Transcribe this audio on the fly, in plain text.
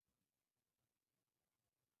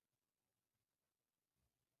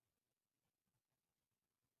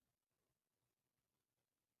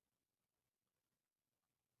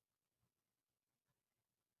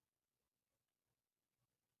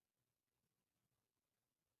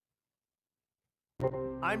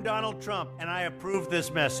I'm Donald Trump, and I approve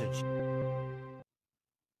this message.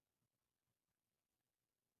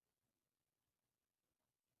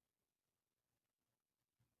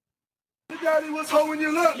 Your daddy was home when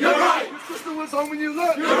you left. You're right. Your sister was home when you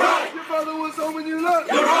left. You're right. Your brother was home when you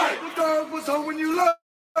left. You're right. The dog was home when you left.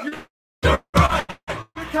 You're right.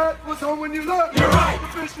 The cat was home when you left. You're right. The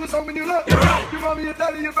fish was home when you left. You're right. Your mommy, your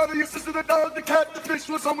daddy, your brother, your sister, the dog, the cat, the fish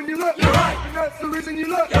was home when you left. You're right. And that's the reason you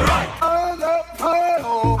left. You're right. I left my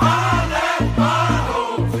home. I left my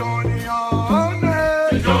home. Join the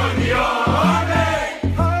army. Join the army.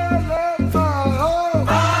 I left my home.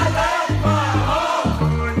 I left my home.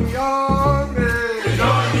 Join the army.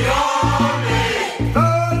 Join the army. The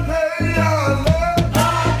day I left. The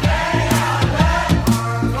day I left.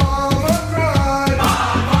 My mama cried. My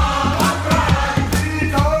mama cried. She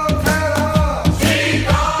don't tell her. She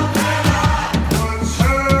don't tell her. Would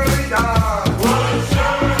surely die. Would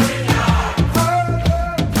surely die. I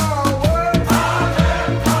left my work. I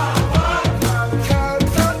left my work. Right at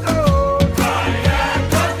the door. Right at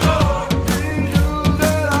the door. She knew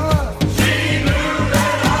that I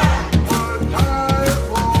would die at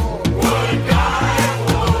war. Would die at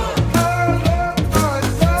war. I left my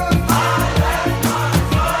son. I left my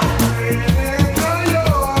son. Playing in the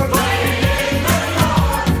yard. Playing in the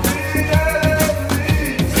yard. See that at me.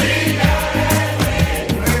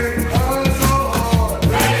 Playing cry so hard.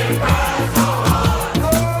 Playing cry so hard.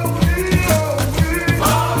 Oh, we, oh, we.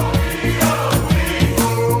 Oh, we, oh, we.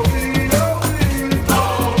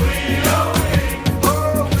 Oh, we, oh, we.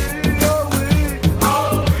 Oh, we, oh, we.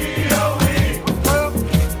 Oh, we, oh, we. Oh, we, oh, we.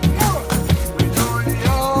 Well, we join the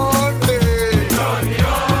army. Join the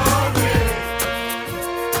army.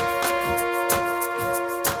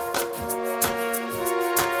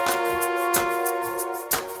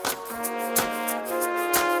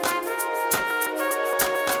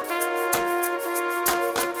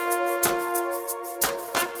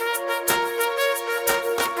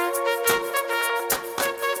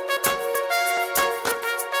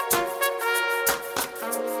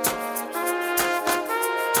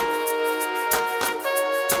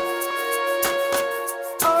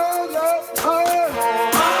 I left my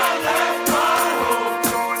home. I left my home.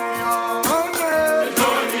 Join the army.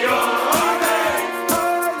 Join the army.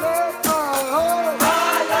 I left my home.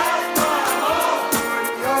 I left my home. Join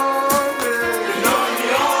the army. Join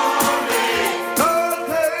the army. The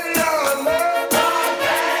day I left. The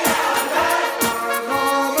day I left. My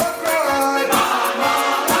mama cried. My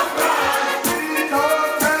mama cried. She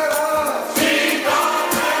don't tell her. She don't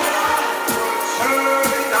tell her. Would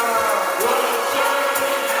surely die. Would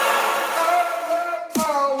surely die. I left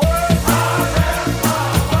my work. I left my work.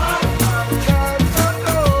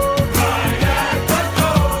 Right at the door. Right at the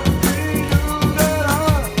door.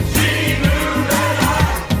 She knew that I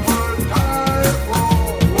would die at war.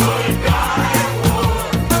 Would die at war.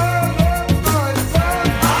 I left my son.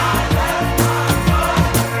 I left my son.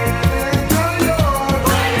 Playing in the yard.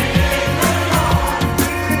 Playing in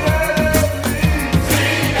the yard.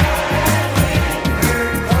 See that at me.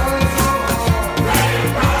 Playing cry so hard. Playing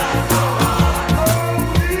cry so hard. Oh,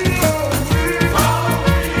 we, oh, we. Oh,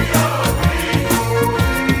 we, oh, we.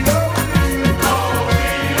 Oh, we,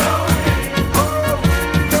 oh,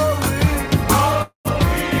 we. Oh, we, oh, we. Oh,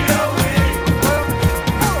 we, oh, we. Oh,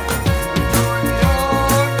 we, oh,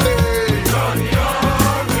 we. Join the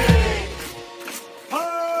army.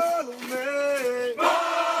 Follow me.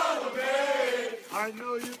 Follow me. I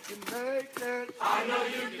know you can make it. I know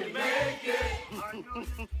you can make it. I know you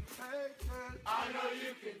can take it. I know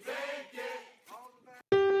you can take it. All the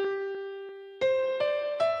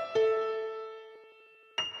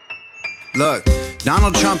Look,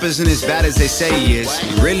 Donald Trump isn't as bad as they say he is.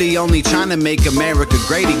 Really only trying to make America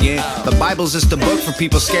great again. The Bible's just a book for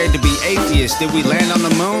people scared to be atheists. Did we land on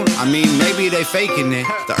the moon? I mean, maybe they faking it.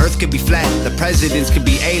 The earth could be flat, the presidents could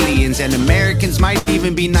be aliens, and Americans might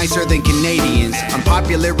even be nicer than Canadians.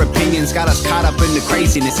 Unpopular opinions got us caught up in the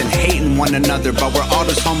craziness and hating one another, but we're all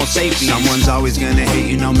just homo sapiens. Someone's always gonna hate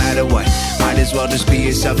you no matter what. Might as well just be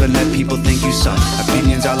yourself and let people think you suck.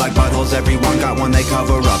 Opinions are like buttholes, everyone got one they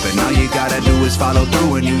cover up, and all you gotta do is follow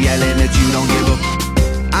through, and you yelling that you don't give a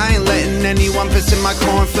I ain't letting anyone piss in my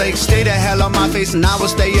cornflakes. Stay the hell on my face and I will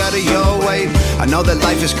stay out of your way. I know that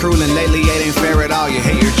life is cruel and lately it ain't fair at all. You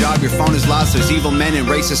hate your job, your phone is lost, there's evil men and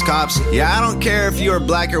racist cops. Yeah, I don't care if you're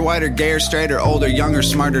black or white or gay or straight or old or young or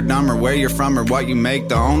smart or dumb or where you're from or what you make.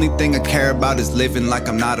 The only thing I care about is living like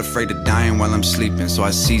I'm not afraid of dying while I'm sleeping, so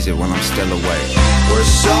I seize it while I'm still awake. We're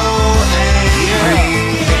so angry,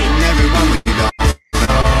 hating everyone we don't know.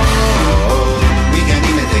 We can't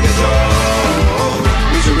even take a toll.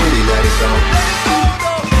 We should really let it go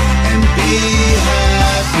and be happy.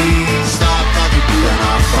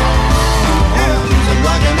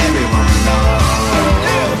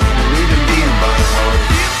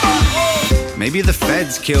 Maybe the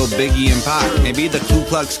feds killed Biggie and Pac. Maybe the Ku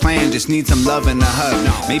Klux Klan just needs some love and a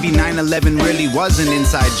hug. Maybe 9/11 really was an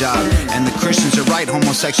inside job, and the Christians are right,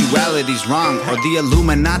 homosexuality's wrong. Or the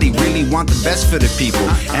Illuminati really want the best for the people,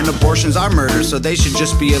 and abortions are murder, so they should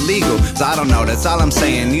just be illegal. So I don't know, that's all I'm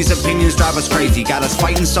saying. These opinions drive us crazy. Got us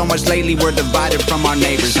fighting so much lately, we're divided from our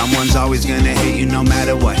neighbors. Someone's always gonna hate you no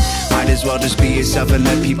matter what. Might as well just be yourself and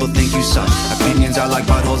let people think you suck. Opinions are like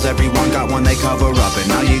buttholes, everyone got one they cover up, and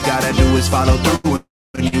all you gotta do is follow through.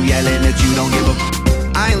 When you yelling that you don't give a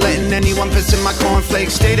I ain't letting anyone piss in my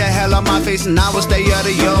cornflakes. Stay the hell on my face and I will stay out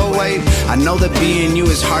of your way. I know that being you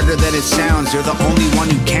is harder than it sounds. You're the only one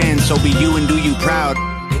who can, so be you and do you proud.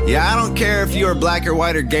 Yeah, I don't care if you're black or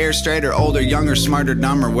white or gay or straight or old or young or smart or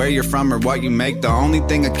dumb or where you're from or what you make. The only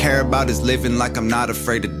thing I care about is living like I'm not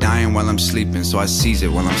afraid of dying while I'm sleeping, so I seize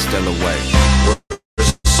it while I'm still awake. We're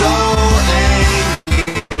so angry,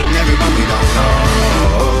 and everyone we don't know,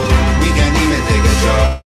 we can't even take a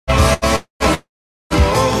joke.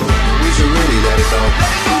 We should really let it go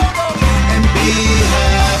and be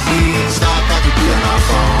happy. Stop talking to our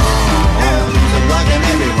phones and blocking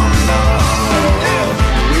everyone we know.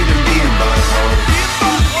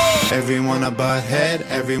 Everyone a butthead,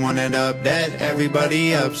 everyone end up dead,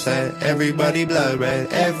 everybody upset, everybody blood red,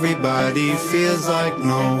 everybody feels like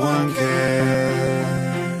no one cares.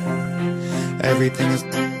 Everything is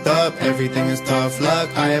up, everything is tough luck,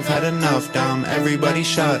 I have had enough, dumb, everybody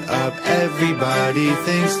shut up, everybody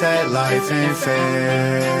thinks that life ain't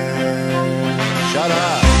fair. Shut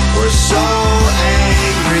up. We're so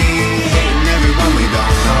angry, hating everyone we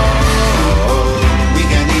don't know, we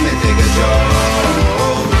can't even take a joke.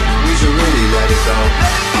 Really let it go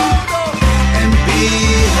and be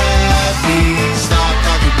happy. Stop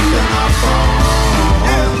talking to our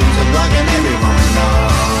phones and blocking everyone we know.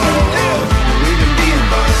 We've been being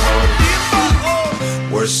buttholes.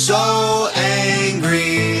 We're so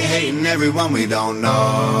angry, hating everyone we don't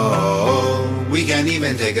know. We can't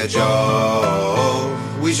even take a joke.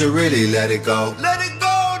 We should really let it go. Let it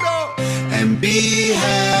go, though. And be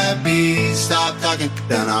happy. Stop talking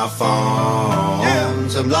on our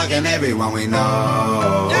phones. I'm blocking everyone we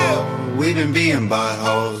know. We've been being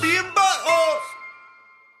buttholes.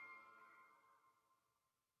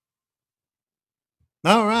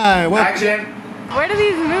 All right. Well, Action! Where do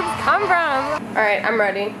these moves come from? All right, I'm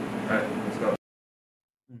ready. Alright, let's go.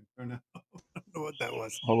 I don't know what that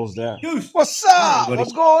was. What was that? Goose. What's up? Everybody.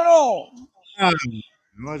 What's going on?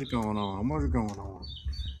 What's going on? What's going on?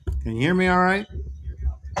 Can you hear me all right?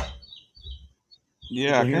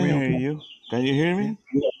 Yeah, I You can hear me hear okay? you. Can you hear me?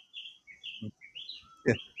 Yeah.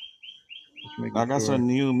 Just I making got sure. some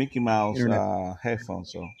new Mickey Mouse Internet.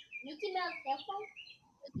 headphones. So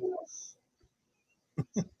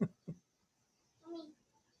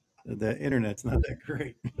The internet's not that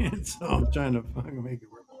great, so I'm trying to make it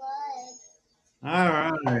work. All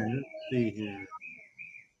right. Let's see here.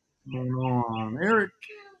 What's going on? Eric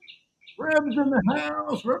Reb's in the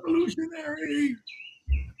house. Revolutionary.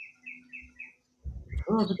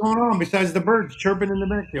 What's going on besides the birds chirping in the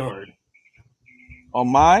backyard? on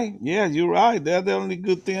my, yeah, you're right. They're the only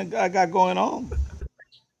good thing I got going on.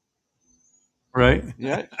 Right.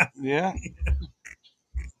 Yeah, yeah.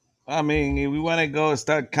 I mean, if we want to go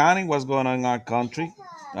start counting what's going on in our country,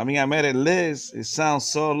 I mean, I made a list. It sounds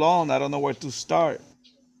so long. I don't know where to start.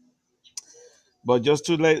 But just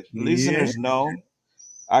to let Yeah. listeners know,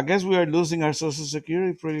 I guess we are losing our Social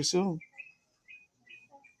Security pretty soon.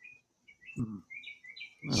 No,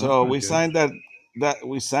 that's So not good.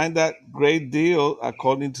 we signed that great deal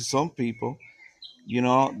according to some people. You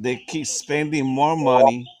know, they keep spending more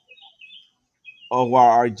money of what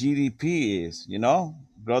our GDP is, you know,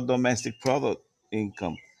 gross domestic product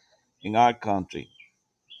income in our country.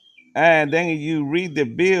 And then if you read the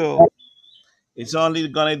bill, it's only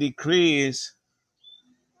gonna decrease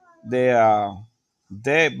the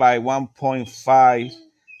debt by $1.5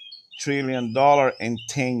 trillion in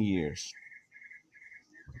 10 years.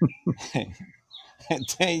 In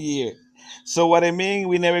 10 years. So what I mean,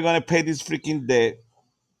 we're never gonna pay this freaking debt.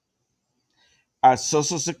 Our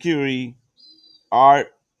social security are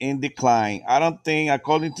in decline. I don't think,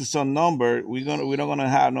 according to some number, we're not gonna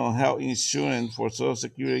have no health insurance for Social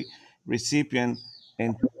Security recipient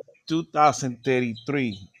in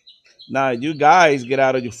 2033. Now, you guys get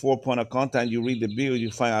out of your 4 point of contact, you read the bill, you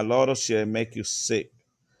find a lot of shit make you sick,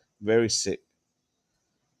 very sick.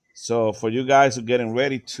 So for you guys who getting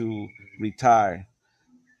ready to retire,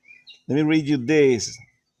 let me read you this.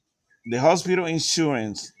 The hospital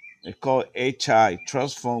insurance, they call HI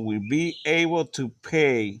trust fund, will be able to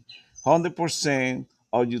pay 100%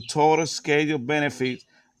 of your total scheduled benefits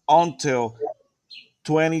until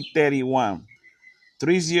 2031.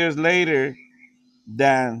 3 years later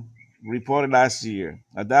than reported last year.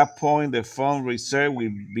 At that point, the fund reserve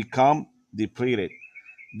will become depleted.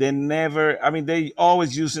 They never, I mean, they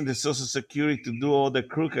always using the Social Security to do all the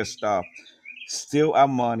crooked stuff, steal our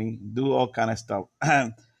money, do all kind of stuff.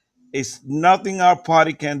 It's nothing our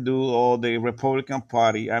party can do or the Republican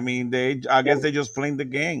Party. I mean, I guess they're just playing the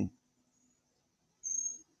game.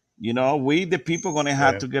 We the people gonna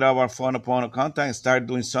have Yeah. to get our phone upon a contact and start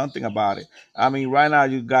doing something about it. I mean, right now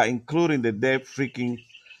you got including the debt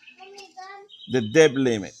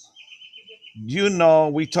limit.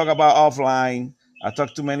 We talk about offline. I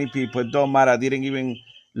talked to many people. It don't matter. I didn't even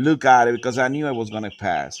look at it because I knew it was gonna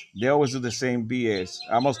pass. They always do the same BS.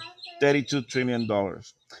 Almost $32 trillion.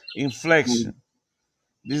 Inflation.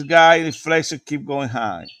 This guy, inflation keep going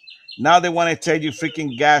high. Now they want to tell you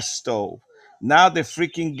freaking gas stove. Now the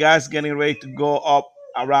freaking gas getting ready to go up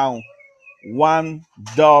around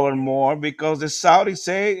 $1 more because the Saudis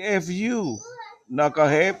say if you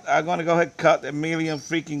knucklehead, I'm gonna go ahead and cut 1 million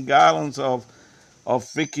freaking gallons of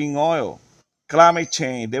freaking oil. Climate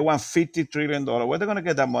change, they want $50 trillion. Where they gonna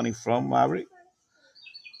get that money from, Maverick?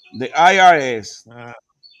 The IRS Uh,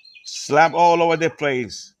 slap all over the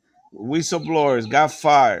place. Whistleblowers got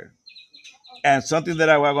fired. And something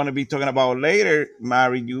that we're going to be talking about later,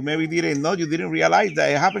 Mary, you maybe didn't know, you didn't realize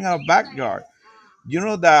that it happened in our backyard. You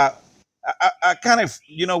know that I kind of,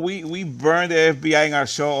 we burn the FBI in our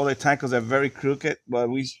show all the time because they're very crooked, but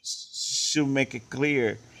we should make it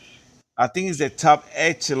clear. I think it's the top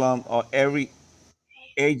echelon of every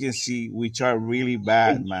agency which are really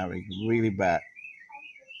bad, Mary, really bad.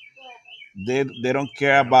 They don't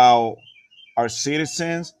care yeah. about our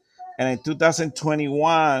citizens. And in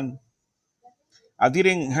 2021, I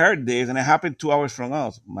didn't heard this, and it happened 2 hours from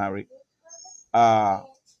us, Mary. Uh,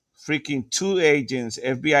 Freaking two agents,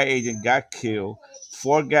 FBI agent, got killed,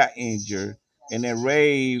 four got injured, and a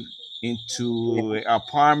raid into an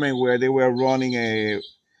apartment where they were running a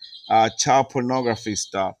child pornography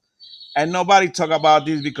stuff. And nobody talk about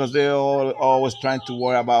this because they're all always trying to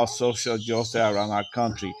worry about social justice around our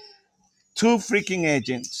country. Two freaking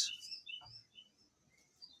agents,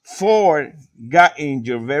 four got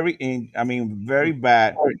injured, very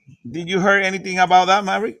bad. Did you hear anything about that,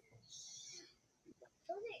 Mary?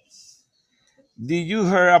 Did you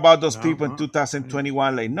hear about those No. people in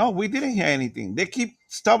 2021? Like, no, we didn't hear anything. They keep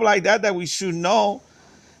stuff like that we should know,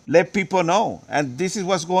 let people know. And this is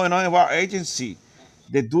what's going on in our agency.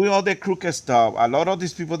 They're doing all the crooked stuff. A lot of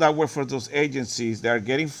these people that work for those agencies, they are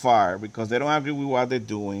getting fired because they don't agree with what they're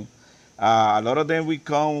doing. A lot of them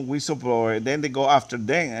become whistleblower, then they go after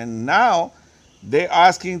them, and now they're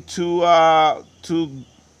asking to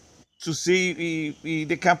see if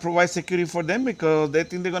they can provide security for them because they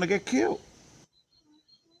think they're gonna get killed.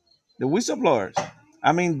 The whistleblowers.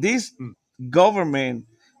 I mean, this Mm. government,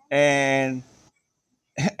 and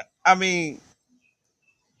I mean,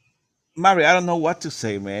 Mary, I don't know what to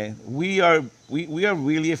say, man. We are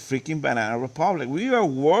really a freaking banana republic. We are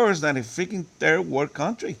worse than a freaking third world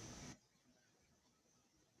country.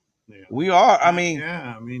 Yeah. We are. I mean,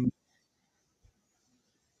 Yeah. I mean,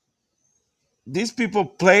 these people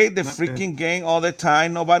play the not, freaking game all the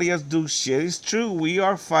time. Nobody else do shit. It's true. We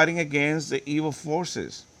are fighting against the evil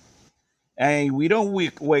forces. And we don't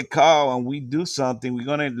wake up and we do something, we're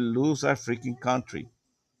gonna lose our freaking country.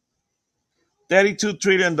 $32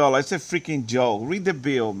 trillion. It's a freaking joke. Read the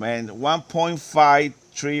bill, man. $1.5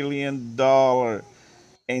 trillion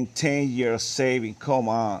in 10 years saving. Come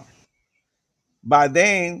on. By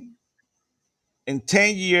then, in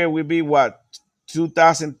 10 years, will be what?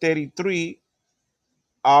 2033.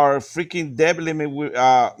 Our freaking debt limit will,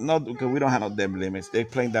 not because we don't have no debt limits. They're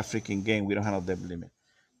playing that freaking game. We don't have no debt limit.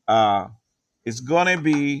 Uh, it's gonna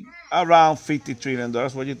be around $50 trillion.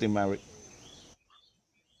 What do you think, Mary?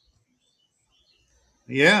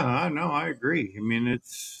 yeah. I know. I agree. I mean,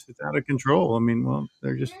 it's out of control. I mean, well,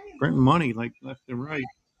 they're just printing money like left and right,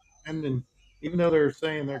 and then even though they're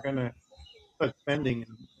saying they're going to cut spending,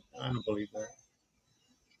 and I don't believe that.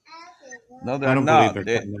 No, I they're don't believe not. they're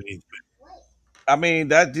cutting any. I mean,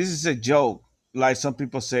 that this is a joke. Like some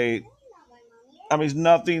people say, I mean, it's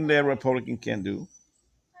nothing the Republican can do.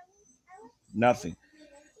 Nothing.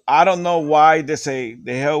 I don't know why they say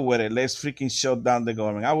the hell with it. Let's freaking shut down the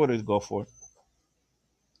government. I would go for it.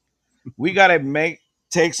 We gotta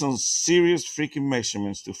take some serious freaking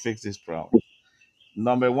measurements to fix this problem.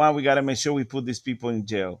 Number one, we gotta make sure we put these people in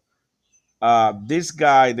jail. This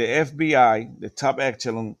guy, the FBI, the top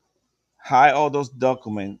echelon, hide all those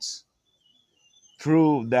documents,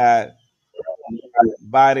 prove that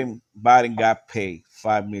Biden got paid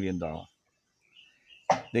 $5 million.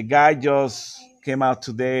 The guy just came out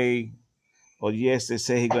today Or yes, they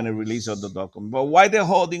say he's gonna release all the documents. But why they're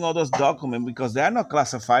holding all those documents? Because they are not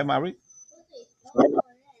classified, Mary.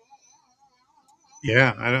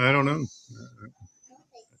 Yeah, I don't know.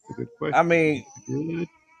 That's a good I question. mean, That's a good.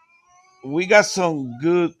 we got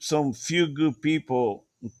some few good people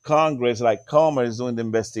in Congress, like Commerce, doing the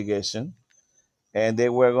investigation, and they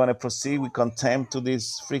were going to proceed with contempt to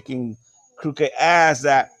this freaking crooked ass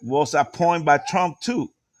that was appointed by Trump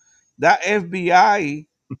too. That FBI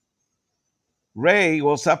Ray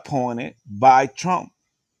was appointed by Trump.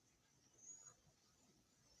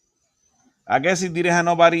 I guess he didn't have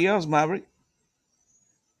nobody else, Maverick.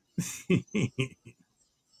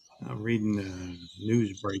 I'm reading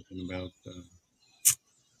news breaking about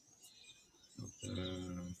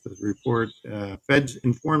the report. Feds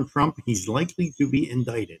informed Trump he's likely to be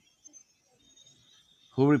indicted.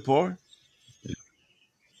 Who report?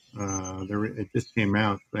 It just came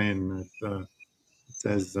out saying that it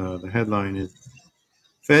says the headline is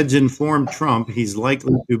Feds informed Trump he's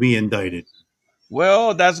likely to be indicted.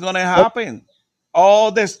 Well, that's gonna happen.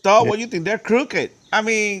 All the stuff. Yeah. What you think? They're crooked. I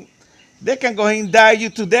mean, they can go ahead and indict you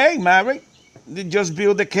today, Maverick. They just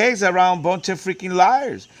build the case around a bunch of freaking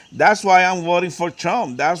liars. That's why I'm voting for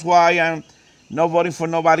Trump. That's why I'm not voting for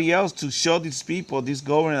nobody else to show these people, this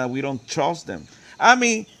government, that we don't trust them. I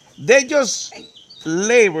mean, they just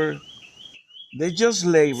labor. They just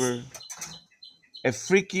labor a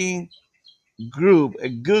freaking group, a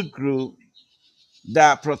good group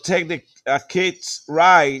that protect the kids'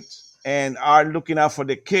 rights and are looking out for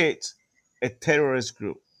the kids, a terrorist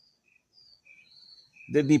group.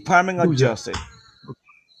 The Department of Who's that? Justice. Oh,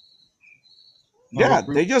 Yeah,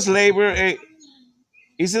 they just labor a.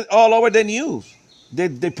 Is it all over the news? The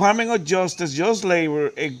Department of Justice just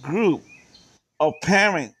labor a group of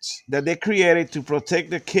parents that they created to protect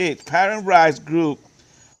the kids. Parent rights group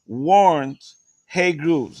warns hate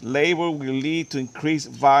groups. Labor will lead to increased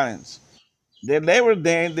violence. The labor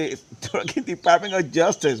then the Turkey Department of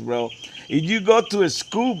Justice, bro. If you go to a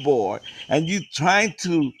school board and you trying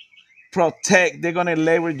to protect, they're gonna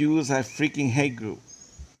label you as a freaking hate group.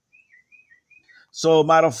 So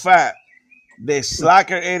matter of fact, the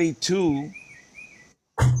Slacker 82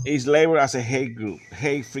 is labeled as a hate group,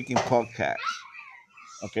 hate freaking podcast.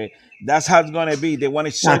 Okay, that's how it's gonna be. They want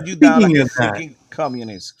to now, shut you down like speaking a of that, freaking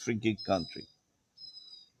communist freaking country.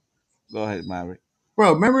 Go ahead, Maverick.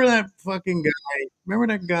 bro, remember that fucking guy? Remember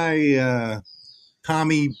that guy,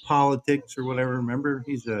 Tommy Politics or whatever? Remember,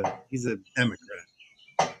 he's a Democrat,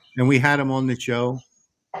 and we had him on the show.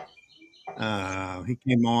 He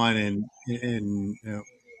came on and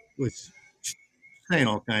was saying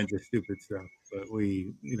all kinds of stupid stuff, but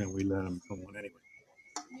we let him come on anyway.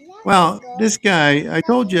 Well, this guy, I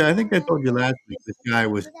told you, I think I told you last week, this guy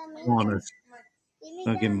was calling us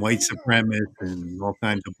fucking white supremacists and all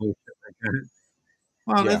kinds of bullshit like that.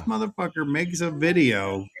 Well, this Yeah, motherfucker makes a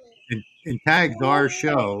video and tags our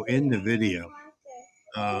show in the video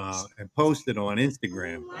and posts it on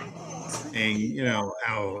Instagram. And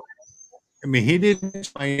how I mean he didn't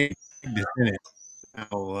explain this in it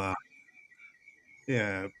how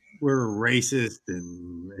yeah we're racist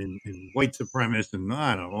and white supremacists and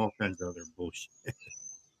I don't know all kinds of other bullshit.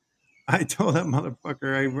 I told that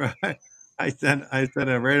motherfucker I said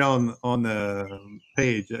right on the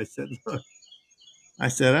page. I said, look, I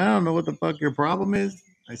said I don't know what the fuck your problem is.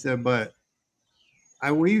 I said, but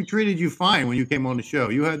we treated you fine when you came on the show.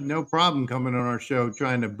 You had no problem coming on our show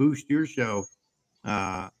trying to boost your show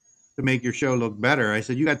uh, to make your show look better. I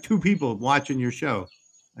said, you got two people watching your show.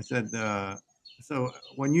 I said, so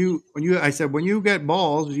I said, when you get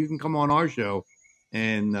balls, you can come on our show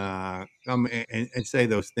and come and say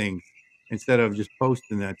those things instead of just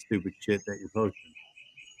posting that stupid shit that you're posting.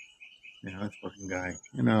 This fucking guy.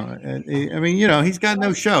 I mean, he's got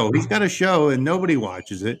no show. He's got a show and nobody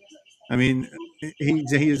watches it. I mean,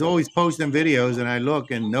 he's always posting videos, and I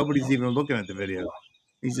look, and nobody's even looking at the videos.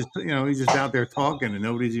 He's just out there talking, and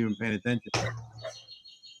nobody's even paying attention.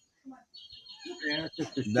 Yeah, it's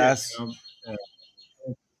just a shit. that's Of course,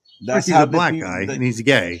 that's he's how a the black people. guy, and he's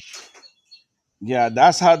gay. Yeah,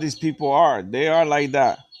 that's how these people are. They are like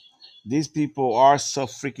that. These people are so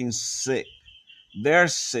freaking sick. They're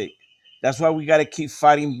sick. That's why we gotta keep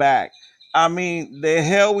fighting back. I mean, the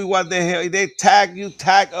hell we what the hell they tag you,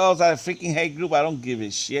 tag us at a freaking hate group. I don't give a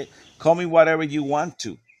shit. Call me whatever you want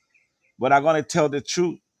to, but I'm gonna tell the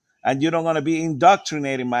truth, and you're not gonna be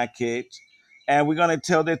indoctrinating my kids. And we're gonna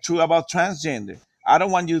tell the truth about transgender. I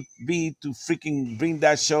don't want you to freaking bring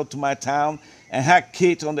that show to my town and have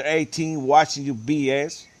kids under 18 watching you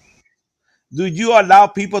BS. Do you allow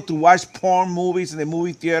people to watch porn movies in the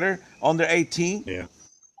movie theater under 18? Yeah,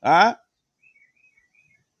 Huh?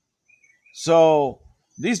 So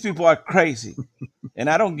these people are crazy. And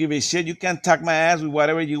I don't give a shit. You can attack my ass with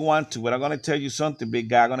whatever you want to, but I'm gonna tell you something, big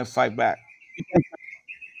guy. I'm gonna fight back.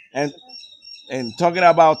 And talking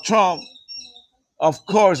about Trump, of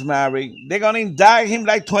course, Mary, they're gonna indict him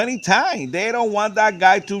like 20 times. They don't want that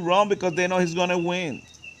guy to run because they know he's gonna win.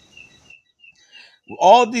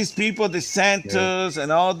 All these people, the Yeah. Santos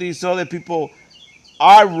and all these other people,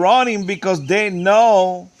 are running because they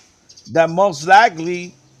know that most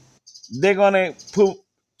likely they're gonna put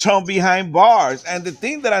Trump behind bars. And the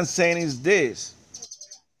thing that I'm saying is this: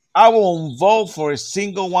 I won't vote for a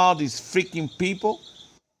single one of these freaking people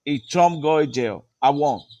if Trump go to jail. I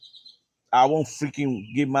won't. I won't freaking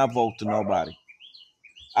give my vote to nobody.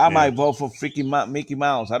 I Yeah. might vote for freaking Mickey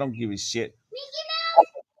Mouse. I don't give a shit.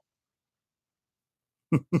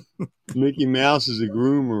 Mickey Mouse is a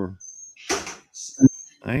groomer.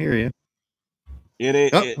 I hear you. It,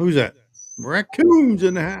 it, Oh, it who's that? Raccoons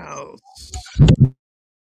in the house.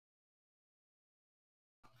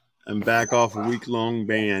 I'm back off a week long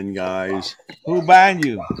ban, guys. Who banned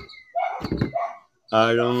you?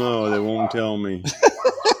 I don't know. They won't tell me.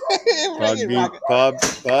 Bring it, Rocket.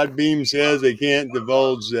 Podbeam says they can't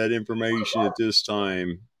divulge that information at this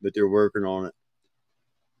time, but they're working on it.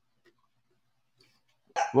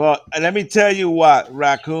 Well, let me tell you what,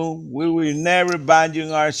 Raccoon, we will never ban you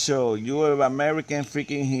in our show. You are an American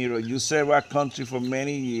freaking hero. You served our country for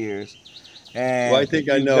many years, Well, I and think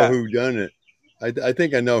I you know got. who done it. I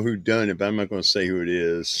think I know who done it, but I'm not going to say who it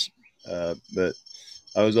is. But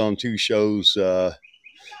I was on two shows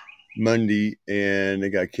Monday, and they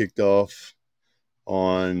got kicked off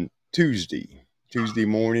on Tuesday. Tuesday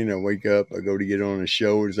morning, I wake up, I go to get on a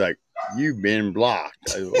show. It's like, you've been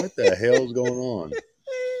blocked. I go, what the hell's going on?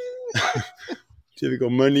 Typical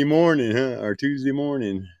Monday morning, huh? Or Tuesday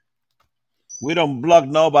morning. We don't block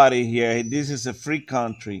nobody here. This is a free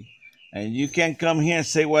country, and you can come here and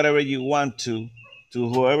say whatever you want to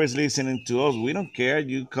whoever's listening to us. We don't care.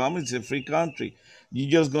 You come. It's a free country. You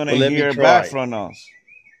just gonna Well, let me hear back try. from us.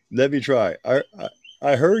 Let me try.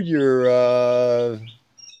 I heard you're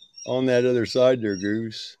on that other side there,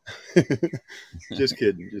 Goose. Just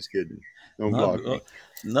kidding. Just kidding. Don't No, block me.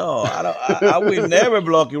 no, I don't. I will never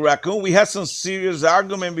block you, Raccoon. We had some serious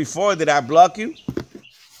argument before. Did I block you?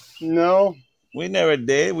 No. We never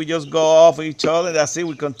did. We just go off each other. That's it.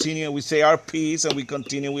 We continue. We say our piece and we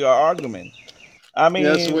continue with our argument. I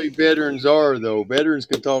That's the mean, way veterans are, though. Veterans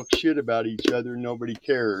can talk shit about each other and nobody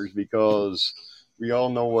cares because we all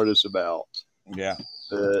know what it's about. yeah.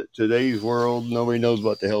 Today's world, nobody knows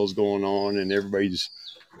what the hell's going on, and everybody's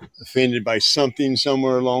offended by something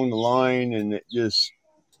somewhere along the line, and it just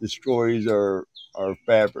destroys our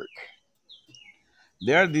fabric.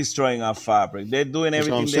 They're destroying our fabric. They're doing That's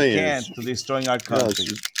what I'm everything they saying. can to destroying our Yeah, country.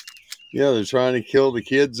 they're trying to kill the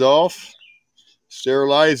kids off,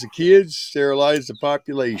 sterilize the kids, sterilize the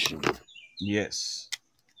population. Yes.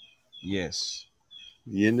 Yes.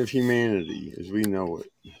 The end of humanity as we know it.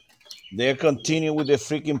 They're continuing with the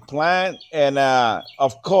freaking plan. And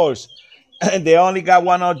of course, they only got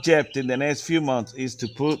one objective in the next few months is to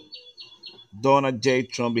put Donald J.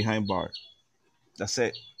 Trump behind bars. That's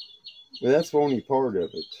it. But that's the only part of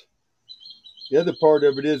it. The other part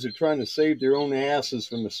of it is they're trying to save their own asses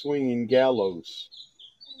from the swinging gallows.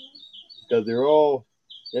 Because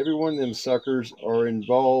every one of them suckers are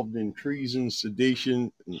involved in treason,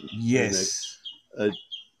 sedition, and Yes. a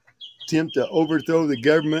attempt to overthrow the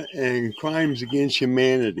government and crimes against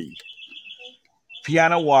humanity.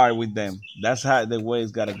 Piano wire with them. That's how the way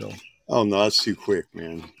it's got to go. Oh, no, that's too quick,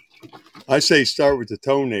 man. I say start with the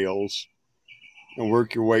toenails and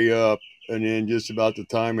work your way up, and then just about the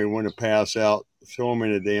time they want to pass out, throw them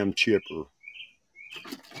in a damn chipper.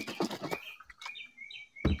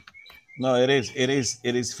 No, it is. It is.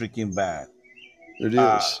 It is freaking bad. It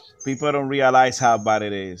is. People don't realize how bad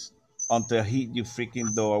it is until hit your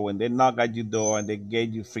freaking door when they knock at your door and they get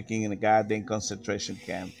you freaking in a goddamn concentration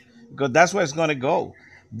camp because that's where it's gonna go.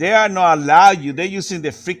 They are not allow you. They're using the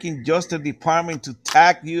freaking Justice Department to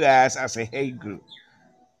tag you as a hate group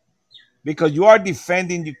because you are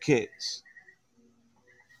defending your kids.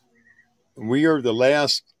 We are the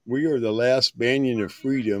last. We are the last banyan of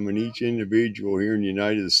freedom, and each individual here in the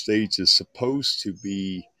United States is supposed to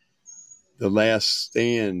be the last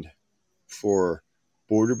stand for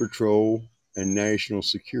Border Patrol and national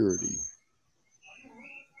security.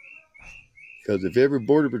 Because if every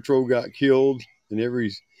Border Patrol got killed and every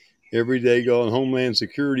day gone Homeland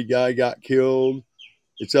Security guy got killed,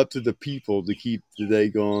 it's up to the people to keep the day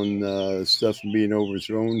gone stuff from being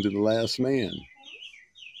overthrown to the last man.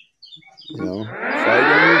 You know, fight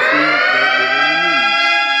on your feet, don't get on your knees.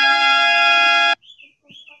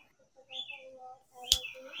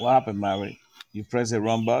 What happened, Mary? You press the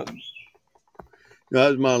wrong button? No,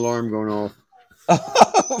 that's my alarm going off.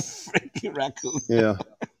 Freaking raccoon. Yeah,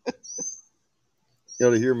 got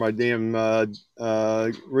to hear my damn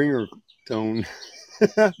ringer tone.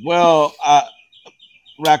 Well,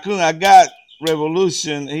 raccoon, I got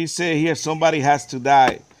revolution. He said here somebody has to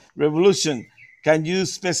die. Revolution. Can you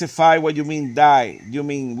specify what you mean die? You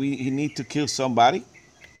mean he need to kill somebody?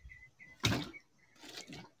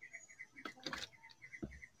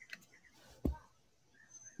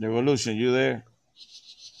 Revolution, you there?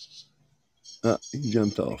 He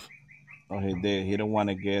jumped off. Oh, he did. He don't want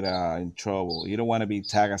to get in trouble. He don't want to be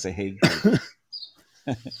tagged as a hate group.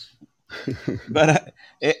 But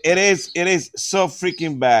it is so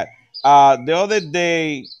freaking bad. The other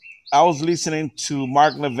day, I was listening to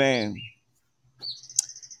Mark Levin,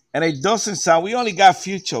 and it doesn't sound. We only got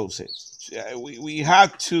few choices. We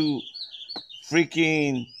have to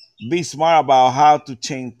freaking be smart about how to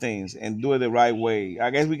change things and do it the right way.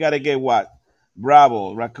 I guess we got to get what?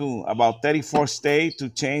 Bravo, Raccoon, about 34 states to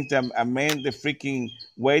change them, amend the freaking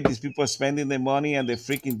way these people are spending their money and the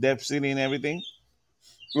freaking debt ceiling and everything.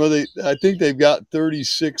 Well, I think they've got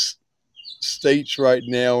 36 states right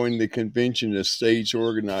now in the convention of states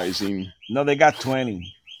organizing. No, they got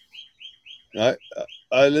 20. I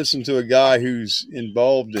I listened to a guy who's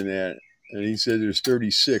involved in that, and he said there's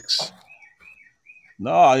 36.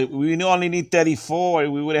 No, we only need 34.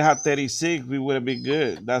 If we would have had 36, we would have been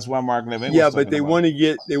good. That's what Mark Levin was Yeah, but talking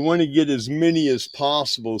about. they want to get as many as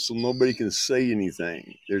possible so nobody can say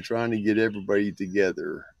anything. They're trying to get everybody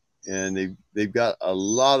together, and they've got a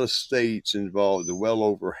lot of states involved. Well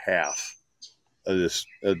over half of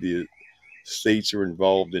the states are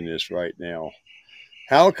involved in this right now.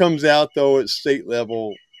 How it comes out though at state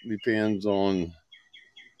level depends on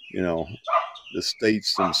the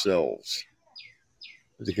states themselves.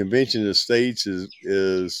 The convention of states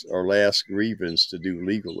is our last grievance to do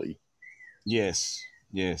legally. Yes,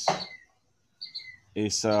 yes.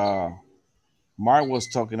 It's Mark was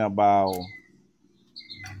talking about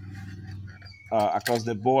across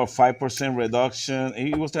the board 5% reduction.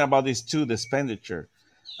 He was talking about this too, the expenditure.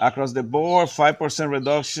 Across the board, 5%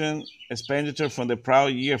 reduction expenditure from the prior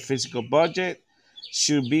year fiscal budget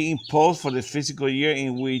should be imposed for the fiscal year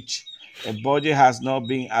in which a budget has not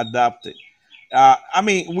been adopted. I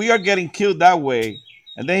mean, we are getting killed that way.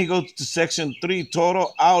 And then he goes to section 3,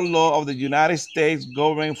 total outlaw of the United States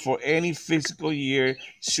government for any fiscal year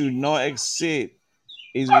should not exceed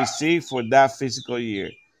is received for that fiscal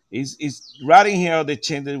year. It's writing here the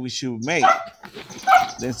change that we should make.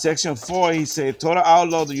 Then section 4, he said total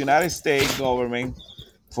outlaw of the United States government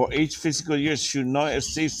for each fiscal year should not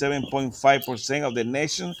exceed 7.5% of the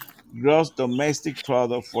nation's gross domestic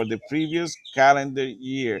product for the previous calendar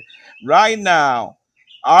year. Right now,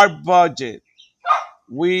 our budget,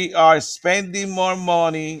 we are spending more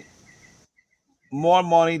money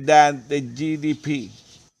than the GDP.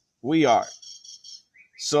 We are.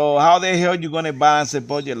 So how the hell you gonna balance a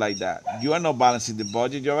budget like that? You are not balancing the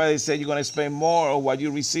budget. You already said you're gonna spend more of what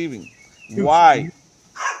you're receiving. Goose, Why?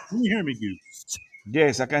 can you hear me, Goose?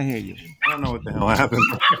 Yes, I can hear you. I don't know what the hell happened.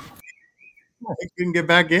 I couldn't get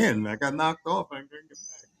back in. I got knocked off. I couldn't get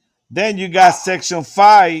back. Then you got section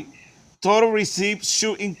 5. Total receipts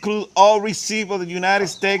should include all receipts of the United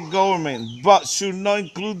States government, but should not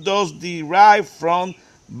include those derived from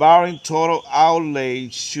borrowing. Total outlay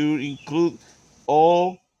should include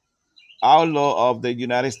all outlaw of the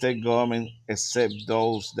United States government except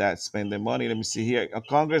those that spend the money. Let me see here. A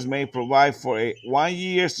Congress may provide for a 1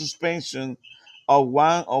 year suspension of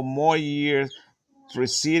one or more years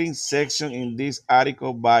preceding section in this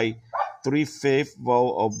article by 3/5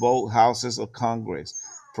 vote of both houses of Congress,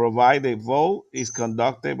 provided the vote is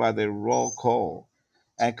conducted by the roll call.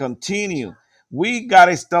 And continue. We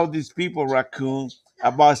gotta stop these people, raccoon,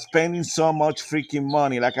 about spending so much freaking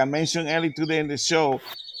money. Like I mentioned earlier today in the show,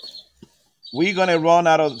 we're gonna run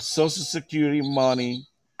out of Social Security money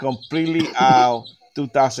completely out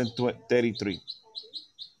 2033.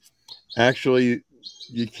 Actually,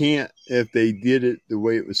 you can't if they did it the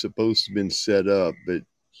way it was supposed to have been set up. But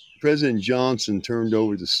President Johnson turned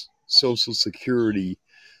over the Social Security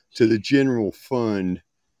to the general fund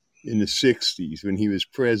in the 60s when he was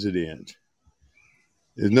president.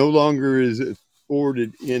 It no longer is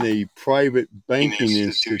afforded in a private banking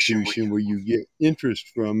institution where you get interest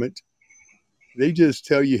from it. They just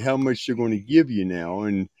tell you how much they're going to give you now,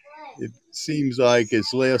 and it seems like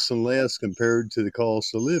it's less and less compared to the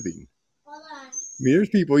cost of living. I mean, there's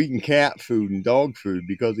people eating cat food and dog food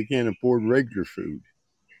because they can't afford regular food.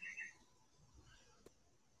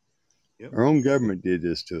 Yep. Our own government did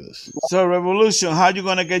this to us. So revolution, how you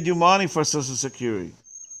gonna get your money for Social Security?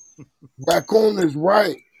 Raccoon is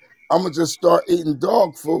right. I'm gonna just start eating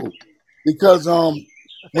dog food because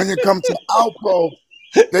when it comes to Alpo,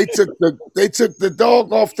 they took the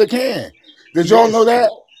dog off the can. Did y'all know Yes.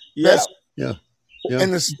 that? Yeah. That's Yeah. Yeah.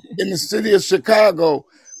 in the city of Chicago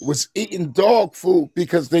was eating dog food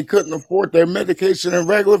because they couldn't afford their medication and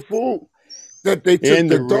regular food. That they took And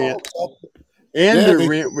the the rent. dog off. And Yeah, the they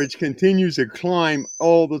rent, which continues to climb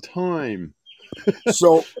all the time.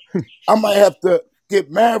 so I might have to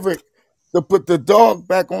get Maverick to put the dog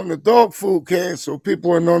back on the dog food can so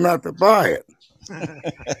people will know not to buy it.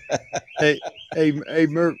 Hey, hey,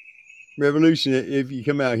 Merc, Revolution, if you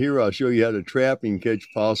come out here, I'll show you how to trap and catch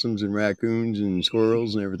possums and raccoons and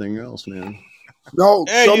squirrels and everything else, man. No,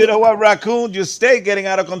 Hey, show you me know what, raccoon? Your state getting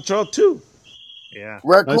out of control too. Yeah.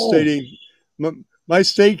 My state raccoon. ain't, my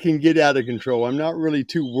state can get out of control. I'm not really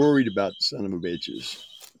too worried about the son of a bitches.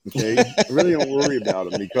 Okay. I really don't worry about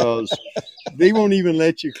them because they won't even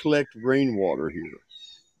let you collect rainwater here.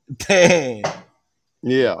 Damn.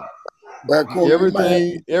 Yeah. Raccoon, you might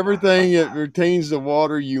have Everything that retains the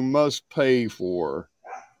water you must pay for.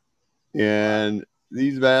 And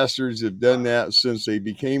these bastards have done that since they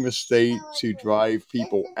became a state to drive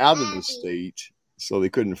people out of the state so they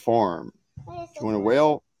couldn't farm. If you want a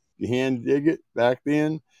well, you hand dig it back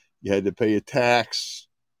then, you had to pay a tax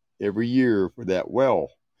every year for that well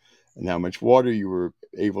and how much water you were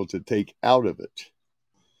able to take out of it.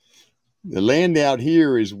 The land out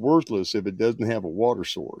here is worthless if it doesn't have a water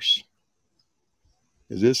source.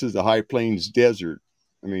 Because this is the High Plains Desert.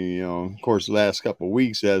 I mean, of course, the last couple of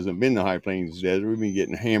weeks hasn't been the High Plains Desert. We've been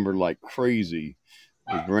getting hammered like crazy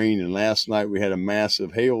with rain, and last night we had a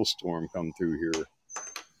massive hailstorm come through here.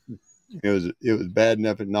 It was bad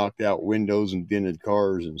enough it knocked out windows and dented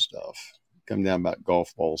cars and stuff. Come down about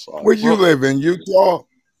golf ball where size. you live in Utah.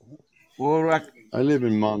 Well, I live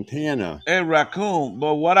in Montana. hey, raccoon.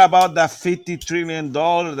 But what about that $50 trillion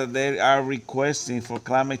that they are requesting for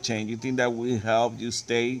climate change? You think that will help you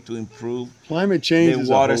stay to improve Climate the change is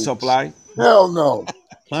a water hoax. supply? Hell no.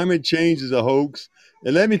 Climate change is a hoax.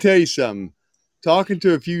 And let me tell you something. Talking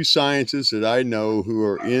to a few scientists that I know who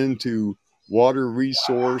are into water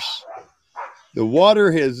resource, the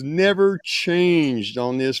water has never changed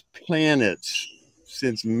on this planet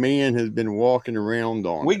since man has been walking around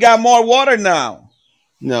on We it. got more water now.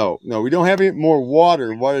 No, we don't have any more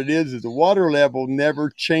water. What it is the water level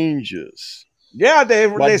never changes. Yeah, the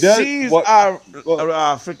What does seas what? Well,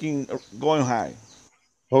 are freaking going high.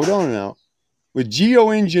 hold on now. With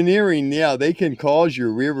geoengineering, yeah, they can cause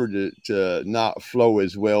your river to not flow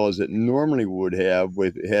as well as it normally would have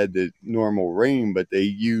with had the normal rain, but they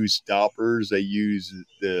use stoppers, they use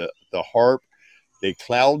the harp, they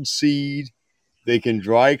cloud seed, they can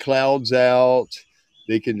dry clouds out,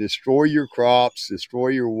 they can destroy your crops, destroy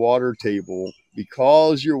your water table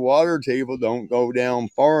because your water table don't go down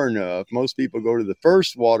far enough. Most people go to the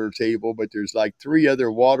first water table, but there's like 3 other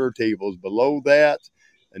water tables below that,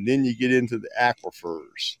 and then you get into the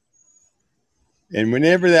aquifers. And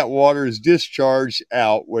whenever that water is discharged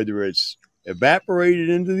out, whether it's evaporated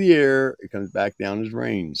into the air, it comes back down as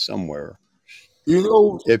rain somewhere. You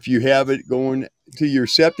know, If you have it going to your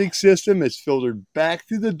septic system, it's filtered back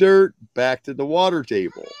to the dirt, back to the water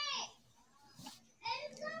table.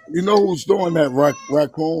 you know who's doing that,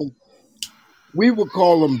 raccoon? We would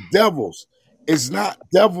call them devils. It's not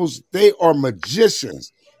devils, they are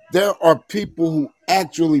magicians. There are people who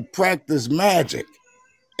actually practice magic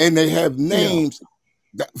and they have Yeah, names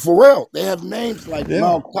for real. They have names like yeah.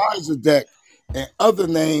 Melchizedek and other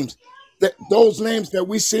names. That those names that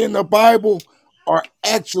we see in the Bible are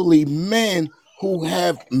actually men who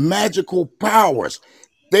have magical powers.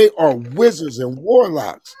 They are wizards and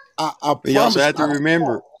warlocks. I But you also promise have you. to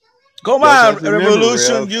remember, Come you also on, have to remember,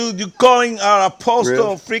 revolution! Rev, You calling our apostle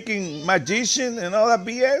Rev, freaking magician and all that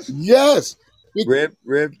BS? Yes, be- Rev,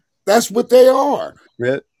 Rev, that's what they are.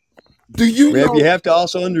 Rev, Do you Rev, you know? have to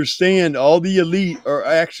also understand all the elite are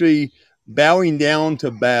actually bowing down to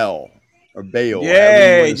Baal or Baal, however you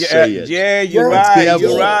Yeah, want to yeah, say it. yeah. You're The Yes, right. You're yes,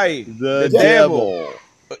 devil, right. The the yes. devil. devil.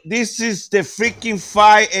 This is the freaking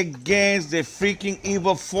fight against the freaking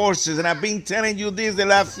evil forces, and I've been telling you this the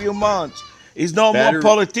last few months. It's no more Batter,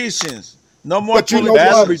 politicians. No more But you it's a know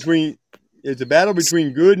battle what? politicians. between it's a battle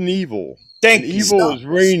between good and evil. And Thank you. evil Stop. is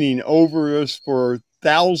reigning over us for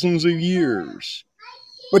thousands of years.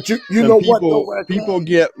 But you And know what though, people raccoon?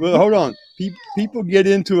 get well, hold on. People get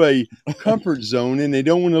into a comfort zone and they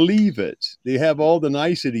don't want to leave it. They have all the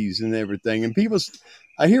niceties and everything. And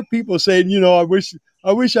I hear people saying, I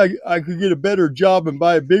wish I could get a better job and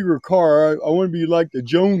buy a bigger car. I want to be like the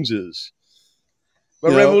Joneses.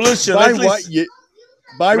 But revolution, Buy let's what listen. you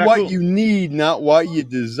buy what Raccoon. you need, not what you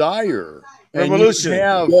desire. And you Revolution.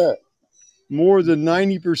 have Yeah. more than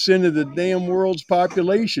 90% of the damn world's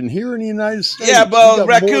population here in the United Yeah, States. We but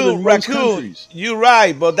got more than most raccoon, countries. you're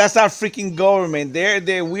right, but that's our freaking government.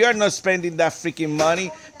 We are not spending that freaking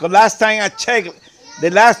money. Cause last time I checked,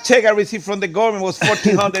 the last check I received from the government was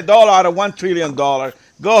 $1,400 out of $1 trillion. Go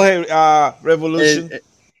ahead, And, Revolution.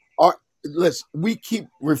 Listen, we keep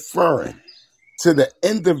referring to the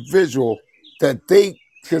individual that they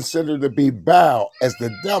consider to be Baal as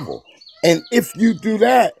the devil. And if you do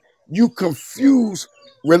that, you confuse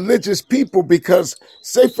religious people because,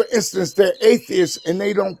 say, for instance, they're atheists and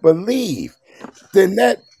they don't believe, then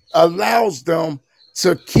that allows them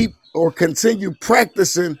to keep or continue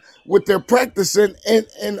practicing what they're practicing in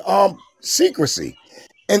secrecy.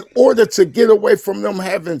 In order to get away from them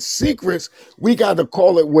having secrets, we got to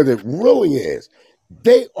call it what it really is.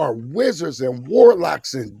 They are wizards and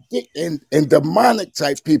warlocks and demonic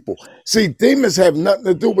type people. See, demons have nothing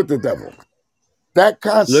to do with the devil. That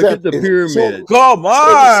look at concept the is pyramid. Come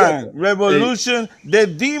totally on, separate. Hey, Revolution. The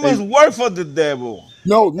demons hey, work for the devil.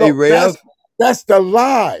 No, hey, no, Rev. that's the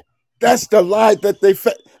lie. That's the lie that they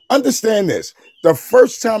understand this. The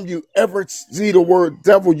first time you ever see the word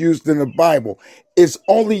devil used in the Bible is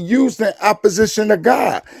only used in opposition to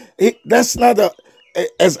God. That's not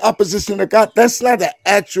as opposition to God. That's not an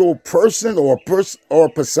actual person or a person or a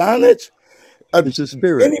personage. Uh, It's a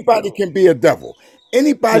spirit. Anybody can be a devil. Yeah.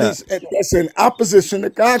 Anybody's that's in opposition to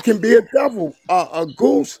God can be a devil. A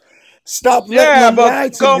goose. Stop letting Yeah, them but lie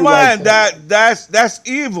to come you like on, that. that's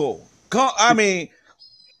evil. I mean,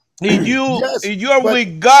 Yes, if you are but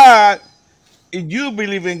with God, if you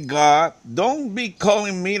believe in God, don't be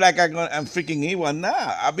calling me like I'm freaking evil.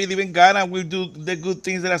 Nah, I believe in God and we do the good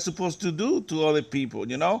things that I'm supposed to do to other people.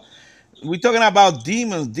 We're talking about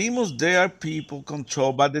demons. Demons, they are people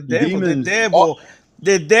controlled by the devil. Demons.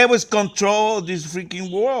 The devil is control this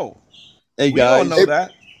freaking world. Hey, We all know it, guys,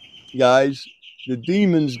 that. guys, the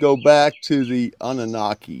demons go back to the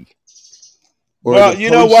Anunnaki or the Well,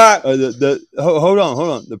 you know post, what? hold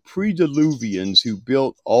on, the pre-diluvians who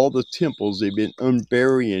built all the temples they've been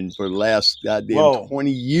unburying for the last goddamn Whoa.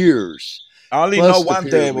 20 years, I only know plus the one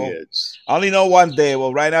devil. pyramids. I only know one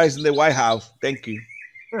devil. Right now he's in the White House. Thank you.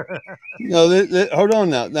 No, hold on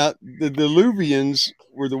now. Now, the Diluvians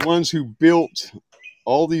were the ones who built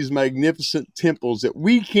all these magnificent temples that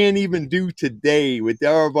we can't even do today with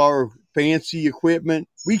all of our fancy equipment.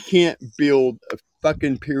 We can't build a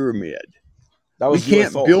fucking pyramid. That We was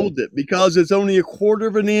can't UFO. build it because it's only a quarter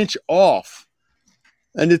of an inch off.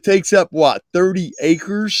 And it takes up what, 30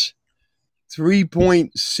 acres?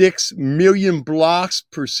 3.6 million blocks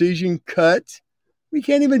precision cut? We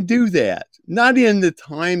can't even do that. Not in the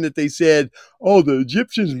time that they said, oh, the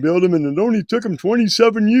Egyptians built them and it only took them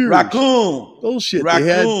 27 years. Raccoon. Bullshit.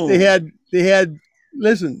 Raccoon.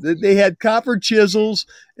 Listen, they had copper chisels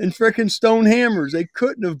and frickin' stone hammers. They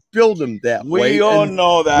couldn't have built them that We way all and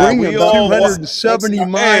know that. bring We them all that's 270 not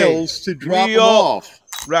hey, miles to drop we them all off.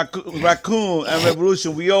 Raccoon and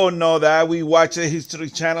Revolution. We all know that. We watch the History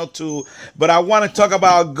Channel too. But I want to talk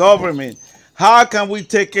about government. How can we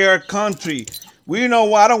take care of country? We know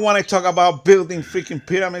what I don't want to talk about building freaking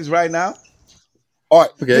pyramids right now. all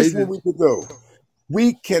right. This Okay. is what we can do.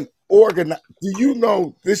 We can organize. Do you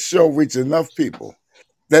know this show reaches enough people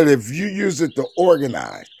that if you use it to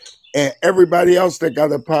organize, and everybody else that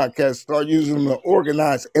got a podcast start using them to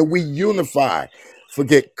organize, and we unify,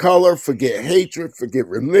 forget color, forget hatred, forget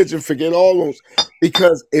religion, forget all those,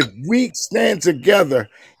 because if we stand together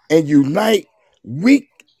and unite,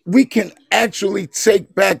 we can actually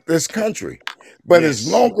take back this country. But as Yes.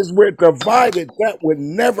 long as we're divided, that would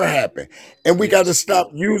never happen. And we got to Yes.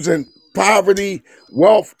 stop using poverty,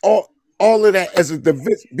 wealth, all of that as a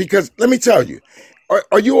division. Because let me tell you,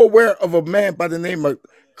 are you aware of a man by the name of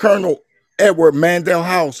Colonel Edward Mandell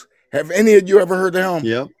House? Have any of you ever heard of him?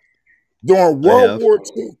 Yep, During I World have. War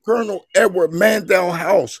II, Colonel Edward Mandell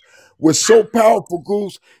House was so powerful,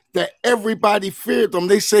 Goose, that everybody feared him.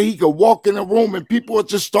 They say he could walk in a room and people would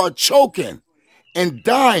just start choking and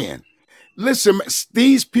dying. Listen,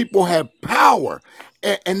 these people have power,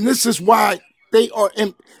 and this is why they are.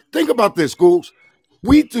 And think about this, Goose.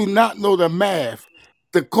 We do not know the math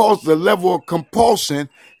to cause the level of compulsion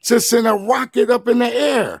to send a rocket up in the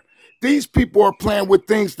air. These people are playing with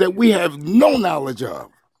things that we have no knowledge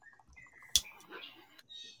of.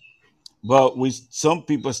 But we some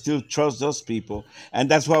people still trust those people, and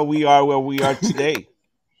that's why we are where we are today.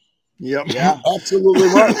 Yep. You Yeah, absolutely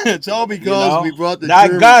right. It's all because we brought the that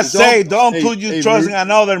German. God It's all. say, don't Hey, put your hey, trust in Root.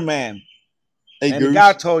 another man, Hey, and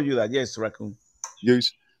God Goose. told you that. Yes, Raccoon.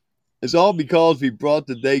 Goose. It's all because we brought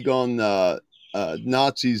the Dagon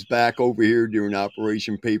Nazis back over here during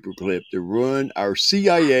Operation Paperclip to run our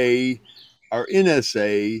CIA, our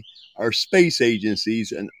NSA, our space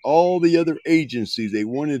agencies, and all the other agencies they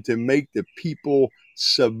wanted to make the people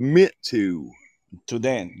submit to. To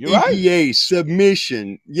them. You're right. EPA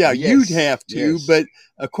submission. Yeah, you'd Yes. have to, Yes. but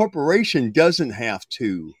a corporation doesn't have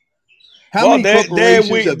to. How Well, many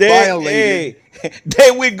corporations have violated?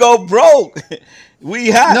 they we go broke. We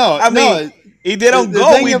have. No, I mean, no. if they don't The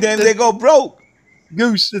go thing with of them, they go broke.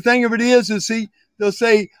 Goose, the thing of it is see, they'll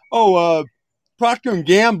say, "Oh, Procter and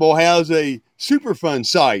Gamble has a Superfund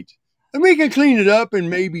site, and we can clean it up in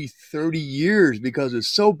maybe 30 years because it's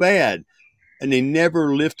so bad," and they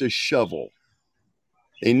never lift a shovel.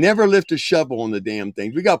 They never lift a shovel on the damn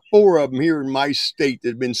things. We got 4 of them here in my state that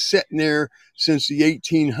have been sitting there since the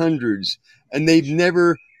 1800s, and they've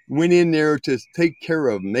never went in there to take care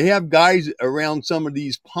of them. They have guys around some of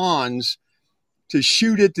these ponds to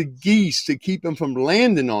shoot at the geese to keep them from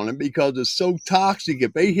landing on it because it's so toxic.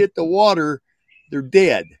 If they hit the water, they're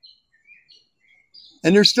dead.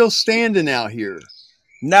 And they're still standing out here.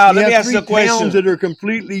 Now, We let me have ask you 3 a question. towns that are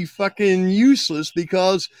completely fucking useless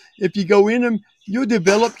because if you go in them, you'll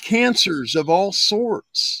develop cancers of all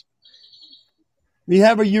sorts. We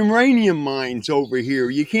have a uranium mines over here.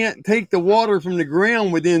 You can't take the water from the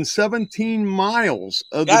ground within 17 miles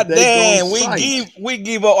of the God daggone damn, site. we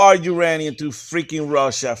give our uranium to freaking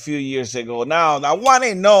Russia a few years ago. Now, I want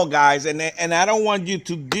to know, guys, and I don't want you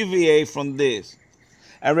to deviate from this.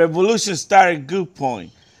 A revolution started. Good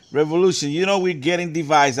point. Revolution. You know we're getting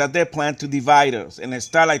divided. That they plan to divide us, and it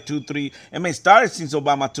started like 2, 3. I mean, it started since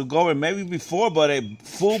Obama took over, maybe before, but a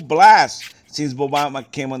full blast since Obama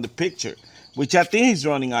came on the picture, which I think he's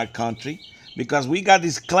running our country because we got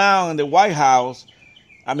this clown in the White House.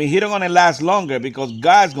 I mean, he don't gonna last longer because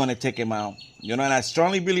God's gonna take him out. You know, and I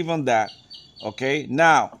strongly believe on that. Okay,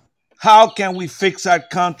 now how can we fix our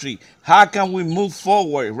country? How can we move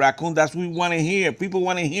forward, Raccoon? That's what we want to hear. People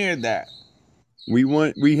want to hear that.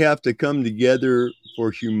 We have to come together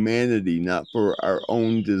for humanity, not for our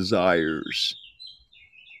own desires.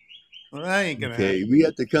 Well, that ain't gonna Okay, happen. we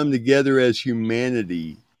have to come together as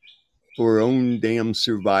humanity for our own damn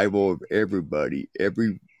survival of everybody.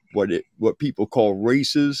 What people call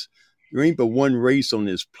races. There ain't but one race on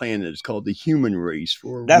this planet. It's called the human race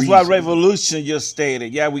for a That's what reason. revolution just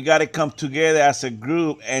stated. Yeah, we got to come together as a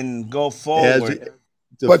group and go As forward.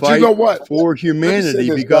 to But fight you know what? for Let me say humanity,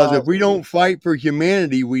 this, because guys. if we don't fight for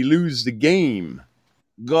humanity, we lose the game.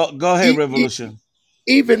 Go ahead, E- e- revolution.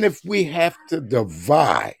 Even if we have to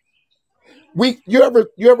divide, you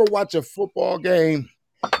ever watch a football game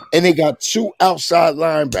and they got 2 outside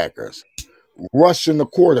linebackers rushing the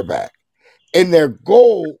quarterback, and their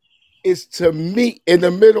goal is to meet in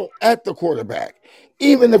the middle at the quarterback.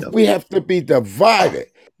 Even if Yep. we have to be divided,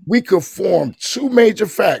 we could form 2 major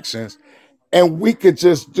factions and we could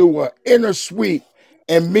just do an inner sweep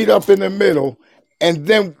and meet up in the middle. And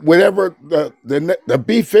then whatever the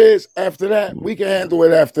beef is after that, we can handle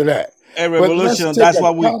it after that. Hey, But let's revolution. take That's a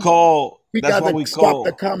what we common. call. We That's got what to we stop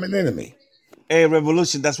the call. common enemy. Hey,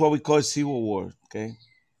 revolution. That's what we call civil war. Okay.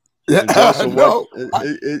 It's also what. No,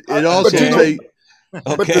 It but also you Okay. know, take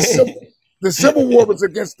but Okay. the civil war was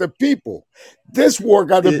against the people. This war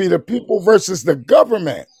got to it. be the people versus the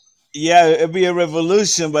government. Yeah, it'd be a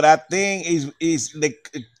revolution, but I think is the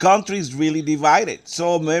country is really divided.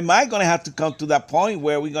 So am I gonna have to come to that point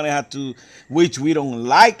where we're gonna have to, which we don't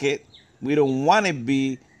like it, we don't want to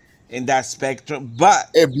be in that spectrum,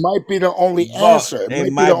 It might be the only but answer. It it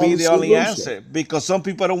might be the might be only the only solution. answer because some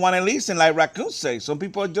people don't want to listen, like Raccoon say. Some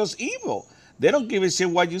people are just evil. They don't give a shit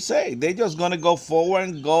what you say. They just gonna go forward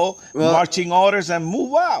and go Well, marching orders and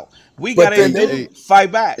move out. We But gotta then hey, they do hey,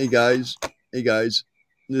 fight back. hey, guys, hey, guys,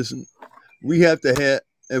 listen. We have to have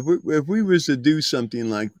if we was to do something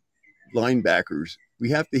like linebackers,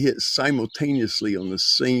 we have to hit simultaneously on the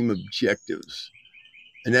same objectives,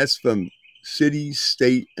 and that's from city,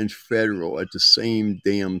 state, and federal at the same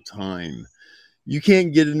damn time. You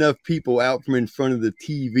can't get enough people out from in front of the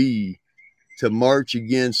TV to march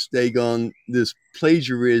against Dagon this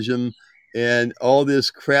plagiarism and all this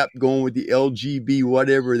crap going with the LGB,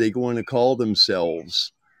 whatever they want to call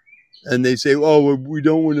themselves. And they say, "Oh, we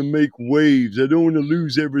don't want to make waves. I don't want to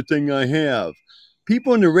lose everything I have."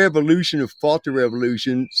 People in the revolution who fought the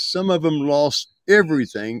revolution, some of them lost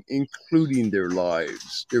everything, including their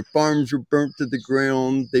lives. Their farms were burnt to the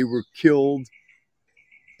ground. They were killed,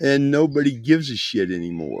 and nobody gives a shit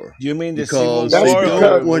anymore You mean the civil because that's they war or don't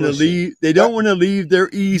because want to revolution? leave. They that don't want to leave their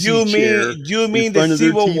easy chair You in mean the front of their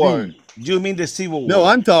civil war? TV. You mean the Civil No, War?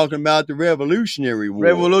 I'm talking about the Revolutionary War.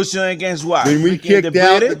 Revolution against what? When we Freaking the kicked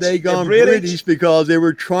out the British? The daggone British? British because they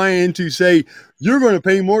were trying to say, you're going to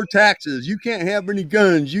pay more taxes. You can't have any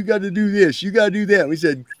guns. You got to do this. You got to do that. We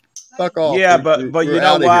said, fuck off. Yeah, but We're you know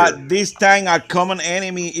out of here. what? This time our common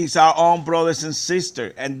enemy is our own brothers and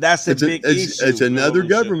sisters, and that's a big issue. It's another Revolution.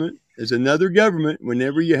 government. It's another government.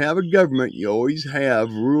 Whenever you have a government, you always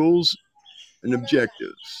have rules and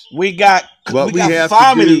objectives. We got What we we got have to do,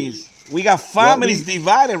 families. We got what families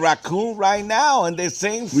divided, raccoon, right now in the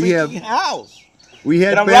same we have freaking house. We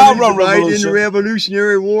Get had a families railroad divided in the revolution.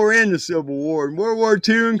 Revolutionary War and the Civil War, and World War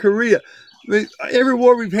II and Korea. Every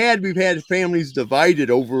war we've had families divided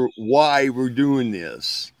over why we're doing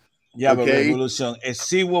this. Yeah, but Okay, revolution. A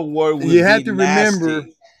civil war will you have be to remember.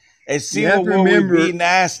 nasty. A You have civil to war will be remember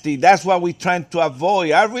nasty. That's what we're trying to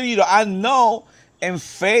avoid. I really don't. I know in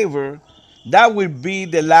favor that would be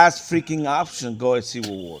the last freaking option. Go a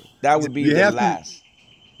civil war. That would be you the have to last.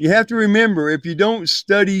 you have to remember if you don't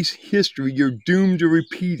study history, you're doomed to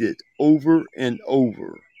repeat it over and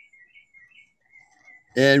over.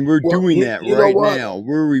 And we're Well, doing that you know right what? now.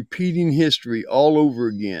 We're repeating history all over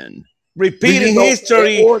again. Do you Repeating know in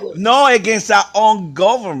history, order? no against our own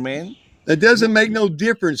government. It doesn't make no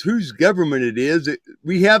difference whose government it is.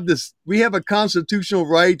 We have this. We have a constitutional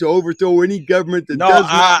right to overthrow any government that No, does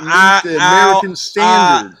not meet the American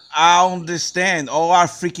standard. I understand all our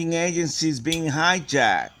freaking agencies being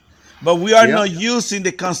hijacked, but we are Yep. not using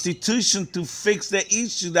the Constitution to fix the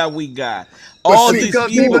issue that we got. But All see, these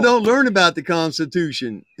Because people people. don't learn about the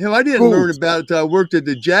Constitution. Hell, I didn't learn Goose, about it until I worked at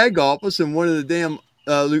the JAG office, and one of the damn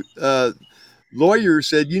lawyers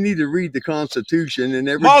said you need to read the Constitution, and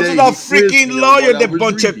every Most of day the he quizzed freaking me on what lawyers, I the was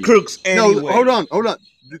bunch of reading. crooks No, anyway. hold on.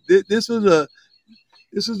 This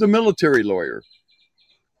was a military lawyer.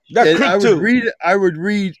 They're And crook too. I would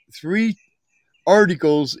read 3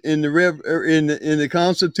 articles in the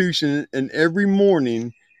Constitution, and every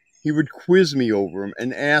morning he would quiz me over them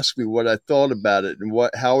and ask me what I thought about it and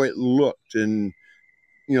how it looked, and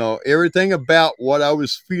everything about what I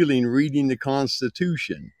was feeling reading the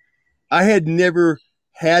Constitution. I had never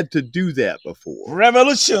had to do that before.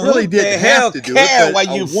 Revolution. Really Who didn't the have hell to do it, care but what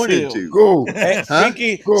I you wanted feel? to. Goose, Huh?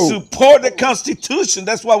 Freaking Go. support the Constitution.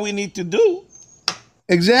 That's what we need to do.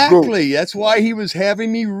 Exactly. That's why he was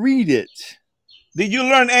having me read it. Did you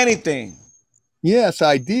learn anything? Yes,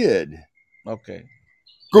 I did. Okay.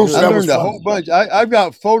 Goose. I That was learned a funny. whole bunch. I've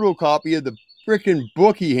got photocopy of the freaking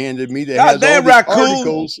book he handed me that God has all damn, the raccoon.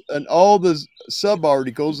 articles and all the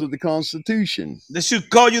sub-articles of the Constitution. They should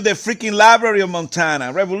call you the freaking library of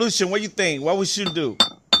Montana. Revolution. What do you think? What we should do?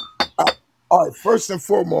 All right, first and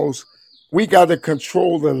foremost, we got to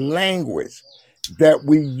control the language that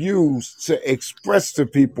we use to express to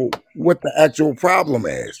people what the actual problem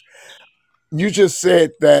is. You just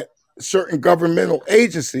said that certain governmental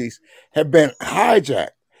agencies have been hijacked.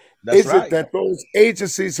 That's Is it right. that those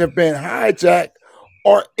agencies have been hijacked,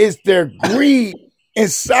 or is there greed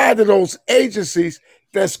inside of those agencies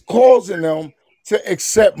that's causing them to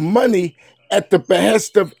accept money at the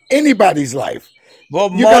behest of anybody's life?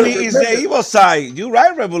 But You gotta money is the remember, evil side. You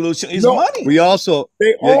right, Revolution. It's no, money. We also, they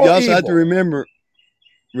you all also have to evil. remember,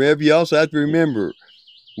 Rev. You also have to remember,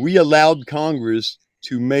 we allowed Congress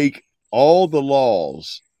to make all the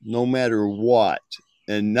laws, no matter what,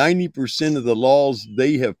 and 90% of the laws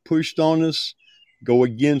they have pushed on us go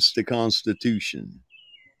against the Constitution.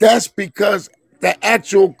 That's because the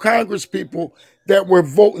actual Congress people that were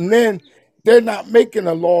voting in, they're not making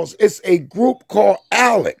the laws. It's a group called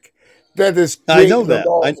ALEC that is I know creating the that.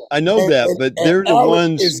 laws. I know that, but And they're the ALEC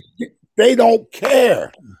ones. they don't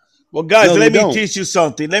care. Well, guys, No, they let me don't. teach you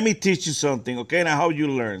something. Let me teach you something, okay? Now, how you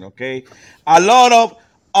learn, okay? A lot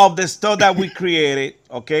of the stuff that we created,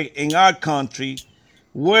 okay, in our country,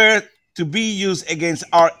 were to be used against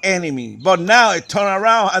our enemy, but now it turned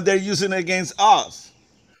around and they're using it against us.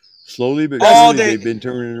 Slowly but All surely, they've the been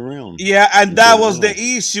turning it around. Yeah, and and that turning was it the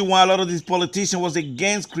on. issue why a lot of these politicians was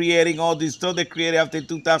against creating all this stuff they created after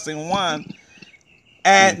 2001. The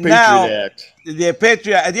And Patriot now Act. the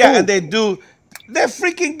Patriot, yeah, and Ooh, they do the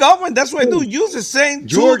freaking government. That's what they do. ooh, Use the same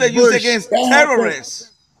tool they George use Bush. against that happens.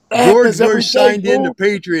 terrorists. That George happens every Bush day, signed in the dude.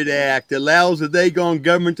 Patriot Act that allows the daggone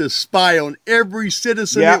government to spy on every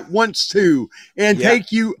citizen Yeah, it wants to and yeah.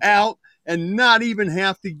 take you out and not even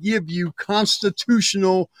have to give you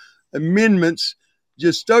constitutional amendments.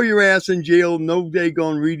 Just throw your ass in jail, no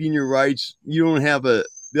daggone reading your rights. You don't have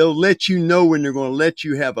they'll let you know when they're going to let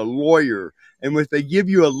you have a lawyer. And if they give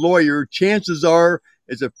you a lawyer, chances are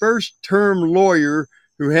it's a first term lawyer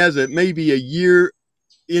who has maybe a year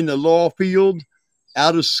in the law field,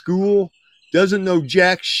 out of school, doesn't know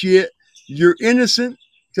jack shit. You're innocent.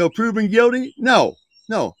 till proven guilty? No,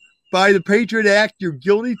 no. By the Patriot Act, you're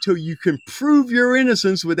guilty till you can prove your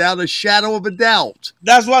innocence without a shadow of a doubt.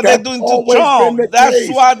 That's what they're That's doing to always been Trump. the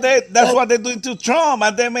case. That's That, what they're doing to Trump,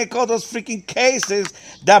 and they make all those freaking cases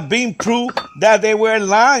that being proved that they were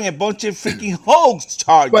lying, a bunch of freaking hoax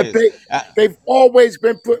but charges. they've always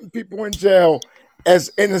been putting people in jail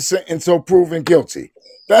as innocent until proven guilty.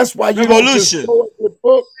 That's why you don't just Revolution. throw in your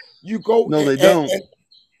book. You go No, they don't.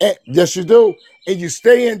 and yes, you do, and you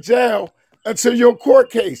stay in jail until your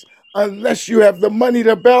court case, unless you have the money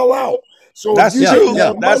to bail out. So if That's you Yeah, didn't true. yeah.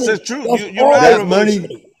 have That's money, the truth. that's You're right, always That been the Revolution. money,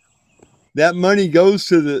 case. that money goes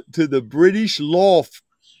to the British Law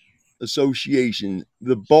Association,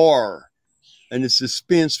 the bar, and it's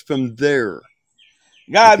dispensed from there.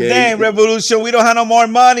 God Okay, damn, Revolution. We don't have no more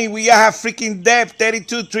money. We have freaking debt,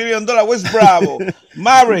 $32 trillion. Where's Bravo?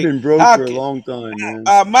 we've Maverick, been broke how, for a long time,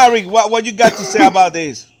 man. Maverick, what you got to say about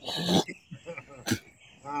this?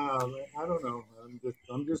 I don't know.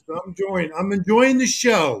 I'm enjoying the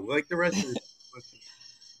show like the rest of the listeners.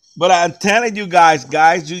 But I'm telling you guys,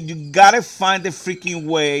 you gotta find the freaking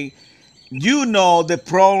way. You know the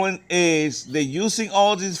problem is they're using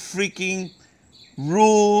all these freaking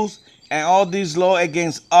rules and all these law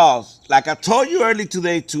against us. Like I told you earlier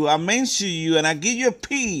today too, I mention you and I give you a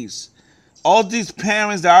piece. All these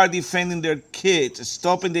parents that are defending their kids,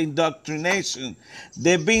 stopping the indoctrination,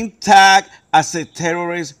 they're being tagged as a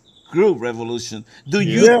terrorist group. Revolution. Do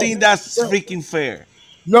you Yeah. Yes, think that's yes. freaking fair?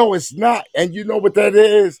 No, it's not. And you know what that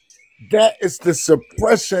is? That is the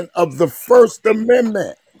suppression of the First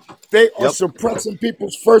Amendment. They are Yep. suppressing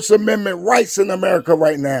people's First Amendment rights in America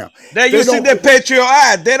right now. They're They using don't. the Patriot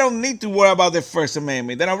Act. They don't need to worry about the First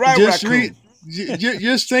Amendment. They don't right, Just Raccoon.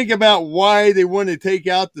 just think about why they want to take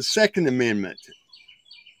out the Second Amendment.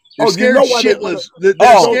 They're Oh, you scared know why they want to? shitless. They're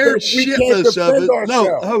Oh, So scared that we can't shitless of defend it.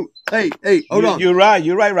 No, ourselves. hey, hold on. you're right.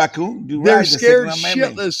 You're right, Raccoon. You're They're right. The Second scared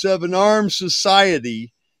Amendment. shitless of an armed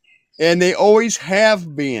society, and they always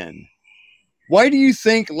have been. Why do you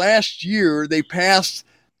think last year they passed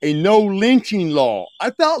a no lynching law?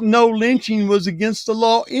 I thought no lynching was against the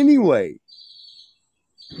law anyway.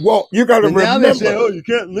 Well, you got to And now they say, remember. oh, you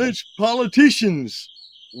can't lynch politicians.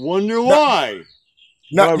 Wonder Now, why.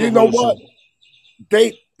 now, Go you know what?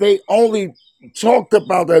 Revolution. They only talked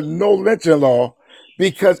about a no lynching law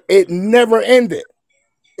because it never ended.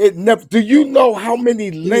 It never. Do you know how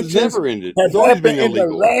many It has lynchings never ended. have It's always happened been in the illegal.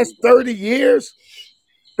 last 30 years?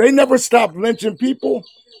 They never stopped lynching people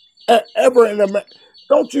ever in America.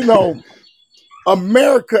 Don't you know?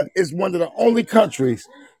 America is one of the only countries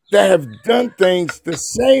that have done things the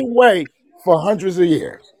same way for hundreds of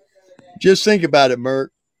years. Just think about it,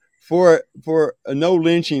 Merc. For a no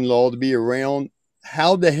lynching law to be around,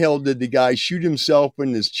 how the hell did the guy shoot himself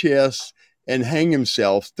in his chest and hang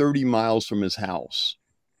himself 30 miles from his house?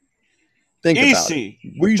 Think about it. Easy.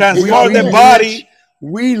 We He we got Transport we the lynched. lynch body.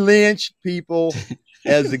 we lynch people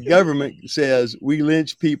as the government says we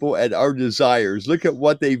lynch people at our desires. Look at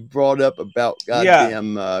what they brought up about Yeah.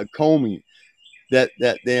 goddamn Comey, that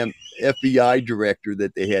damn FBI director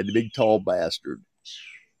that they had, the big tall bastard.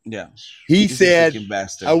 Yeah. He He's a said, freaking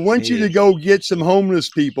I bastard. want He you to is. go get some homeless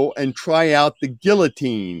people and try out the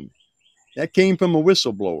guillotine. That came from a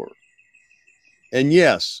whistleblower. And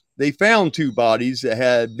yes, they found two bodies that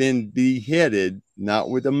had been beheaded, not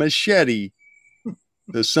with a machete,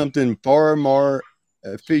 but something far more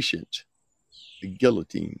efficient, the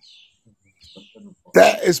guillotine.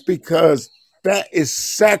 That is because that is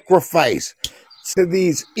sacrifice to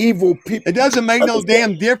these evil people. It doesn't make no Understand?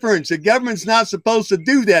 damn difference. The government's not supposed to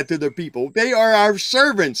do that to the people. They are our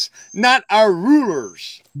servants, not our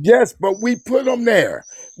rulers. Yes, but we put them there.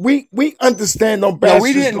 We understand them No,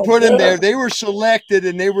 we bastards didn't don't put them care. there. They were selected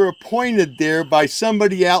and they were appointed there by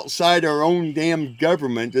somebody outside our own damn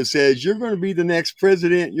government that says, you're going to be the next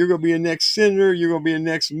president, you're going to be the next senator, you're going to be the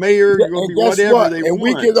next mayor, Yeah, you're going to and be guess whatever what? they And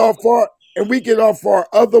we want. get off our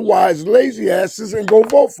otherwise lazy asses and go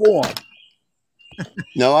vote for them.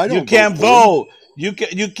 No, I You don't vote can't for them. vote. You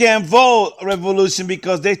can't vote, Revolution,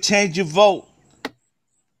 because they changed your vote.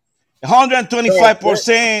 No, 125%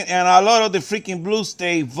 and a lot of the freaking blue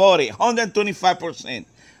state voted. 125%.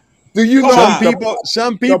 do you Come know Some on. people,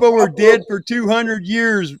 some the people were popular? dead for 200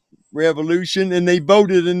 years, revolution, and they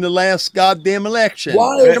voted in the last goddamn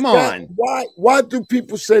election. Why Now, is come that? on. Why do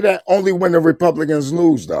people say that only when the Republicans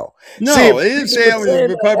lose? Though, see, No, if they didn't people say were it was saying that,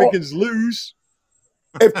 Republicans lose.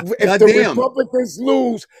 if the Goddamn. Republicans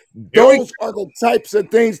lose, Here we those are the types of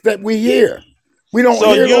things that we hear. We don't So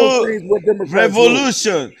hear those you things when Democrats lose.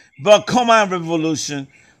 revolution, but come on, revolution.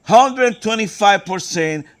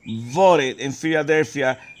 125% voted in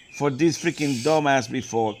Philadelphia for this freaking dumbass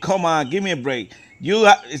before. Come on, give me a break.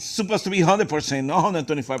 It's supposed to be 100%, not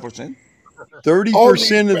 125%.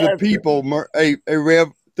 30% of the people, Rev,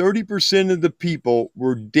 30% of the people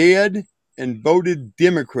were dead and voted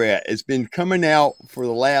Democrat. It's been coming out for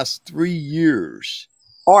the last 3 years.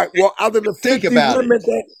 All right. Well, out of the 50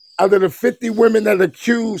 women that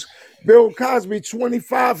accused Bill Cosby,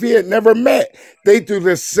 25 he had never met. They do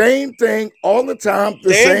the same thing all the time,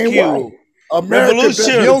 the same way.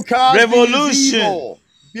 Revolution. Bill Cosby Revolution. is evil.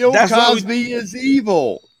 Bill Cosby is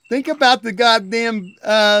evil. Think about the goddamn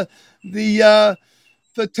the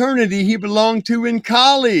fraternity he belonged to in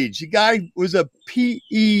college. The guy was a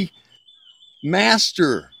PE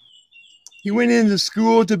master. He went into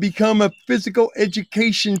school to become a physical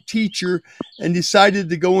education teacher and decided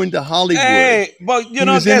to go into Hollywood. Hey, but he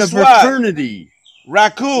was in a fraternity.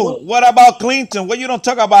 Raccoon, what about Clinton? What you don't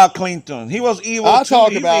talk about Clinton? He was evil. I'll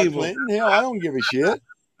talk about Clinton. Hell, I don't give a shit.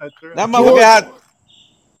 That motherfucker had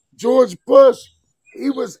George Bush.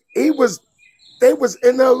 They was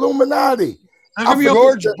in the Illuminati.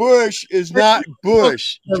 George Bush is not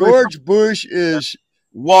Bush. George Bush is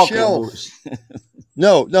Walker Shelf. Bush.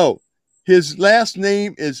 No. His last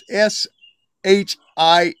name is Shiff.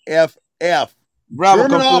 Bravo,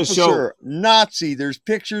 German officer, Nazi. There's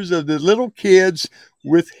pictures of the little kids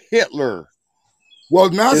with Hitler. Well,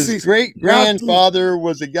 Nazis. His great-grandfather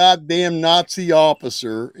was a goddamn Nazi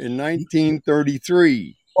officer in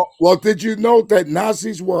 1933. Well, did you know that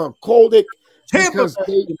Nazis were occultic because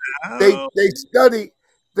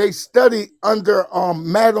they studied under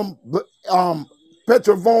Madame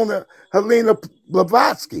Petrovna Helena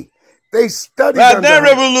Blavatsky. They studied that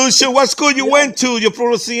revolution. What school you went to? Your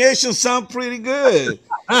pronunciation sound pretty good.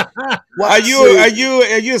 Are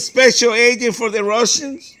you a special agent for the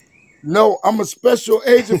Russians? No, I'm a special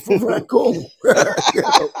agent for Raccoon.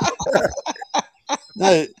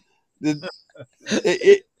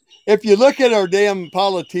 If you look at our damn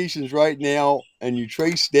politicians right now and you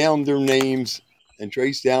trace down their names and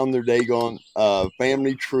trace down their daggone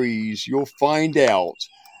family trees, you'll find out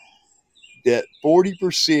that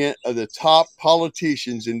 40% of the top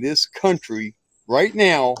politicians in this country right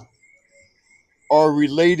now are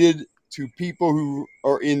related to people who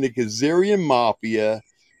are in the Khazarian Mafia,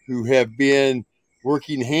 who have been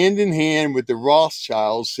working hand in hand with the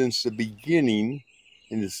Rothschilds since the beginning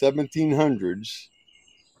in the 1700s.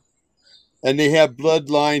 And they have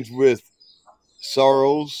bloodlines with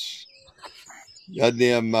Soros,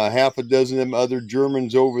 goddamn half a dozen of them other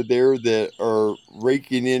Germans over there that are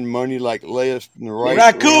raking in money like left and right.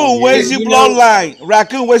 Raccoon, where's your bloodline?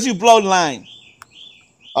 Raccoon, where's your bloodline?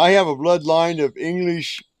 I have a bloodline of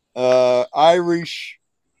English, Irish,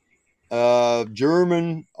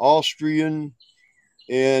 German, Austrian,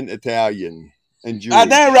 and Italian, and Jewish.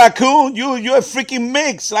 And then Raccoon, you're a freaking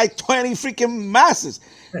mix, like 20 freaking masses.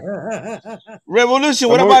 Revolution,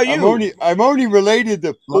 what about you? I'm only related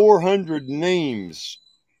to 400 names.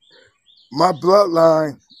 My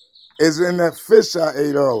bloodline is in that fish I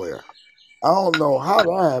ate earlier. I don't know how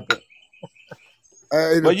that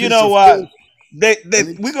happened. But you know what?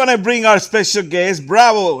 We're gonna bring our special guest.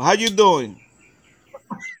 Bravo, how you doing?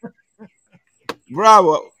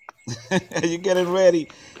 Bravo, you getting ready?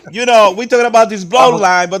 You know, we're talking about this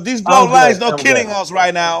bloodline, but this bloodline is not killing us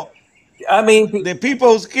right now. I mean, the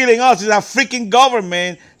people who's killing us is a freaking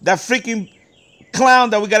government, that freaking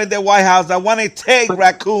clown that we got in the White House that want to take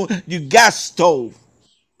Raccoon, you gas stove.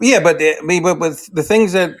 Yeah, but with the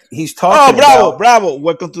things that he's talking about. Bravo.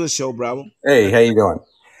 Welcome to the show, Bravo. Hey, how you doing?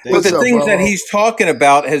 But the things that he's talking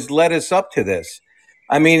about has led us up to this.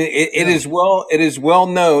 I mean, it is well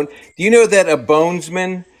known. Do you know that a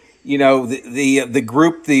bonesman, you know, the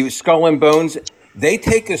group, the Skull and Bones, they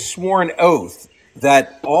take a sworn oath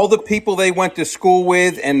that all the people they went to school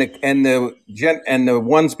with and the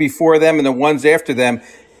ones before them and the ones after them,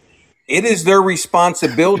 it is their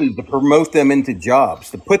responsibility to promote them into jobs,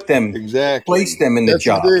 to put them, place them into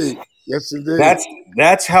jobs. Indeed. Yes, indeed.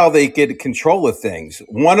 That's how they get control of things.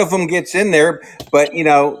 One of them gets in there, but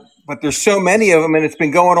there's so many of them, and it's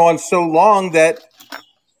been going on so long that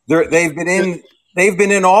they've been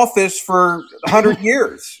in office for 100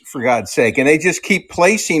 years, for God's sake, and they just keep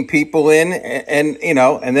placing people in,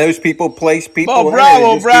 and those people place people. Oh,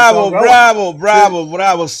 bravo!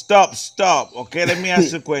 Stop. Okay, let me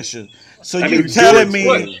ask you a question. So you tell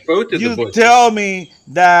me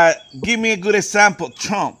that. Give me a good example,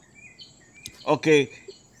 Trump. Okay,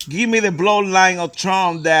 give me the bloodline of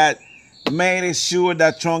Trump that made it sure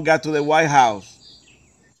that Trump got to the White House.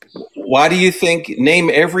 Why do you think?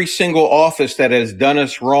 Name every single office that has done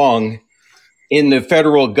us wrong in the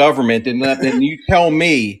federal government, and then you tell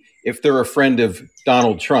me if they're a friend of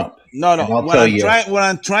Donald Trump. No, no. And I'll tell you, What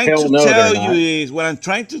I'm trying hell to no, tell they're you not. is what I'm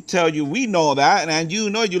trying to tell you. We know that, and you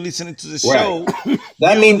know you're listening to the Right. show.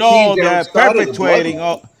 That You means he's know they're outside of the perpetuating. bloodline.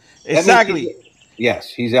 All, That means exactly. yes,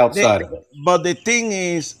 he's outside of it. But the thing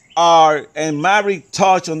is, our and Mary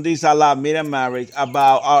touched on this a lot, Miriam marriage,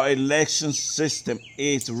 about our election system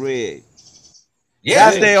is rigged. Yeah,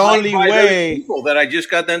 That's the just like only by those way. people that I just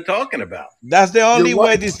got done talking about. That's the You're only way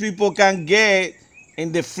right. these people can get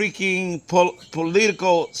in the freaking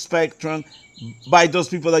political spectrum by those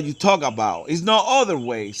people that you talk about. It's no other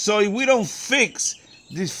way. So if we don't fix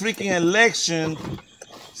this freaking election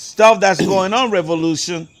stuff that's going on,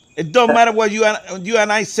 revolution, it don't matter what you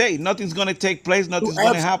and I say. Nothing's gonna take place. You Nothing's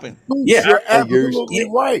gonna happen. Yeah, You're Hey, Goose. absolutely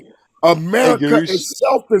right. Hey, America Goose.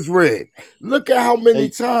 itself is rigged. Look at how many Hey,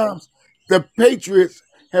 times the Patriots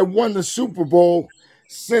have won the Super Bowl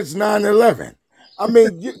since 9/11. I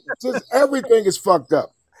mean, just everything is fucked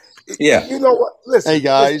up. yeah. You know what? hey, Listen.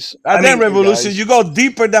 guys. And then Hey, revolution, guys. you go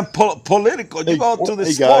deeper than political. You Hey, go to the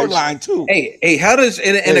hey, sport guys. line too. Hey, how does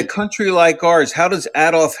in a Hey, country like ours, how does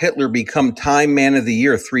Adolf Hitler become Time Man of the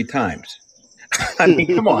Year 3 times? I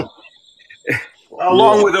mean, come on.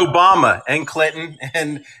 Along yeah, with Obama and Clinton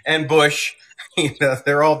and Bush,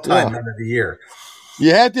 they're all Time yeah. Man of the Year.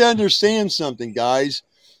 You have to understand something, guys.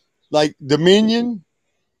 Like Dominion,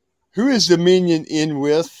 who is Dominion in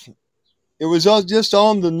with? It was all just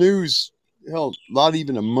on the news, hell, not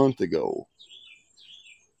even a month ago.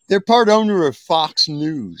 They're part owner of Fox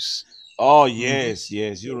News. Oh yes,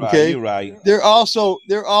 yes, you're right. Okay, You're right. they're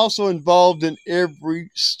also involved in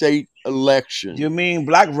every state election. You mean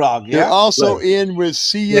BlackRock? They're Yeah, also Right. in with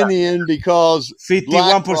CNN because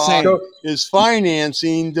 51%. BlackRock is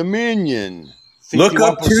financing Dominion. Look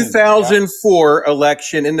up 51%. 2004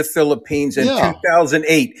 election in the Philippines and Yeah.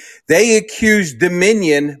 2008. They accused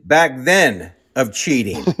Dominion back then of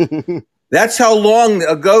cheating. That's how long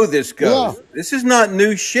ago this goes. Yeah. This is not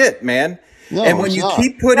new shit, man. No, And when it's you not.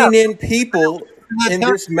 keep putting in people in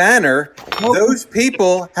this manner, those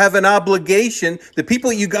people have an obligation. The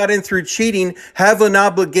people you got in through cheating have an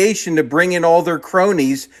obligation to bring in all their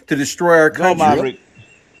cronies to destroy our Go country. Maverick.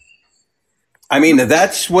 I mean,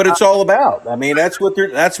 that's what it's all about. I mean, that's what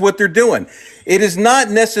they're doing. It is not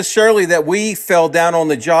necessarily that we fell down on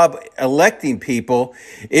the job electing people.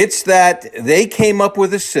 It's that they came up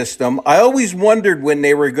with a system. I always wondered when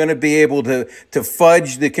they were going to be able to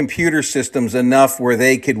fudge the computer systems enough where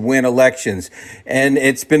they could win elections, and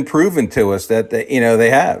it's been proven to us that they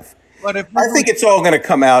have. But if I think it's all going to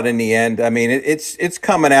come out in the end. I mean, it's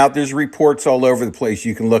coming out. There's reports all over the place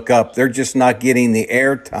you can look up. They're just not getting the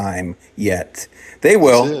airtime yet. They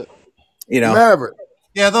will. That's it. Maverick.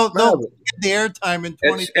 yeah, they'll Maverick. get the airtime in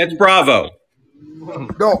 20. It's Bravo.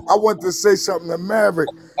 No, I want to say something to Maverick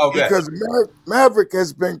Okay. because Maverick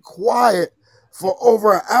has been quiet for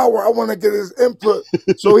over an hour. I want to get his input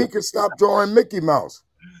so he can stop drawing Mickey Mouse.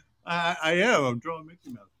 I am. I'm drawing Mickey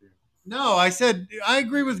Mouse here. No, I said I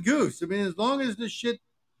agree with Goose. I mean, as long as this shit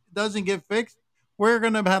doesn't get fixed, we're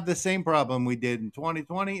gonna have the same problem we did in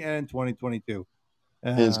 2020 and 2022.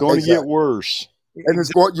 And it's going to get Exactly. worse. And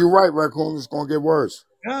you're right, Raccoon. It's going to get worse.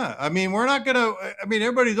 Yeah, I mean, we're not gonna. I mean,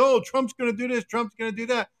 everybody's Trump's gonna do this, Trump's gonna do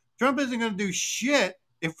that. Trump isn't gonna do shit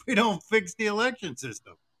if we don't fix the election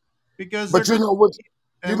system. Because But they're you gonna, know what?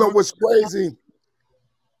 and You know we're- what's crazy?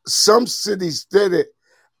 Some cities did it.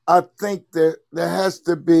 I think that there has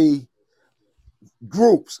to be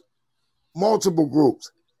groups, multiple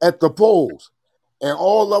groups at the polls, and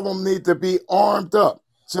all of them need to be armed up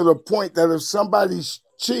to the point that if somebody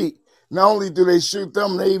cheat, not only do they shoot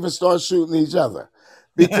them, they even start shooting each other.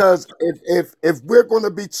 Because if we're going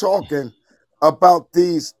to be talking about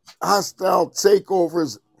these hostile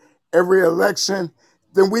takeovers every election,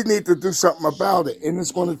 then we need to do something about it, and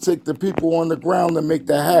it's going to take the people on the ground to make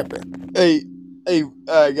that happen. Hey,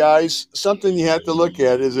 guys, something you have to look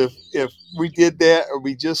at is if we did that, or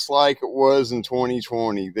we just like it was in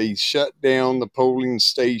 2020. They shut down the polling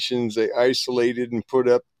stations. They isolated and put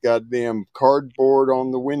up goddamn cardboard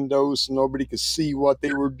on the windows so nobody could see what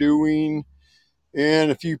they were doing.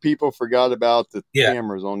 And a few people forgot about the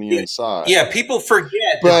cameras on the inside. Yeah, people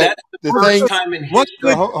forget But that's the the first thing- time in What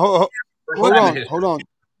history. good? Hold on.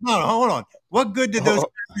 No, hold on. What good did those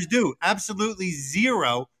cameras do? Absolutely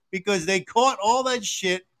zero, because they caught all that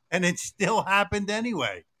shit and it still happened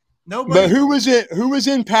anyway. Nobody. But who was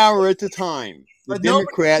in power at the time? The But nobody-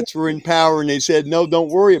 Democrats were in power, and they said, "No, don't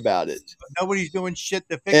worry about it." Nobody's doing shit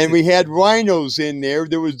to fix And it. we had rhinos in there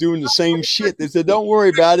that was doing the same shit. They said, "Don't worry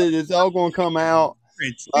about it. It's all going to come out."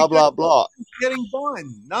 Blah blah blah. Getting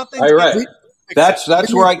done. Nothing. All right. That's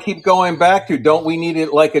where I keep going back to. Don't we need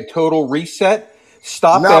it like a total reset?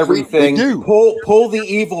 stop everything, they do. pull the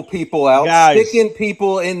evil people out, Guys. stick in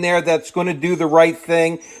people in there that's going to do the right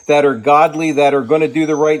thing, that are godly, that are going to do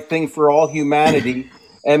the right thing for all humanity,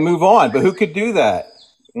 and move on. But who could do that?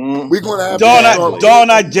 We're going to have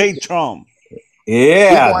Donald J. Trump.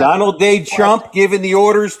 Yeah, Donald J. Trump giving the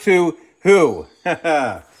orders to who?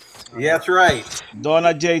 Yeah, that's right.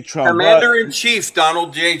 Donald J. Trump. Commander in Chief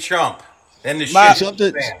Donald J. Trump. And the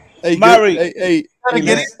Something. shit. Maverick, Hey,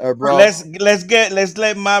 bro. let's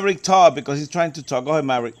let Maverick talk because he's trying to talk. Go ahead,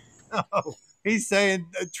 Maverick. Oh, he's saying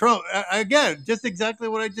Trump again, just exactly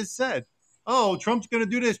what I just said. Oh, Trump's going to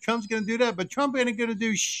do this, Trump's going to do that, but Trump ain't going to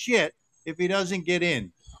do shit if he doesn't get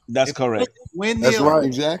in. That's correct. Win That's the right.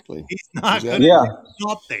 Exactly. He's not going Exactly. to do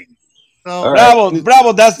nothing. So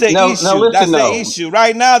Bravo. That's the issue. listen, That's the issue.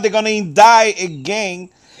 Right now, they're gonna indict again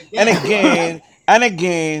and again and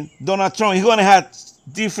again. Donald Trump. He's gonna have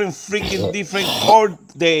different court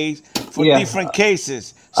days for different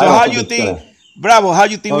cases. So how you think, Bravo? How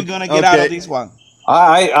you think we're gonna get out of this one?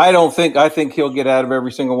 I don't think. I think he'll get out of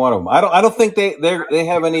every single one of them. I don't think they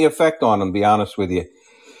have any effect on him. To be honest with you.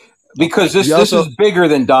 Because this is bigger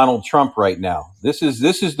than Donald Trump right now. This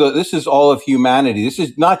is all of humanity. This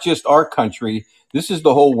is not just our country. This is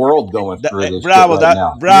the whole world going through this. Bravo.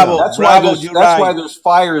 That's why there's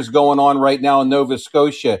fires going on right now in Nova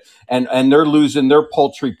Scotia, and they're losing their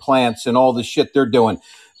poultry plants and all the shit they're doing.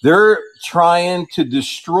 They're trying to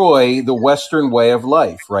destroy the Western way of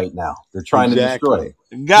life right now. They're trying to destroy it.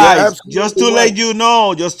 Guys, just to let you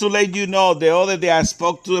know, the other day I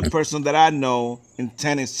spoke to a person that I know in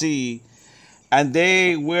Tennessee, and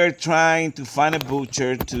they were trying to find a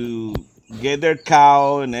butcher to get their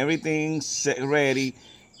cow and everything ready,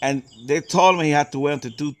 and they told me he had to wait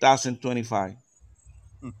until 2025.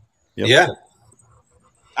 Yep. Yeah.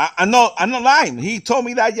 I'm not lying. He told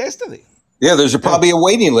me that yesterday. Yeah, there's probably a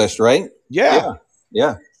waiting list, right? Yeah.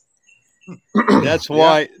 That's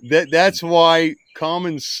why that's why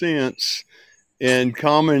common sense and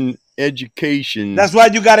common education. That's why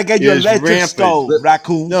you got to get your electric rampant. stove,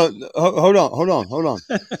 raccoon. No, hold on.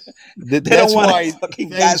 That's why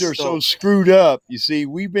things are so screwed up. You see,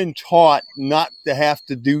 we've been taught not to have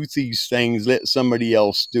to do these things. Let somebody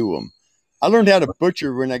else do them. I learned how to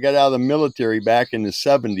butcher when I got out of the military back in the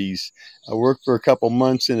 70s. I worked for a couple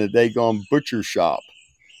months in a daggone butcher shop.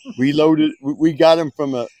 We got them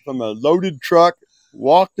from a loaded truck,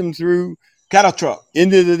 walked them through cattle truck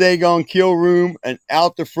into the daggone kill room and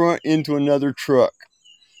out the front into another truck.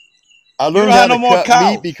 I learned how to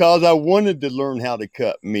cut meat because I wanted to learn how to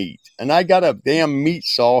cut meat, and I got a damn meat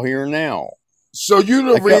saw here now. So you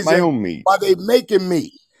the I cut my own reason meat. why they making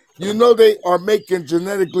meat. You know they are making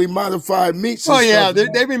genetically modified meats. Oh yeah,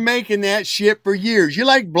 they've been making that shit for years. You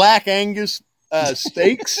like Black Angus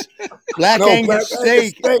steaks? Black Angus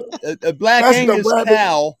steak, a Black Angus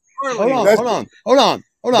cow. Hold on.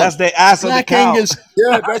 That's the ass of the cow. Angus.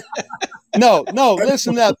 Yeah, no.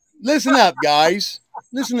 Listen up, guys.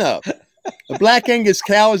 Listen up. A Black Angus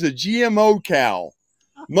cow is a GMO cow.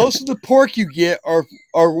 Most of the pork you get are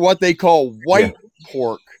what they call white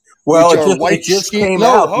pork. Well, it just came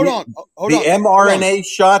out. Hold on. The mRNA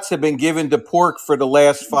shots have been given to pork for the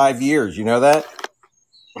last 5 years. You know that?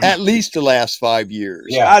 At least the last 5 years.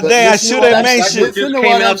 Yeah. I should have mentioned. Just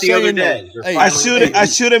came out the other day. I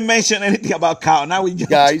should have mentioned anything about cow. Now we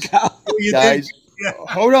guys.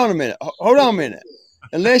 Hold on a minute.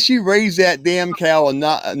 Unless you raise that damn cow and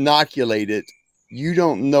not inoculate it, you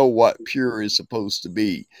don't know what pure is supposed to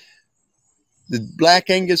be. The Black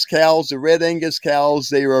Angus cows, the Red Angus cows,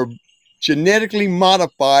 they are genetically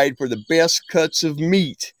modified for the best cuts of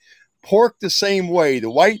meat. Pork the same way.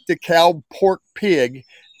 The cow pork pig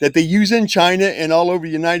that they use in China and all over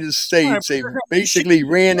the United States, they basically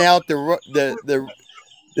ran out the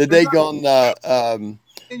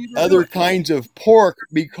other kinds of pork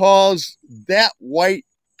because that white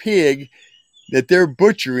pig that they're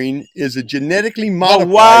butchering is a genetically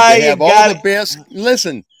modified to have all the best.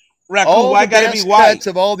 Listen. Raccoon, all why the gotta best be white? Cuts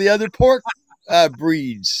of all the other pork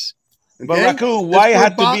breeds. Okay? But Raccoon, why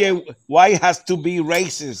it has to be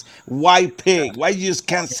racist? White pig. Why you just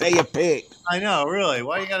can't say a pig? I know, really.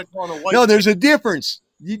 Why you got to call it a white? No, there's a difference.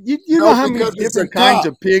 You know how many different kinds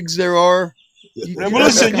of pigs there are.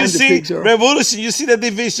 Revolution, you see the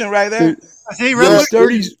division right there. See, there's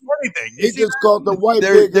 30. It just called the white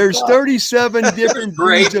pig. There's 37 different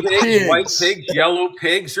breeds of pigs. White pigs, yellow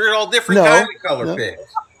pigs. They're all different kinds of color pigs.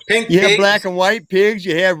 Pink you have pigs. black and white pigs.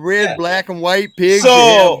 You have red, black, and white pigs. So,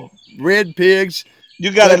 you have red pigs.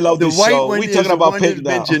 You gotta But love the this white show. one We is talking the about one pig that's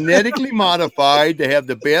been now. genetically modified to have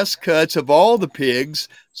the best cuts of all the pigs,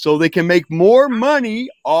 so they can make more money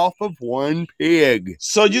off of one pig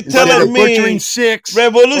So you instead telling of butchering me 6 or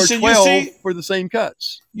revolution? 12 for the same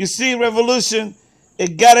cuts. You see, revolution.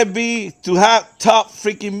 It gotta be to have top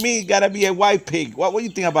freaking meat. Gotta be a white pig. What do you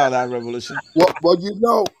think about that, revolution? Well, you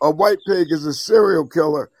know, a white pig is a serial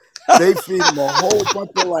killer. They feed him a whole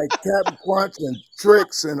bunch of like Captain Crunch and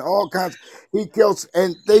tricks and all kinds. He kills,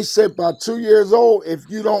 and they say by 2 years old, if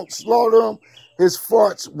you don't slaughter him, his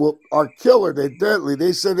farts are killer. They're deadly.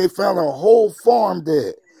 They said they found a whole farm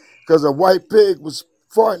dead because a white pig was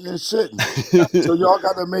farting and shitting. So y'all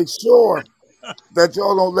got to make sure that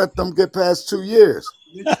y'all don't let them get past 2 years.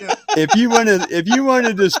 If you want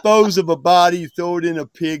to dispose of a body, throw it in a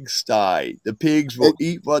pigsty. The pigs will It,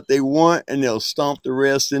 eat what they want, and they'll stomp the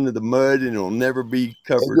rest into the mud, and it'll never be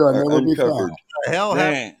covered it'll or never be found. uncovered. The hell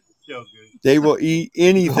happened? Man, So good. They will eat go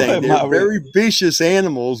anything. ahead, They're Maverick. very vicious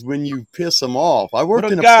animals when you piss them off. I worked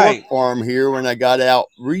But a in a pork guy, farm here when I got out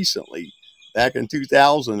recently. Back in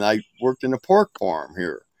 2000, I worked in a pork farm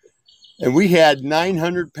here. And we had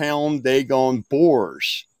 900-pound daggone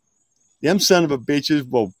boars. Them son of a bitches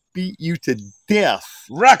will beat you to death,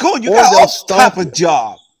 raccoon, you or got they'll all type stomp of you.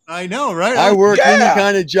 job. I know, right? I work any Yeah,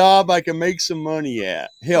 kind of job I can make some money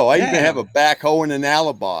at. Hell, I even have a damn. backhoe and an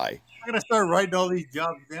alibi. I'm gonna start writing all these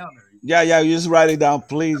jobs down there. Yeah, you just write it down,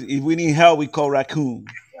 please. If we need help, we call raccoon.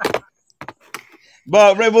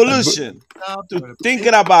 But But revolution. Jobs To with a thinking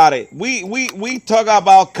pig. about it, we talk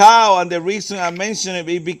about cow, and the reason I mention it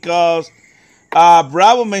is because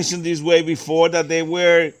Bravo mentioned this way before that they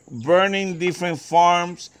were burning different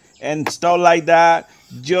farms and stuff like that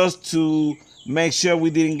just to make sure we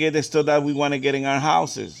didn't get the stuff that we want to get in our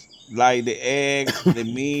houses, like the eggs, the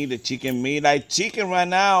meat, the chicken meat. Like chicken right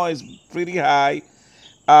now is pretty high,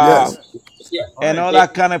 uh, Yes. Yeah. Oh and yeah. all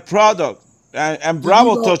that kind of product. And Do you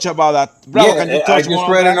Bravo know? touched about that. Bravo, can you Yeah, I touch more just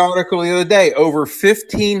on read an that? article the other day. Over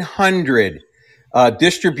 1,500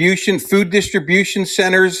 food distribution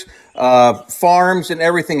centers, farms, and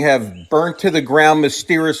everything have burnt to the ground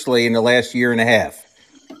mysteriously in the last year and a half.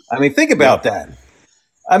 I mean, think yeah. about that.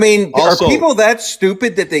 I mean, are Also, people that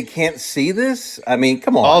stupid that they can't see this? I mean,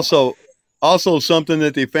 come on. also, also something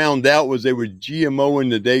that they found out was they were GMOing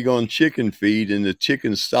the daggone chicken feed, and the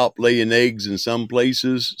chickens stopped laying eggs in some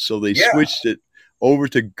places, so they Yeah, switched it over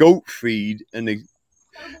to goat feed, and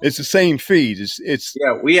it's the same feed.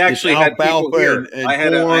 yeah. We It's actually had people alfalfa here. and I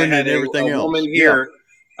corn had and everything a woman else. Yeah. here.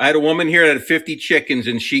 I had a woman here that had 50 chickens,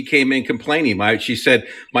 and she came in complaining. She said,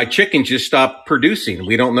 my chickens just stopped producing.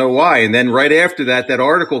 We don't know why. And then right after that, that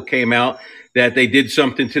article came out that they did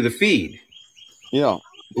something to the feed. Yeah.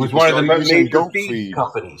 It was People one of the started using major goat feed feed.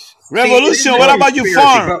 companies. See, it is Revolution, a what about your conspiracy,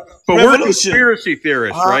 farm? but we're Revolution, conspiracy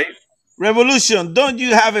theorists, Huh? right? Revolution, don't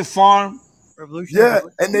you have a farm? Revolution. Yeah,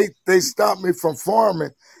 and they stopped me from farming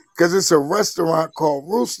because it's a restaurant called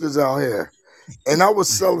Roosters out here, and I was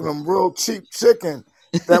selling them real cheap chicken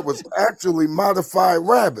that was actually modified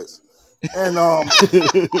rabbits. And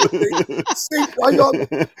they see why y'all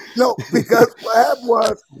no because what happened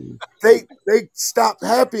was they stopped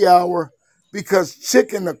happy hour because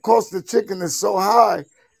the cost of chicken is so high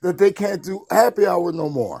that they can't do happy hour no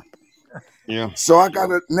more. Yeah. So I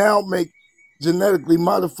gotta now make genetically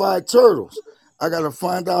modified turtles. I gotta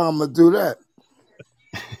find out how I'm gonna do that.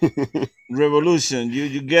 Revolution,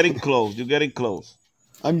 you're getting close. You're getting close.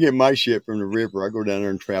 I'm getting my shit from the river. I go down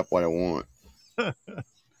there and trap what I want.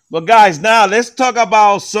 But guys, now let's talk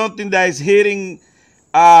about something that is hitting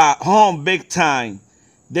home big time.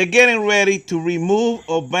 They're getting ready to remove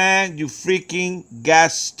or ban your freaking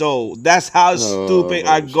gas stove. That's how stupid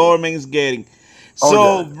our Oh shit. government is getting. Oh yeah.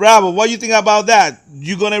 So, Bravo, what do you think about that?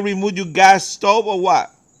 You gonna remove your gas stove or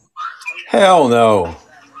what? Hell no.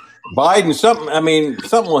 Biden, something. I mean,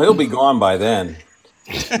 something. He'll be gone by then.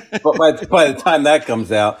 But by the time that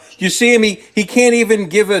comes out, you see him. He can't even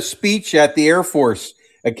give a speech at the Air Force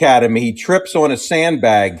Academy. He trips on a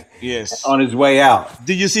sandbag Yes. on his way out.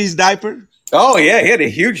 Did you see his diaper? Oh yeah, he had a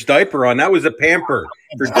huge diaper on. That was a pamper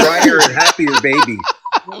for drier and happier babies.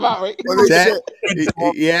 Well, they That said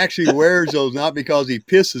he actually wears those not because he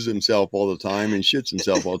pisses himself all the time and shits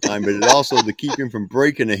himself all the time, but it also to keep him from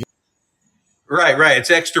breaking a. Right, right.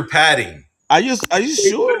 It's extra padding. Are you It's good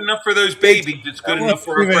sure? enough for those they, babies. It's good That was enough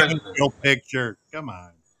for our even in president. your picture. Come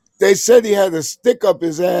on. they said he had a stick up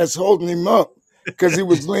his ass holding him up because he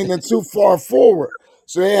was leaning too far forward.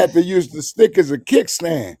 So they had to use the stick as a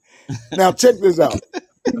kickstand. Now check this out.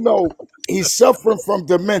 You know, he's suffering from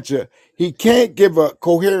dementia. He can't give a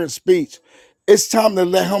coherent speech. It's time to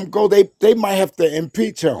let him go. They might have to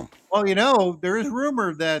impeach him. Well, there is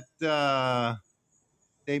rumor that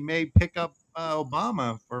they may pick up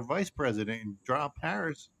Obama for vice president and drop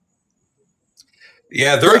Harris.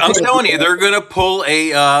 Yeah, I'm telling you, they're going to pull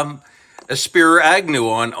a Spiro Agnew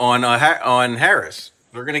on Harris.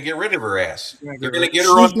 They're going to get rid of her ass. They're going to get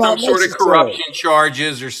her on some sort of corruption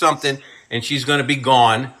charges or something, and she's going to be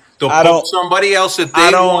gone. They'll pull somebody else that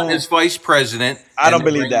they want as vice president. I don't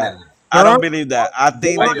believe that. I don't believe that. I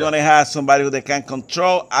think they're going to have somebody who they can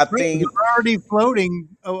control. I think they're already floating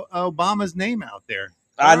Obama's name out there.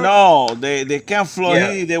 I know they can float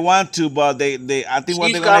him if they want to, but they I think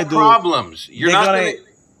what they're going to do. Problems. You're not going to.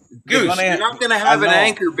 Goose, you're not going to have an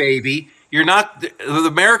anchor baby. You're not the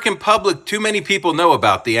American public. Too many people know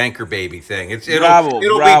about the anchor baby thing. It'll be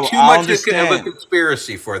too much of a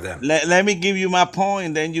conspiracy for them. Let me give you my point,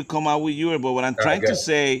 and then you come out with yours. But what I'm trying to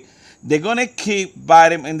say, they're gonna keep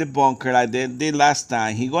Biden in the bunker like they did last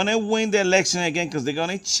time. He's gonna win the election again because they're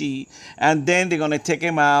gonna cheat, and then they're gonna take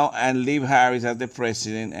him out and leave Harris as the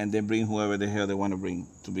president, and then bring whoever the hell they want to bring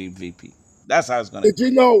to be VP. That's how it's gonna. Did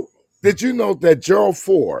you know that Gerald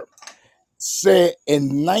Ford said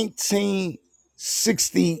in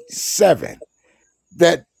 1967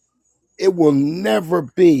 that it will never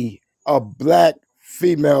be a black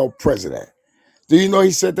female president? Do you know he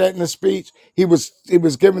said that in a speech? He was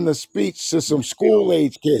giving a speech to some school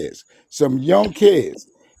age kids, some young kids.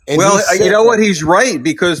 And you know what? He's right,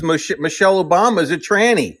 because Michelle Obama is a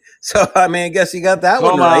tranny. So I mean, I guess he got that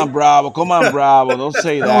one right. Come on, Bravo. Don't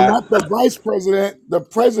say that. No, not the vice president. The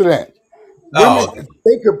president. Oh,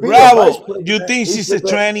 they could be Bravo. You think she's a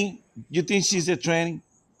tranny? You think she's a tranny?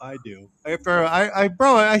 I do.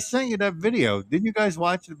 I sent you that video. Didn't you guys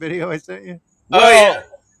watch the video I sent you? Yeah.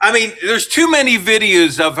 I mean, there's too many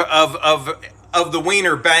videos of the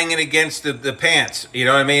wiener banging against the pants. You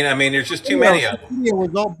know what I mean? I mean, there's just too many of them. It was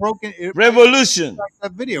all broken. Revolution.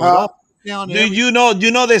 That video was all down. You know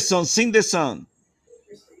the song? Sing the song.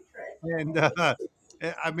 And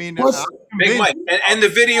I mean, Big Mike, and the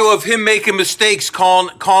video of him making mistakes,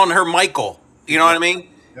 calling her Michael. You know what I mean?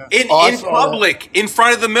 Yeah. In public, in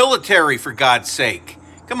front of the military, for God's sake.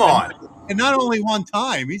 Come on. And not only one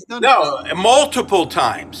time, he's done it multiple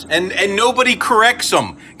times, and nobody corrects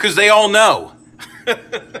him because they all know.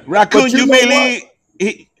 Raccoon, you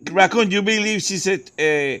believe she's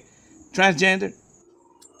a transgender?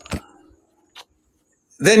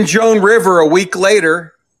 Then Joan River, a week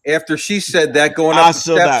later, after she said that, going up the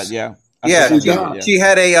steps, she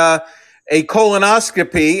had a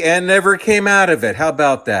colonoscopy and never came out of it. How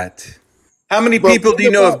about that? How many people do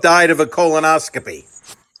you know have died of a colonoscopy?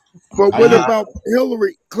 But what about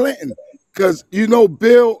Hillary Clinton? Because,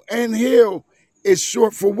 Bill and Hill is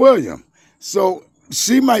short for William. So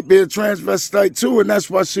she might be a transvestite too, and that's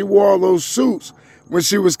why she wore all those suits when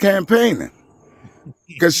she was campaigning.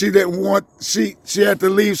 Because she didn't want, she had to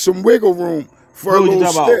leave some wiggle room for a little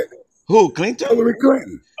stick. Who, Clinton? Hillary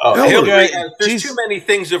Clinton. Hillary. There's too many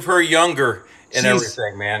things of her younger and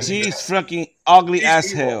everything, man. She's fucking ugly as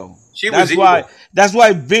hell. That's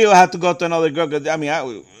why Bill had to go to another girl. I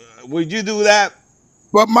mean, would you do that?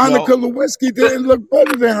 But Monica Lewinsky didn't look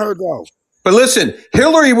better than her, though. But listen,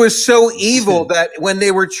 Hillary was so evil that when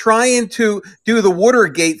they were trying to do the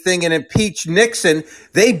Watergate thing and impeach Nixon,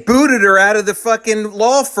 they booted her out of the fucking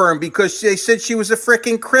law firm because they said she was a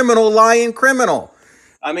freaking criminal, lying criminal.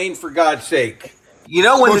 I mean, for God's sake. You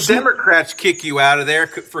know, when the Democrats kick you out of there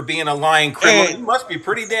for being a lying criminal, it must be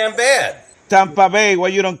pretty damn bad. Tampa Bay, why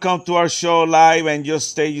you don't come to our show live and just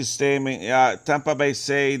stay? You stay. Tampa Bay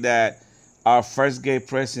say that our first gay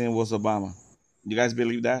president was Obama. You guys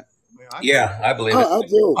believe that? Yeah, I believe it. I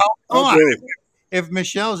do. If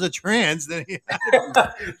Michelle's a trans, then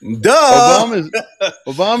duh.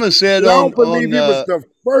 Obama said I don't believe he was the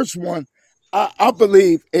first one. I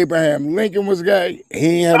believe Abraham Lincoln was gay.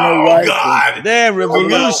 He had no wife. God. Damn,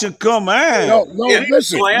 revolution, come on. No,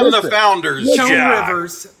 listen. Slam the founders. Joan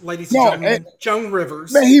Rivers, ladies and gentlemen. Joan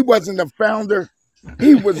Rivers. Man, he wasn't the founder.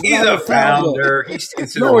 He's not a founder. He's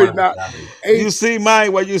he's not. You see,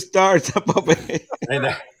 Mike, when you start Tampa Bay.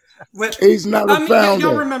 He's not a founder.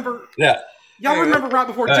 Y'all remember? Yeah. Y'all remember right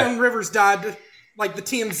before Joan Rivers died, like the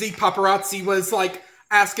TMZ paparazzi was like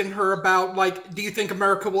asking her about, like, do you think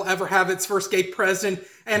America will ever have its first gay president?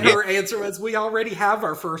 And her answer was, we already have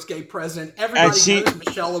our first gay president. Everybody knows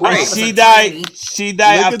Michelle Obama. Right. She died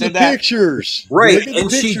Look after at the that. Pictures. Right.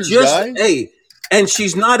 And and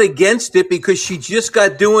she's not against it because she just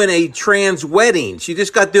got doing a trans wedding. She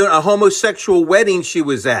just got doing a homosexual wedding she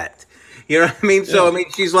was at. You know what I mean? So, I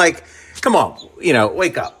mean, she's like, come on,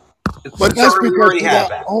 wake up. But that's because she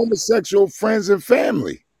got homosexual friends and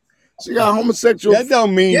family. She got homosexual. That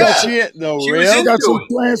don't mean shit, though, Rev. She got some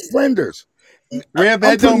trans frienders. Rev,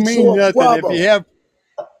 that don't mean nothing.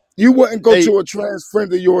 You wouldn't go Hey, to a trans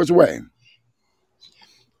friend of yours wedding.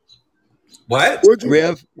 What? Would you?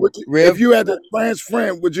 Rev, If Rev, you had a trans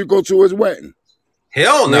friend, would you go to his wedding?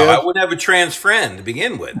 Hell no! I Rev. wouldn't have a trans friend to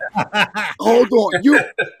begin with. Hold on,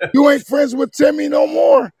 you ain't friends with Timmy no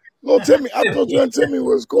more. Little Timmy, I thought you and Timmy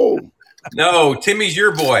was cool. No, Timmy's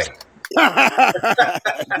your boy. I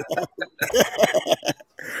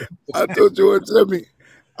thought you and Timmy.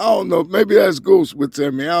 I don't know. Maybe that's Goose with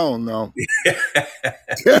Timmy. I don't know.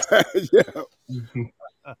 Yeah.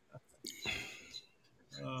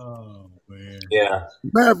 Oh man. Yeah.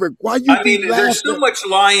 Maverick, why you I be mean, there's so laughing? much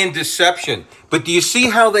lie and deception. But do you see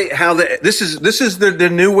how this is the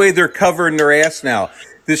new way they're covering their ass now.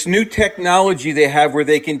 This new technology they have where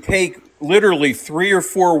they can take literally 3 or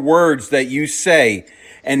 4 words that you say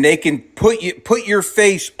and they can put your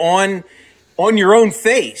face on your own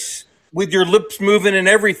face with your lips moving and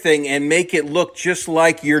everything and make it look just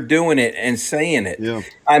like you're doing it and saying it. Yeah.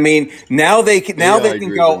 I mean, now they can AI go,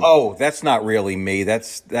 driven. oh, that's not really me.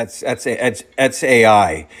 That's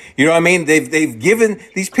AI. You know what I mean? They've given,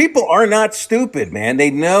 these people are not stupid, man.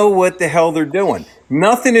 They know what the hell they're doing.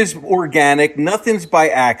 Nothing is organic, nothing's by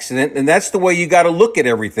accident, and that's the way you got to look at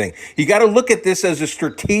everything. You got to look at this as a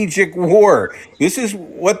strategic war. This is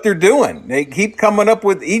what they're doing. They keep coming up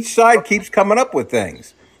with, each side keeps coming up with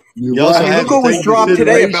things. You You also I mean, have look to what was take dropped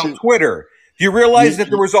today about consideration. Twitter. Do you realize that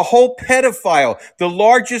there You, was a whole pedophile, the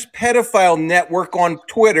largest pedophile network on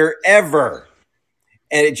Twitter ever?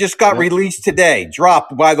 And it just got yep. released today,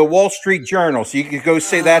 dropped by the Wall Street Journal. So you could go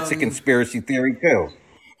say that's a conspiracy theory too.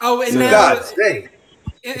 Oh, and For now God's sake.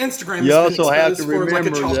 Instagram You has been also have to exposed for like a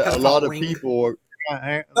remember child that a lot pedophile of ring. people are.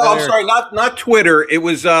 No, I'm sorry, not Twitter. It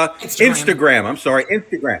was Instagram. Instagram. I'm sorry,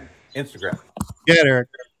 Instagram. Get Eric.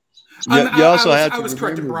 You also have I to was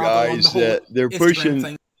correcting remember, Bravo on the guys, whole that they're Instagram pushing.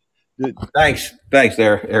 thing. Thanks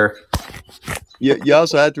there, Eric. You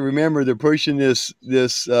also have to remember they're pushing this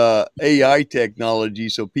AI technology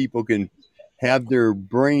so people can have their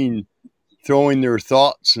brain throwing their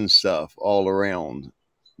thoughts and stuff all around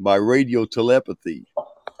by radio telepathy.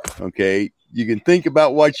 Okay, you can think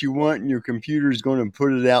about what you want, and your computer is going to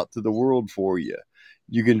put it out to the world for you.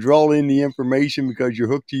 You can draw in the information because you're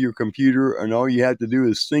hooked to your computer, and all you have to do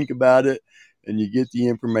is think about it, and you get the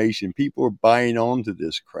information. People are buying onto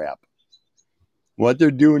this crap. What they're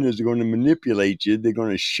doing is they're going to manipulate you. They're going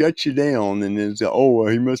to shut you down, and then say, "Oh,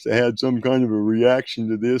 well, he must have had some kind of a reaction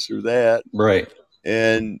to this or that." Right.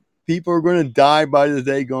 And people are going to die by the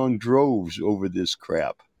day gone droves over this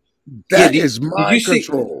crap. That Yeah, is mind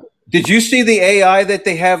control. Did you see the AI that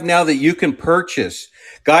they have now that you can purchase?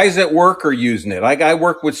 Guys at work are using it. I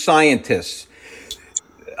work with scientists.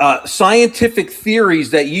 Scientific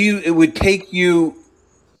theories that it would take you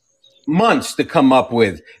months to come up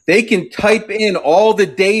with. They can type in all the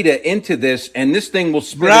data into this, and this thing will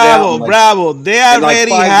spit it out. Bravo! They in like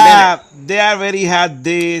already 5 have. They already had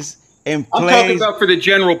this in I'm place. talking about for the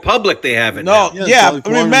general public. They have it now. Yeah, Yeah, it's like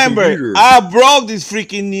quantum remember, computer. I broke this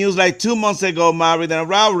freaking news like 2 months ago, Married and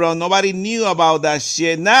Railroad. Nobody knew about that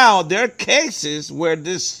shit. Now, there are cases where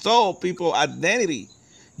they stole people's identity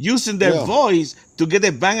using their Yeah. voice to get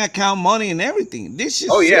their bank account money and everything. This is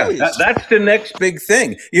Oh yeah, serious. that's the next big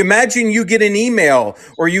thing. You imagine you get an email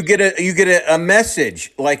or you get a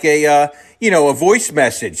message like a voice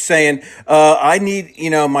message saying I need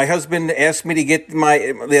my husband asked me to get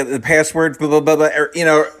the password blah blah blah,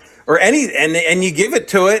 blah or any and you give it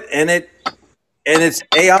to it and it's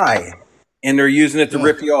AI and they're using it to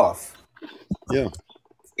rip you off. Yeah.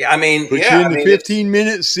 Yeah, I mean, Put you in the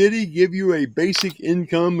 15-minute city, give you a basic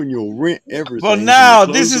income, and you'll rent everything. But now,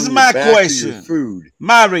 from your this clothes is on my your back to your question. Food.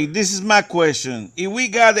 Mary, this is my question. If we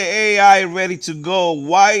got the AI ready to go,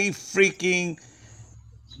 why freaking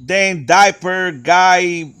then diaper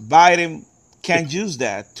guy Biden can't use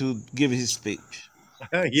that to give his speech?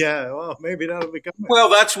 Yeah, well, maybe that'll become. Well,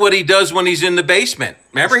 that's what he does when he's in the basement.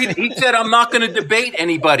 Remember, he said, "I'm not going to debate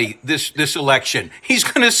anybody this election." He's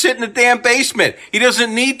going to sit in the damn basement. He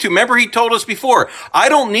doesn't need to. Remember, he told us before, "I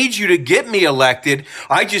don't need you to get me elected.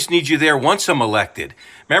 I just need you there once I'm elected."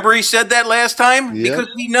 Remember, he said that last time because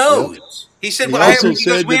he knows. Yep. He said, He "Well, also because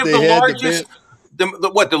said we that have they the had largest,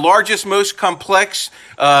 the largest, most complex."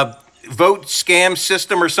 Vote scam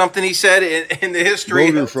system or something he said in the history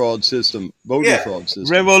voter fraud system. Fraud system.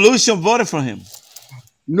 Revolution voted for him.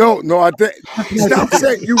 No, I think stop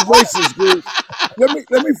saying you racist, dude.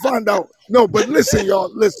 Let me find out. No, but listen, y'all,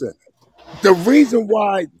 listen. The reason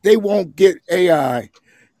why they won't get AI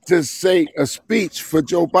to say a speech for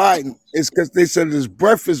Joe Biden is because they said his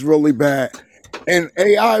breath is really bad. And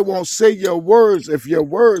AI won't say your words if your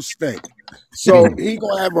words stink. So he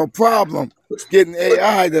gonna have a problem getting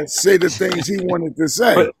AI to say the things he wanted to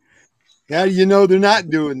say. How do you know they're not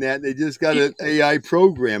doing that? They just got an AI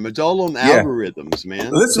program. It's all on algorithms,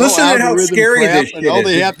 man. Listen to how scary this shit and all is.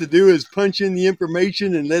 they have to do is punch in the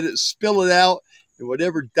information and let it spill it out in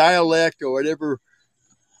whatever dialect or whatever.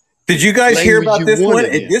 Did you guys hear about this one?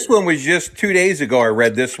 In. This one was just 2 days ago. I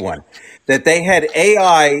read this one that they had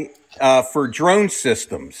AI for drone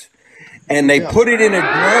systems, and they put it in a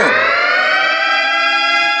drone.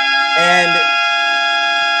 And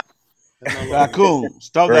Raccoon,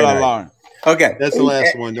 stop that alarm. Okay, that's the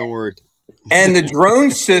last one. Don't worry. And the drone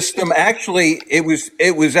system actually, it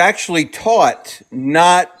was actually taught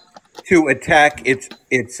not to attack its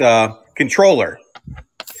controller.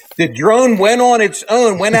 The drone went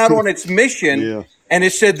out on its mission, and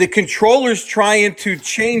it said the controller's trying to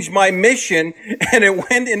change my mission, and it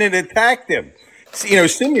went in and attacked him.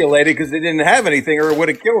 Simulated because it didn't have anything, or it would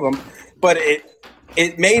have killed him. But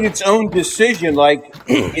it made its own decision. Like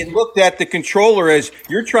it looked at the controller as,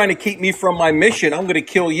 you're trying to keep me from my mission, I'm going to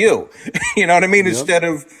kill you. You know what I mean? Yep. Instead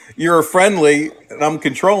of, you're friendly and I'm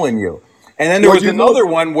controlling you. And then there was another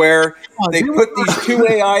one where they put these two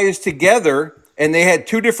AIs together and they had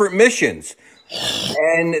two different missions.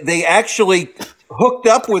 And they actually hooked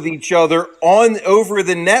up with each other over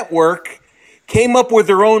the network, came up with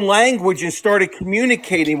their own language and started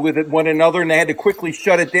communicating with one another, and they had to quickly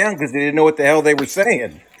shut it down because they didn't know what the hell they were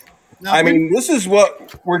saying. Now, this is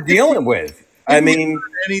what we're dealing with. Anything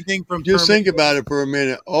from just think about it for a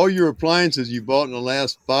minute. All your appliances you bought in the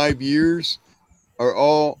last 5 years are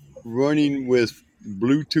all running with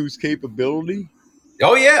Bluetooth capability.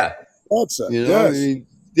 Oh yeah,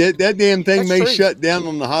 that damn thing may shut down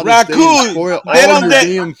on the hottest day and spoil all your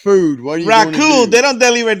damn food. What are you going to do? They don't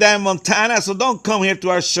deliver that in Montana, so don't come here to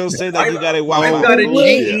our show say that you got a Wi-Fi.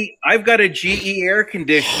 I've got a GE air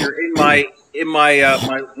conditioner in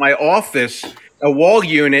my office, a wall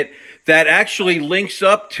unit that actually links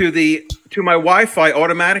up to my Wi-Fi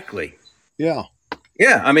automatically. Yeah.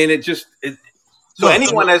 So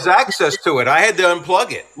anyone has access to it. I had to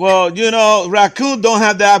unplug it. Well, Raccoon don't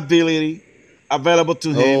have that ability available to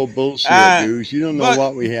him. Oh, bullshit, dude. You don't know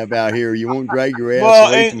what we have out here. You won't drag your ass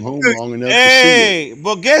away from home long enough to see it.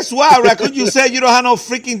 But guess what, Raccoon? You said you don't have no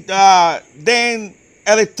freaking damn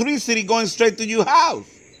electricity going straight to your house.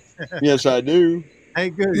 Yes, I do. Hey,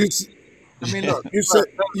 good. Look,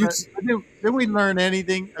 did we learn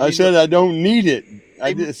anything? I said I don't need it.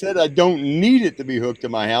 I said I don't need it to be hooked to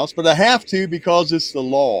my house, but I have to because it's the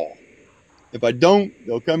law. If I don't,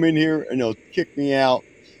 they'll come in here and they'll kick me out,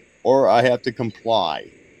 or I have to comply.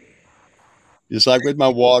 Just like with my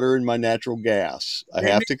water and my natural gas, I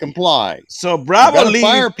have to comply. So Bravo got a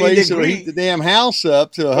fireplace that'll heat the damn house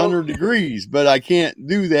up to 100 degrees, but I can't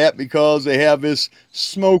do that because they have this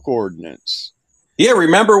smoke ordinance. Yeah,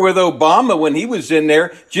 remember with Obama when he was in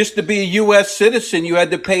there, just to be a U.S. citizen, you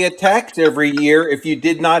had to pay a tax every year if you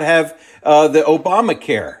did not have the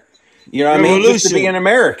Obamacare. You know what I mean? Just to be an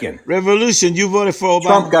American. Revolution, you voted for Obama.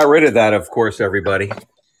 Trump got rid of that, of course, everybody.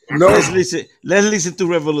 No. Let's listen to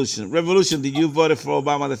Revolution. Revolution, did you vote for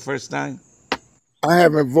Obama the first time? I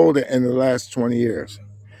haven't voted in the last 20 years.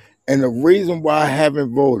 And the reason why I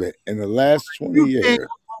haven't voted in the last 20 years. Can't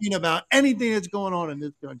complain about anything that's going on in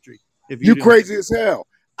this country. If you crazy as hell.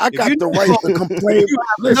 I got the right to complain.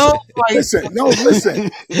 Listen.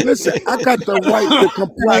 I got the right to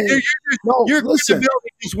complain. Your credibility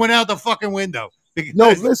just went out the fucking window. No,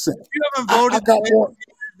 listen. If you haven't voted,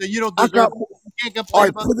 then you don't deserve. You can't complain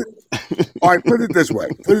about all right, put it this way.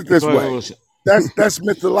 That's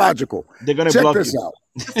mythological. They're gonna check block this you. out.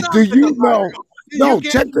 Do you know? No,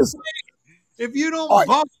 check this. If you don't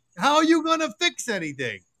vote, how are you gonna fix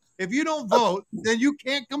anything? If you don't vote, then you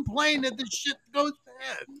can't complain that the shit goes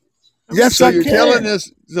bad. Yes, so I you're can. telling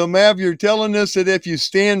us, so Mav, you're telling us that if you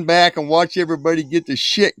stand back and watch everybody get the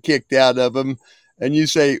shit kicked out of them, and you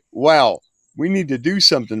say, "Wow, we need to do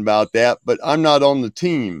something about that," but I'm not on the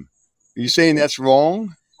team. Are you saying that's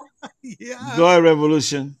wrong? Yeah. Go ahead,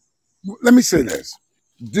 Revolution. Let me say this.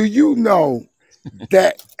 Do you know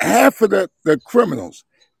that half of the criminals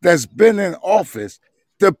that's been in office,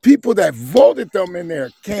 the people that voted them in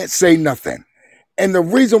there can't say nothing? And the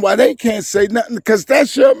reason why they can't say nothing, because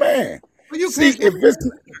that's your man. Well, See, if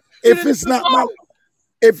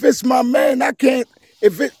it's my man, I can't.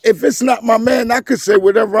 If it's not my man, I could say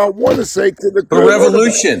whatever I want to say to the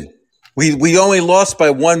Revolution. We only lost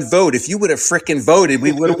by one vote. If you would have freaking voted,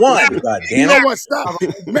 we would have won. God damn you know what? Stop,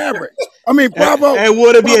 Maverick. I mean, Bravo. It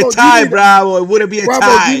would be a tie, Bravo. It would be a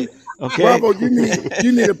tie. Okay. Bravo, you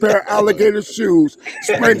need a pair of alligator shoes,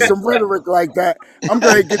 spraying some rhetoric like that. I'm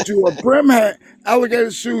going to get you a brim hat, alligator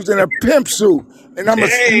shoes, and a pimp suit, and I'm going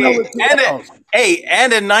to smell it to your house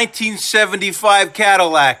And a 1975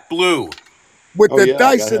 Cadillac blue. with Oh the yeah,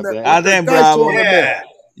 dice gotta have that. Ah, then, on Bravo. the back.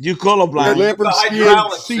 You With colorblind. leopard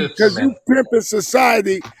skin seats. Because you pimping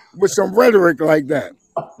society with some rhetoric like that.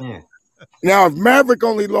 Now, if Maverick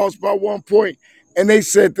only lost by 1 point and they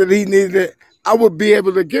said that he needed it, I would be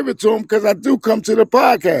able to give it to him because I do come to the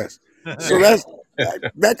podcast. So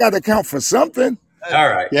that got to count for something. All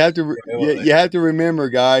right. You have to remember,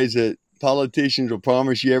 guys, that politicians will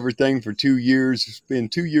promise you everything for 2 years,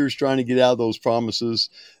 spend 2 years trying to get out of those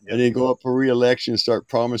promises, and then go up for re-election and start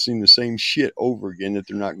promising the same shit over again that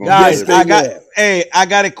they're not going Guys, to I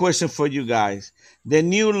got a question for you guys. The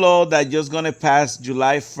new law that just gonna pass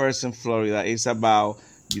July 1st in Florida is about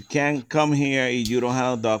you can't come here if you don't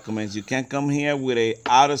have no documents. You can't come here with a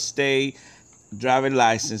out of state driving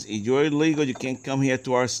license. If you're illegal, you can't come here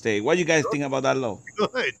to our state. What do you guys think about that law?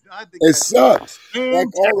 Good. I think It sucks.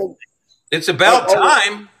 Like all It's about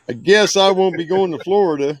time. I guess I won't be going to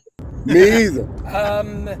Florida. me either. I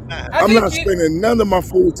I'm think not spending none of my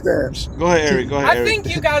food stamps. Go ahead, Eric. Go ahead, I Eric.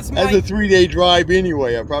 think you guys That's might. a 3-day drive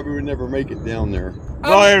anyway. I probably would never make it down there.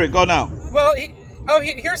 Go, Eric. Go now. Well,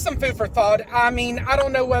 here's some food for thought. I mean, I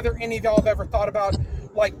don't know whether any of y'all have ever thought about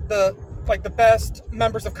like the best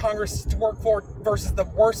members of Congress to work for versus the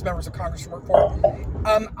worst members of Congress to work for.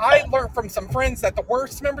 I learned from some friends that the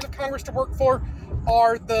worst members of Congress to work for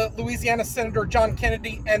are the Louisiana Senator John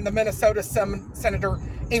Kennedy and the Minnesota Senator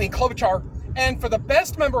Amy Klobuchar. And for the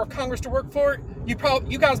best member of Congress to work for, you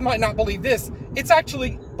guys might not believe this. It's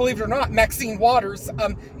actually, believe it or not, Maxine Waters.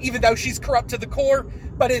 Even though she's corrupt to the core,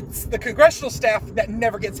 but it's the congressional staff that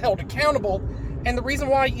never gets held accountable. And the reason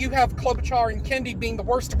why you have Klobuchar and Kennedy being the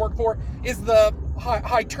worst to work for is the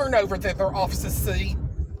high turnover that their offices see.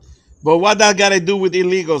 But what that got to do with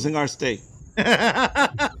illegals in our state?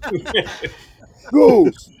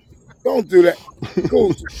 Goose, don't do that.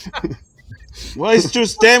 Goose. Well, it's true,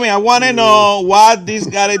 Stemmy. I want to know what this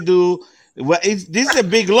got to do. Well, this is a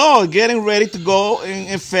big law getting ready to go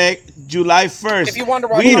in effect July 1st. If you wonder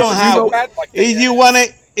why we don't have.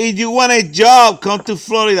 If you want a job, come to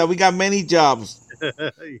Florida. We got many jobs.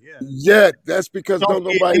 Yeah, that's because don't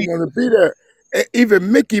nobody want to be there.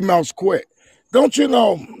 Even Mickey Mouse quit. Don't you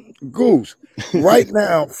know, Goose? Right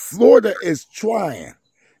now, Florida is trying.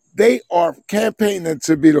 They are campaigning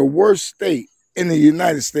to be the worst state in the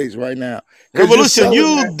United States right now. Revolution,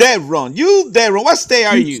 you dead wrong. You dead wrong. What state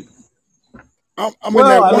are you? I'm in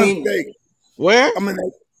that one state. Where?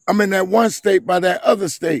 I'm in that one state by that other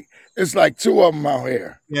state. It's like two of them out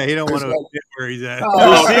here. Yeah, he don't want to admit where he's at.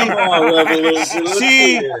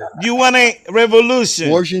 See, you want a revolution.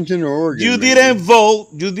 Washington or Oregon. You didn't vote.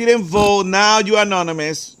 You didn't vote. Now you're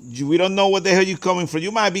anonymous. We don't know what the hell you're coming from.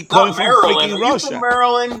 You might be coming from freaking Russia. From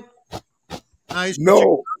Maryland?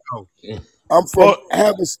 No. I'm from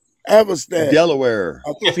Haverstead. Delaware.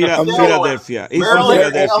 Philadelphia. He's from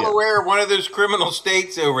Maryland, Philadelphia. Delaware, one of those criminal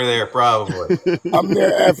states over there, probably. I'm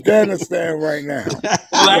near Afghanistan right now.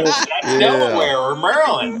 Well, that's Delaware or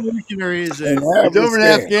Maryland. It's over in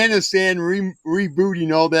Afghanistan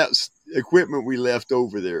rebooting all that equipment we left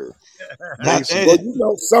over there. Well, you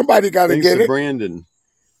know, somebody got to get it. Brandon.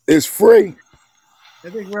 It's free. I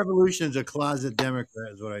think Revolution's a closet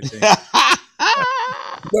Democrat is what I think.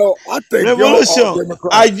 No, I think Revolution.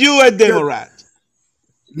 Are you a Democrat?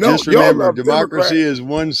 No, just remember, democracy is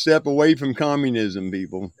one step away from communism,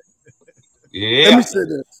 people. Yeah. Let me say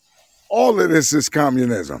this. All of this is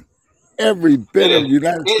communism. Every bit of the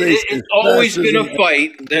United States it's always been a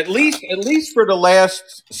fight, at least for the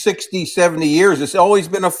last 60, 70 years. It's always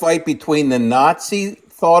been a fight between the Nazi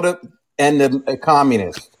thought and the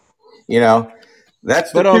communist. You know,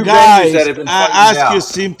 that's the two guys, that have been I fighting ask out. you a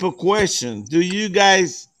simple question. Do you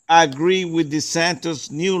guys agree with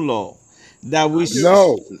DeSantis' new law that we should?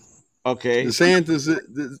 No. Okay. DeSantis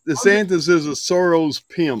is a Soros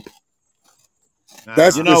pimp.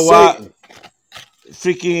 That's you know what?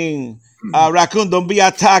 Freaking Raccoon, don't be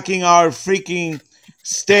attacking our freaking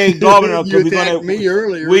state governor. You attacked me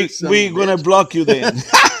earlier. We're gonna block you then.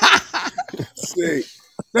 See,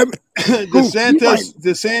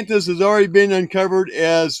 DeSantis has already been uncovered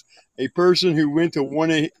as a person who went to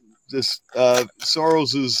one of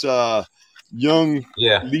Soros's young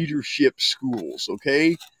leadership schools.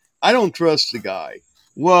 Okay, I don't trust the guy.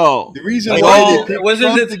 Well, the reason why they picked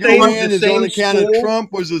Trump to go in is on account of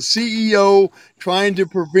Trump was a CEO trying to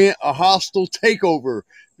prevent a hostile takeover.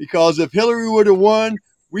 Because if Hillary would have won,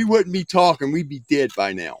 we wouldn't be talking. We'd be dead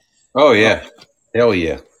by now. Oh yeah, hell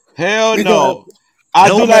yeah, hell no. I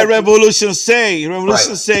do like Revolution say.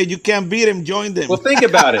 Revolution say you can't beat him, join them. Well, think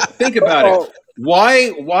about it. Think about it.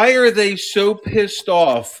 Why are they so pissed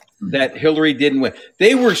off that Hillary didn't win?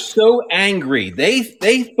 They were so angry. They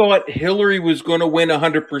thought Hillary was going to win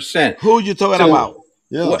 100%. Who you talking about?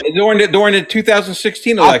 Yeah. During the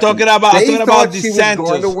 2016 election, I'm talking about she was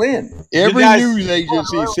going to win. Every news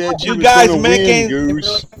agency said she was going to win,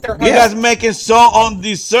 Goose. You guys making so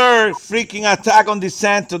undeserved freaking attack on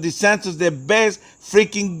DeSantis. DeSantis the best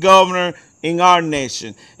freaking governor in our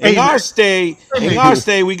nation. In our state,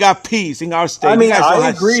 we got peace. In our state, I mean, I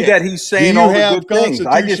agree that he's saying all the good things.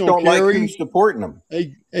 I just don't like who's supporting him.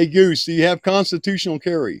 Hey, Goose, do you have constitutional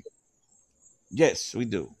carry? Yes, we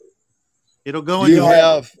do. It'll go in.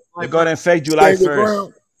 We're going to effect July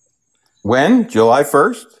 1st. When? July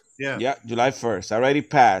 1st? Yeah, July 1st. Already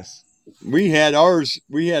passed. We had ours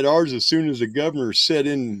as soon as the governor set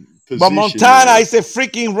in position. But Montana is a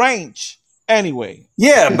freaking range anyway.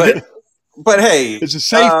 Yeah, but hey, it's a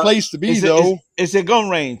safe place to be, though. It's a gun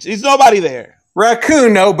range. There's nobody there.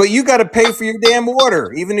 Raccoon, no, but you got to pay for your damn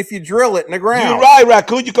water, even if you drill it in the ground. You're right,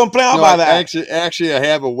 Raccoon. You complain about that. Actually, I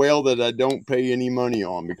have a well that I don't pay any money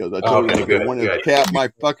on because I told them if I want to cap my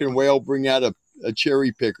fucking well, bring out a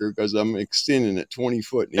cherry picker because I'm extending it 20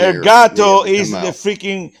 foot in the air. El Gato is the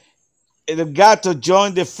freaking. El Gato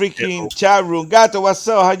joined the freaking chat room. Gato, what's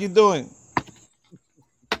up? How you doing?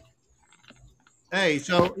 Hey,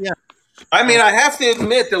 so yeah. I mean, I have to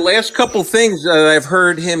admit, the last couple things that I've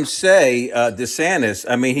heard him say, DeSantis,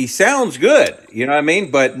 I mean, he sounds good. You know what I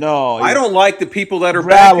mean? But no, I don't like the people that are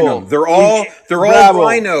backing him. They're all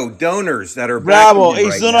rhino donors that are backing him.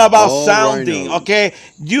 It's not about sounding, okay?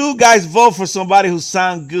 You guys vote for somebody who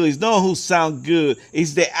sounds good. It's not who sounds good.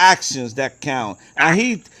 It's the actions that count.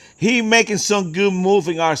 And he making some good move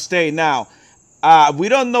in our state now. We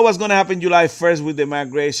don't know what's going to happen July 1st with the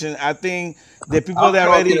migration. I think the people that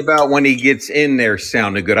already about when he gets in there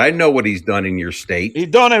sounding good. I know what he's done in your state. He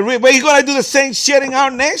done it, but he's going to do the same shit in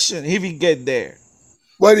our nation if he get there.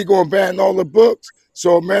 What, he going to ban all the books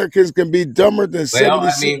so Americans can be dumber than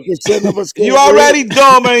 76% of us? You already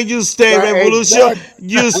dumber in you stay, Revolution.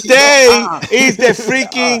 You stay is the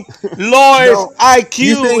freaking lowest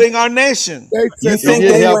IQ in our nation. You think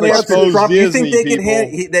they went after Trump? You think they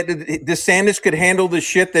could that DeSantis could handle the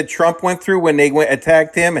shit that Trump went through when they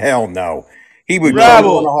attacked him? Hell no. He would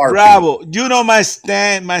Bravo. You know my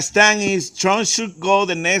stand. My stand is Trump should go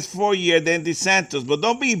the next 4 years, then DeSantis. But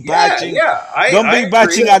don't be batching. Don't be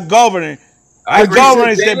batching our governor. Our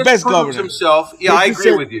governor is the best governor. Himself. Yeah, I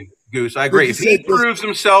agree with you, Goose. I agree. If he proves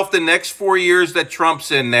himself the next 4 years that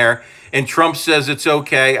Trump's in there and Trump says it's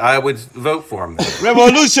okay, I would vote for him.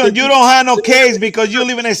 Revolution, you don't have no case because you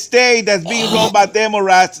live in a state that's being run by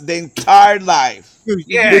Democrats the entire life.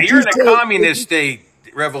 Yeah, you're in a communist state.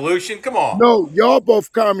 Revolution, come on. No, y'all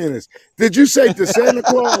both communists. Did you say the Santa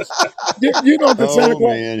Claus? You know the Santa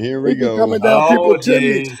Claus. Man, here we go. Coming down people's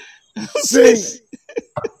chimneys. Sing.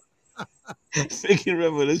 Speaking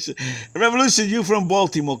Revolution, you from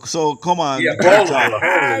Baltimore, so come on. Yeah,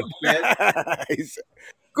 Baltimore.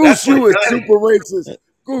 Goose, you is super racist.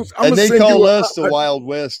 Goose, and they call us the Wild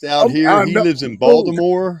West out here. He lives in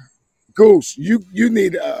Baltimore. Goose, you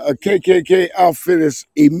need a KKK outfitters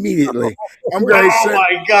immediately. I'm going to say. Oh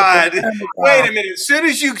my God! Wait a minute. As soon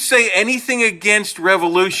as you say anything against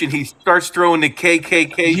revolution, he starts throwing the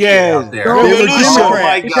KKK out there. Revolution. Oh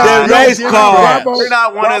my God! The race car. You're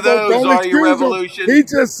not one of those, are you, Revolution? He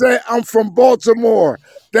just said, "I'm from Baltimore."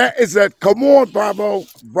 That is a come on, Bravo.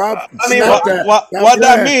 I mean, what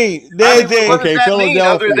that mean? Okay, Philadelphia.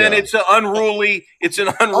 Other than it's an unruly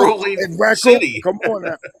city. Come on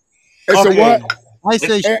now. It's a what? I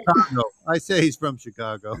say Chicago. I say he's from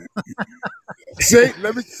Chicago. See,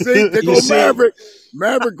 let me see. There goes Maverick.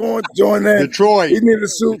 Maverick going to join that. Detroit. He need a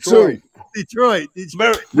suit too. Detroit.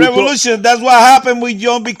 Revolution. That's what happened when you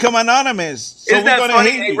don't become anonymous. So isn't that funny?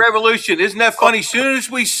 Hey, Revolution. Isn't that funny? As soon as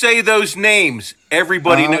we say those names,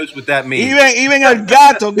 everybody knows what that means. Even El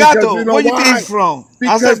Gato. Gato. You know where you think he's from?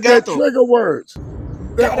 Because they're trigger words.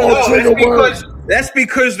 They're all trigger words. That's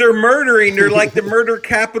because they're murdering. They're like the murder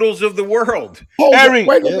capitals of the world. Eric,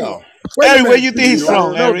 wait a minute. Eric, where you think he's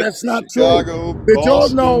from? No, that's not true. Did y'all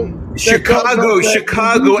know?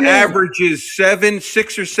 Chicago averages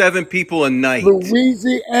 6 or 7 people a night.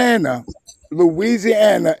 Louisiana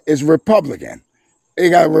is Republican. They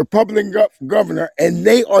got a Republican governor, and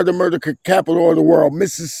they are the murder capital of the world.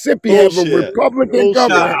 Mississippi has a Republican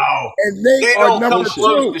governor, and they are number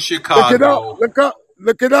 2.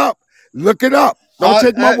 Look it up. Don't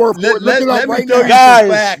take my word for it. Look it up right now.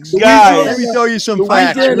 Guys. Let me tell you some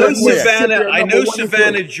facts. I know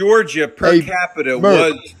Savannah, Georgia, per capita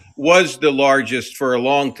was was the largest for a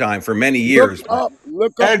long time, for many years.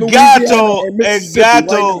 Look up El Louisiana Gato, and Mississippi right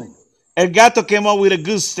now. El Gato came up with a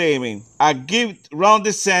good statement. I give Ron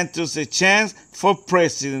DeSantis a chance for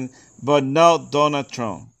president, but not Donald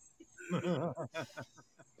Trump.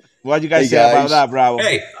 What you guys say about that, Bravo?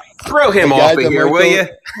 Hey, throw him Hey, off guys, of here, will you?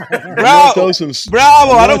 Bravo,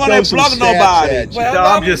 Bravo, I don't want to plug nobody. Well, no,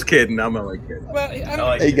 I'm just kidding. I'm only kidding.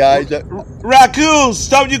 Well, Hey guys, Raccoon,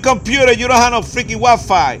 stop your computer. You don't have no freaking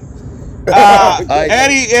Wi-Fi.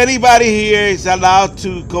 Anybody here is allowed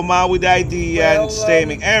to come out with the idea and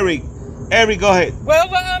statement. Eric, go ahead. Well,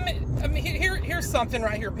 here's something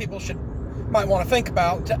right here people might want to think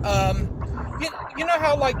about. You know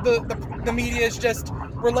how like the media is just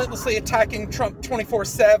relentlessly attacking Trump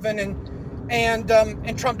 24/7,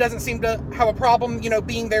 and Trump doesn't seem to have a problem,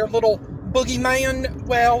 being their little boogeyman.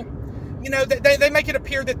 Well, they make it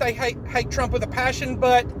appear that they hate Trump with a passion,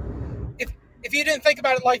 but if you didn't think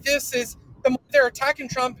about it like this, is the more they're attacking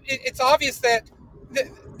Trump, it's obvious that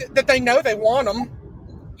they know they want him.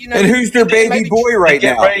 And who's their baby boy right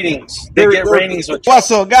now? Ratings. They get ratings with What's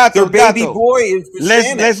up, Gato? Their baby boy is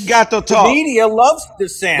DeSantis. Let's Gato talk. The media loves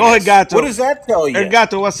DeSantis. Go ahead, Gato. What does that tell you?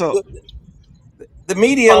 Gato, what's up? The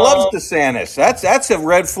media loves DeSantis. That's a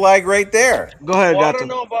red flag right there. Go ahead, Gato. I Gato. don't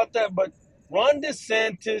know about that, but Ron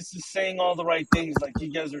DeSantis is saying all the right things, like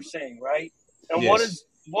you guys are saying, right? And yes.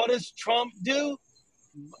 what does Trump do?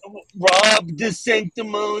 Rob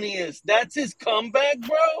DeSanctimonious. That's his comeback,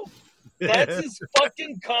 bro. That's his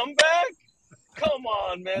fucking comeback. Come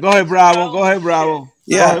on, man. Go ahead, Bravo.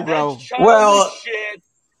 Yeah. Bravo. Well, shit.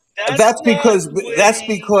 That's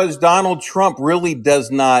because Donald Trump really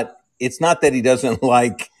does not. It's not that he doesn't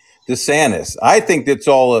like DeSantis. I think it's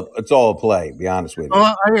all a play. To be honest with you.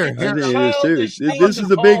 I think it is too. This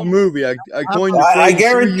is a big movie. I coined the phrase I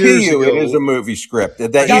guarantee you, ago. it is a movie script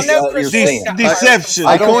that you're saying. Deception.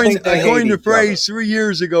 I coined the phrase 3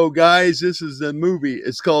 years ago, guys. This is the movie.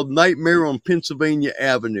 It's called Nightmare on Pennsylvania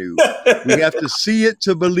Avenue. We have to see it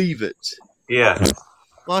to believe it. Yeah.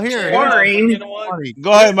 Well, here. Go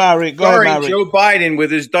ahead, Mary. Joe Biden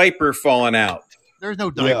with his diaper falling out. There's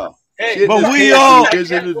no diaper. Yeah. Hey, but we all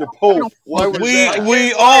visited the Pope. Why was that?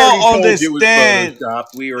 we all understand.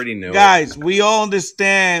 We already know, guys. We all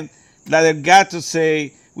understand that they got to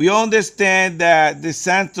say. We all understand that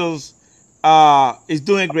DeSantis is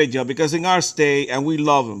doing a great job because in our state, and we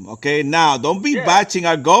love him. Okay, now don't be batching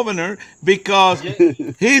our governor because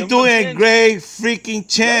he's doing a great freaking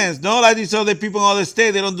chance. Not like these other people in other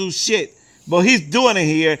states, they don't do shit, but he's doing it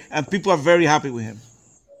here, and people are very happy with him.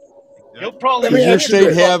 He'll probably Does your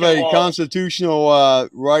state have a constitutional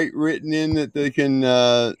right written in that they can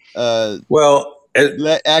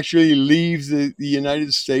actually leave the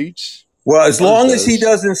United States? Well, as long as he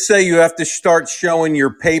doesn't say you have to start showing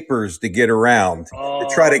your papers to get around to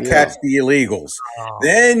try to catch the illegals,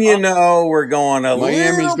 then we're going a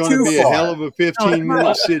Miami's going to be far. a hell of a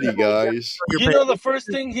 15-minute city, guys. The first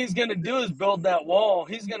thing he's going to do is build that wall.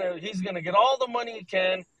 He's going to get all the money he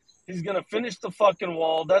can. He's going to finish the fucking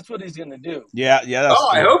wall. That's what he's going to do. Yeah. That's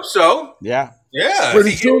I hope so. Yeah.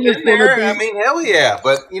 Pretty soon it's going to be. I mean, hell yeah.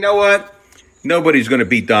 But you know what? Nobody's going to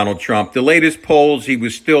beat Donald Trump. The latest polls, he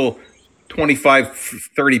was still 25,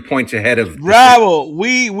 30 points ahead of. Bravo.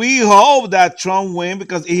 We hope that Trump win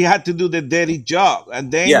because he had to do the dirty job. And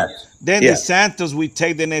then DeSantis will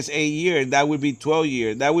take the next 8 years. That would be 12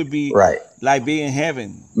 years. That would be like being in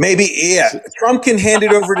heaven. Maybe, Trump can hand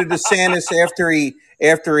it over to DeSantis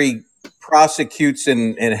after he prosecutes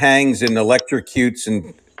and hangs and electrocutes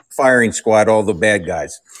and firing squad all the bad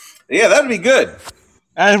guys. Yeah, that'd be good.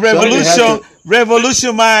 And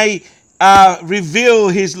Revolution might reveal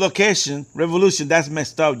his location. Revolution, that's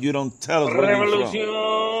messed up. You don't tell us where he's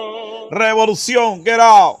from. Revolution, get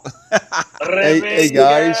out. Hey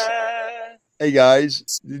guys,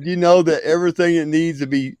 did you know that everything that needs to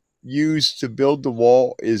be used to build the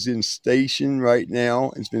wall is in station right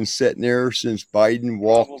now? It's been sitting there since Biden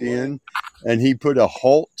walked in, and he put a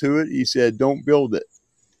halt to it. He said, don't build it.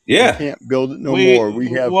 Yeah. We can't build it no more. We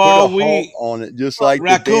have put a halt on it, just like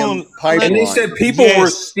the damn pipeline. And they said people were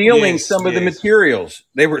stealing some of the materials.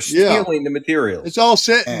 They were stealing the materials. It's all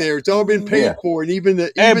sitting there. It's all been paid for, and even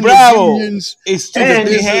the unions it's too and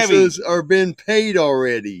the heavy. businesses are been paid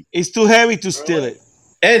already. It's too heavy to steal it.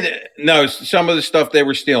 And no, some of the stuff they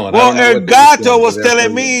were stealing. Well, El Gato was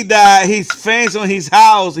telling me that his fence on his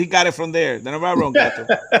house, he got it from there. Then am I wrong, Gato?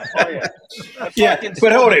 That Yeah, fucking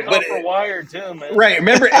but hold stole it. But copper wire too, man. right,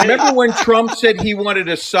 remember when Trump said he wanted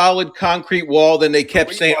a solid concrete wall? Then they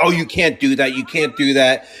kept saying, "Oh, you can't do that. You can't do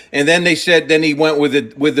that." And then they said, then he went with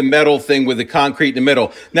the metal thing with the concrete in the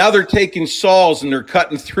middle. Now they're taking saws and they're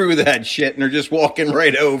cutting through that shit and they're just walking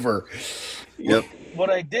right over. Yep. What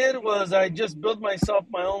I did was I just built myself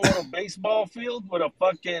my own little baseball field with a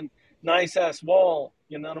fucking nice ass wall.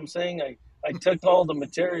 You know what I'm saying? I took all the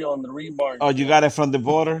material and the rebar. Oh, you got it from the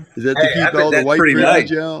border? Is that to Hey, I keep bet all the that's white pretty nice.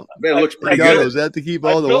 privilege out? I bet it looks pretty Ricardo, good. is that to keep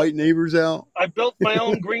I all the built- white neighbors out? I built my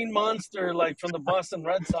own green monster, like from the Boston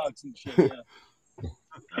Red Sox and shit. Yeah.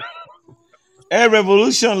 Hey,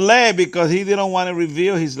 Revolution led because he didn't want to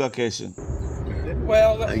reveal his location.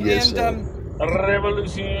 Well, I guess and so.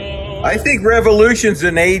 Revolution. I think Revolution's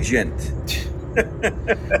an agent.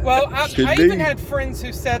 well, Could I be. even had friends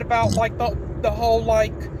who said about like the whole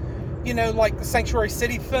like, you know, like the sanctuary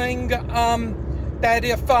city thing. That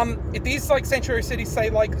if these like sanctuary cities, say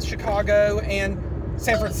like Chicago and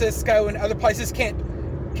San Francisco and other places can't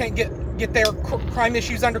get their crime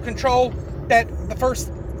issues under control, that the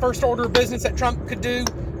first order of business that Trump could do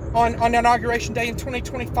on Inauguration Day in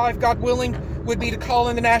 2025, God willing, would be to call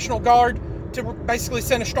in the National Guard to basically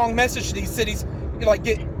send a strong message to these cities,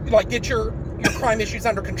 get your crime issues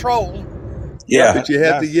under control. Yeah. But you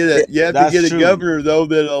have to get a true. governor though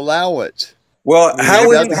that allow it. Well,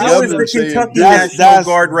 how is governor the saying, Kentucky "Do it." National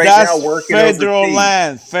Guard right now working federal overseas?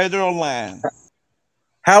 land? Federal land.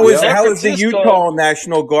 How is San the Francisco. Utah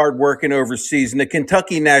National Guard working overseas and the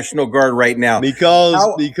Kentucky National Guard right now?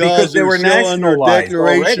 Because they they're were still under nationalized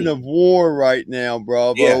declaration already. of war right now,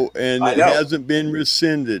 Bravo, Yeah, and I it know. hasn't been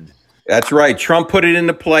rescinded. That's right. Trump put it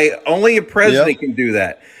into play. Only a president can do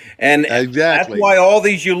that. And Exactly. that's why all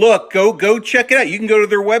these you look, go check it out. You can go to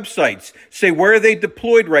their websites, say where are they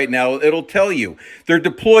deployed right now. It'll tell you. They're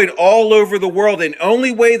deployed all over the world. And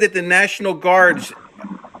only way that the National Guards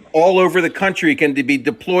all over the country can be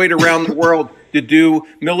deployed around the world to do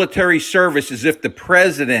military service is if the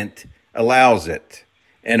president allows it.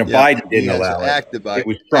 And Biden He didn't has to allow it. It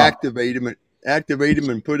was Trump. activate him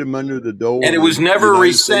and put him under the door. And it was of the never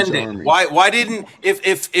United States rescinded. Army. Why didn't if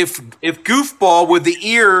Goofball with the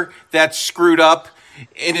ear that's screwed up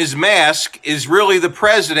in his mask is really the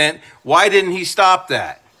president? Why didn't he stop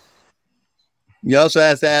that? You also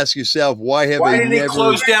have to ask yourself why Why didn't he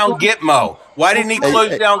close down Gitmo? Why didn't he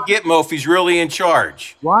close down Gitmo if he's really in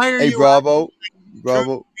charge? Why are you? Bravo.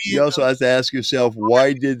 You also have to ask yourself,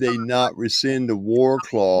 why did they not rescind the war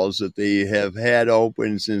clause that they have had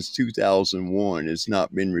open since 2001? It's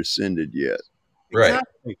not been rescinded yet. Right.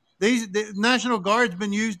 Exactly. The National Guard's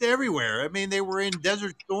been used everywhere. I mean, they were in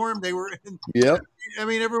Desert Storm. They were in,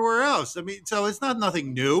 everywhere else. I mean, so it's not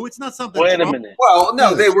nothing new. It's not something. Wait a minute. Well,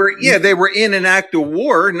 no, they were in an act of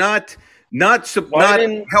war, not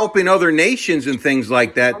helping other nations and things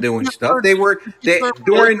like that doing stuff. They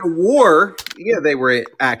during the war. Yeah, they were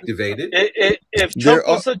activated. If Trump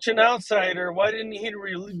was such an outsider, why didn't he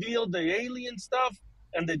reveal the alien stuff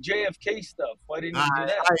and the JFK stuff? Why didn't he do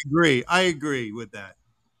that? I agree with that.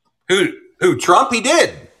 Who? Trump? He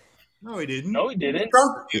did. No, he didn't. No, he didn't.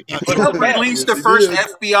 Trump released the first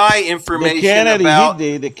FBI information He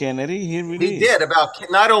did. The Kennedy, he really did about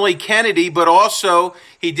not only Kennedy, but also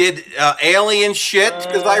he did alien shit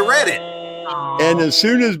because I read it. And as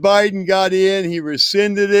soon as Biden got in, he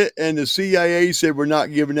rescinded it, and the CIA said we're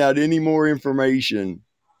not giving out any more information.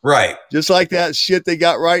 Right. Just like that shit they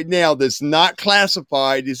got right now that's not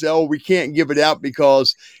classified. They say, we can't give it out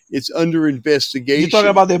because it's under investigation. You're talking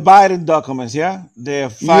about the Biden documents, yeah? The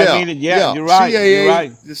 5 million, you're right. You're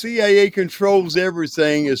right. The CIA controls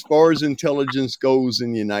everything as far as intelligence goes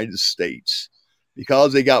in the United States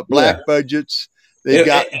because they got black budgets. They've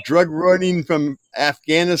got drug running from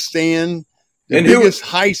Afghanistan. The biggest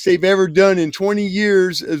heist they've ever done in 20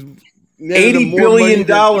 years is $80 billion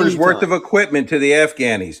worth of equipment to the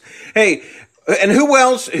Afghanis. Hey, and who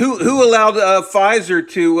else? Who allowed Pfizer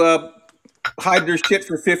to hide their shit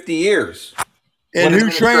for 50 years? And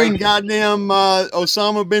who trained goddamn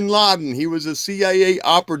Osama bin Laden? He was a CIA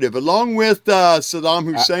operative, along with Saddam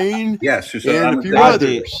Hussein. Yes, and a few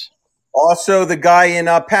others. Also, the guy in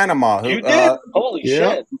Panama. You did? Holy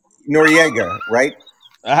shit! Noriega, right?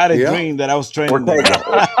 I had a dream that I was training. Ortega.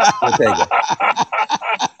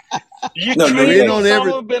 They're in on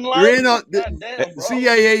the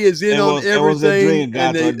CIA is in on everything,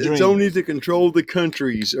 and it's only to control the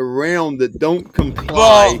countries around that don't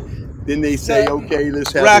comply. Then they say, "Okay,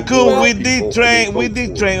 let's have." Raccoon, we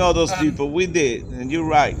did train all those people. We did, and you're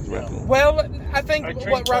right, Raccoon. Well, I think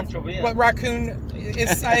what Raccoon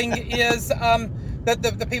is saying is that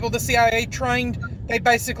the people the CIA trained, they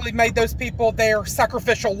basically made those people their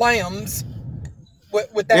sacrificial lambs.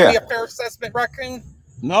 Would that be a fair assessment, Raccoon?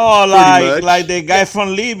 No, like the guy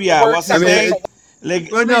from Libya. What's his name? Like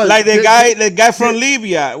the guy from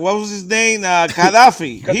Libya. What was his name?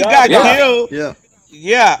 Gaddafi. He got killed. Yeah.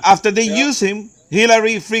 Yeah. After they use him,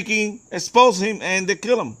 Hillary freaking exposed him and they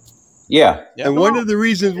kill him. Yeah. And one of the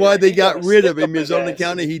reasons why they got rid of him is on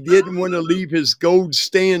account of he didn't want to leave his gold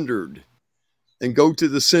standard and go to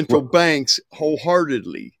the central banks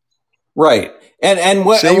wholeheartedly. Right. And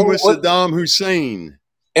what same with Saddam Hussein.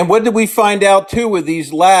 And what did we find out too with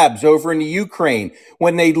these labs over in the Ukraine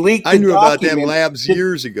when they leaked? I knew about them labs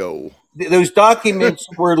years ago. Those documents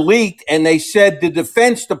were leaked, and they said the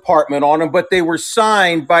Defense Department on them, but they were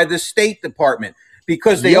signed by the State Department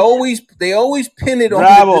because they always pin it on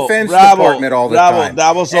the Defense Department all the time.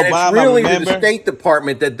 That was and Obama. It's really remember? the State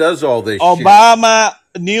Department that does all this. Obama,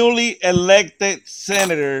 newly elected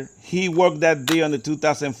senator, he worked that deal in the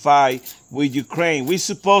 2005 with Ukraine. We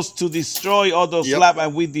supposed to destroy all those labs,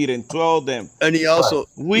 and we didn't. 12 of them. And he also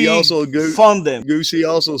fund them. Goosey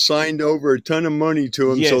also signed over a ton of money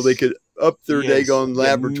to them so they could up their daggone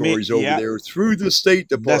laboratories over there through the State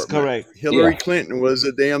Department. That's correct. Hillary Clinton was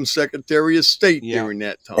the damn Secretary of State during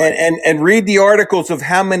that time. And read the articles of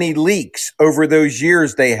how many leaks over those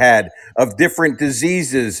years they had of different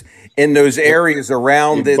diseases in those areas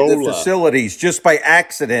around the facilities, just by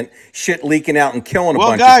accident, shit leaking out and killing a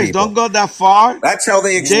bunch of people. Well, guys, don't go that far. That's how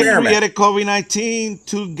they experiment. They created COVID-19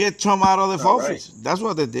 to get Trump out of the office. That's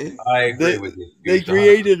what they did. I agree with you. They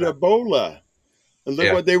created Ebola. And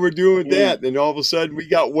look what they were doing with that. Then all of a sudden we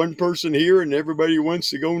got one person here and everybody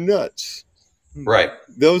wants to go nuts. Right.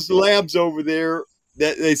 Those labs over there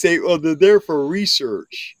that they say, well, they're there for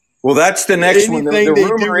research. Well, that's the next one. The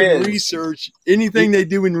rumor is anything they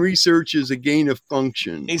do in research is a gain of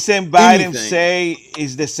function. Isn't Biden say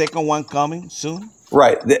is the second one coming soon?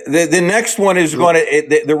 Right. The next one is going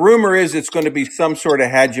to, the rumor is it's going to be some sort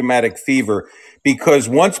of hydromatic fever, because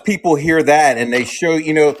once people hear that and they show,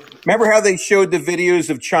 remember how they showed the videos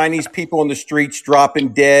of Chinese people in the streets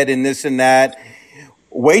dropping dead and this and that?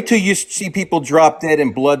 Wait till you see people drop dead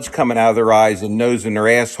and blood's coming out of their eyes and nose and their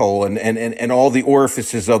asshole and all the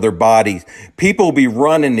orifices of their bodies. People will be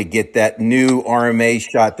running to get that new mRNA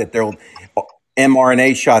shot that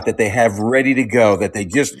they have ready to go, that they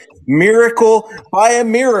just by a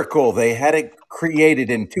miracle, they had it created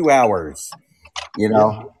in 2 hours.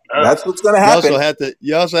 That's what's going to happen.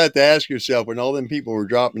 You also have to ask yourself, when all them people were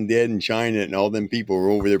dropping dead in China and all them people were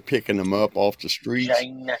over there picking them up off the streets,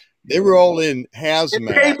 they were all in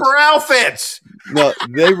hazmat. Paper outfits. No,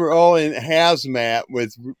 they were all in hazmat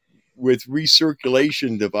with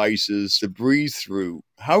recirculation devices to breathe through.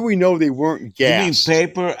 How do we know they weren't gassed? You mean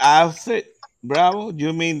paper outfit? Bravo?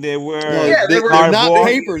 You mean they were? No, they're not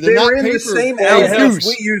paper. They're not in paper. The same outfits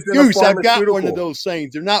we used in Goose, I've got one of those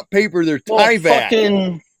things. They're not paper. They're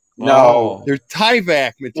Tyvek. No, they're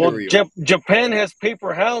Tyvek material. Well, Japan has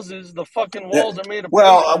paper houses. The fucking walls are made of.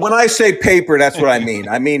 Well, when I say paper, that's what I mean.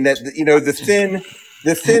 I mean that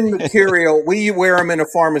the thin material. We wear them in a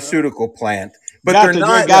pharmaceutical plant. But they're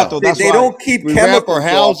not. They don't keep chemicals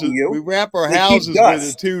off of you. We wrap our houses with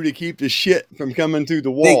it too to keep the shit from coming through the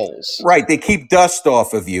walls. They keep dust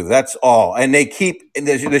off of you. That's all, and they keep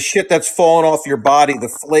the shit that's falling off your body, the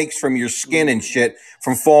flakes from your skin and shit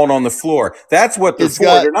from falling on the floor. That's what they're for.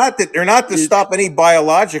 They're not to stop any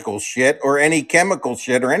biological shit or any chemical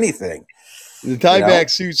shit or anything. The Tyvek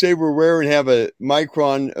suits they were wearing have a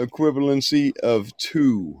micron equivalency of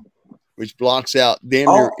 2. Which blocks out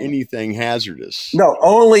damn near anything hazardous. No,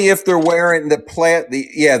 only if they're wearing the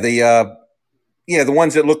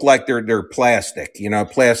ones that look like they're plastic.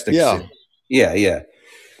 Plastic. Yeah.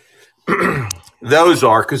 Those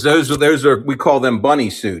are because those are we call them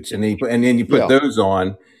bunny suits, and then you put those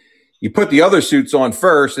on. You put the other suits on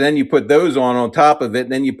first, and then you put those on top of it,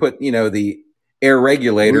 and then you put the air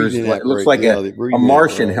regulators. It looks like a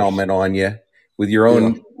Martian helmet on you with your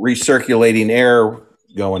own recirculating air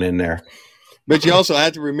going in there. But you also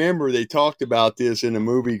have to remember they talked about this in a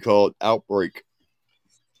movie called Outbreak.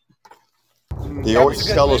 They always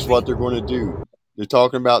tell us what they're going to do. They're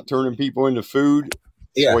talking about turning people into food,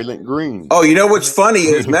 Soylent Green. Oh, you know what's funny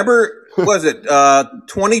is, remember, was it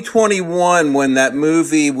 2021 when that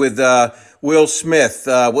movie with Will Smith,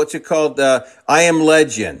 what's it called? I Am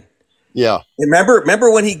Legend. Yeah.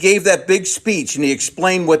 Remember when he gave that big speech and he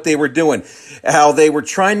explained what they were doing, how they were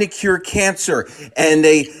trying to cure cancer, and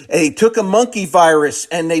they took a monkey virus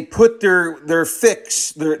and they put their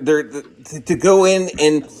fix to go in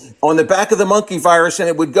and on the back of the monkey virus, and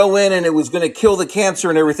it would go in and it was going to kill the cancer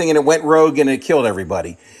and everything, and it went rogue and it killed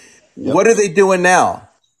everybody. Yep. What are they doing now?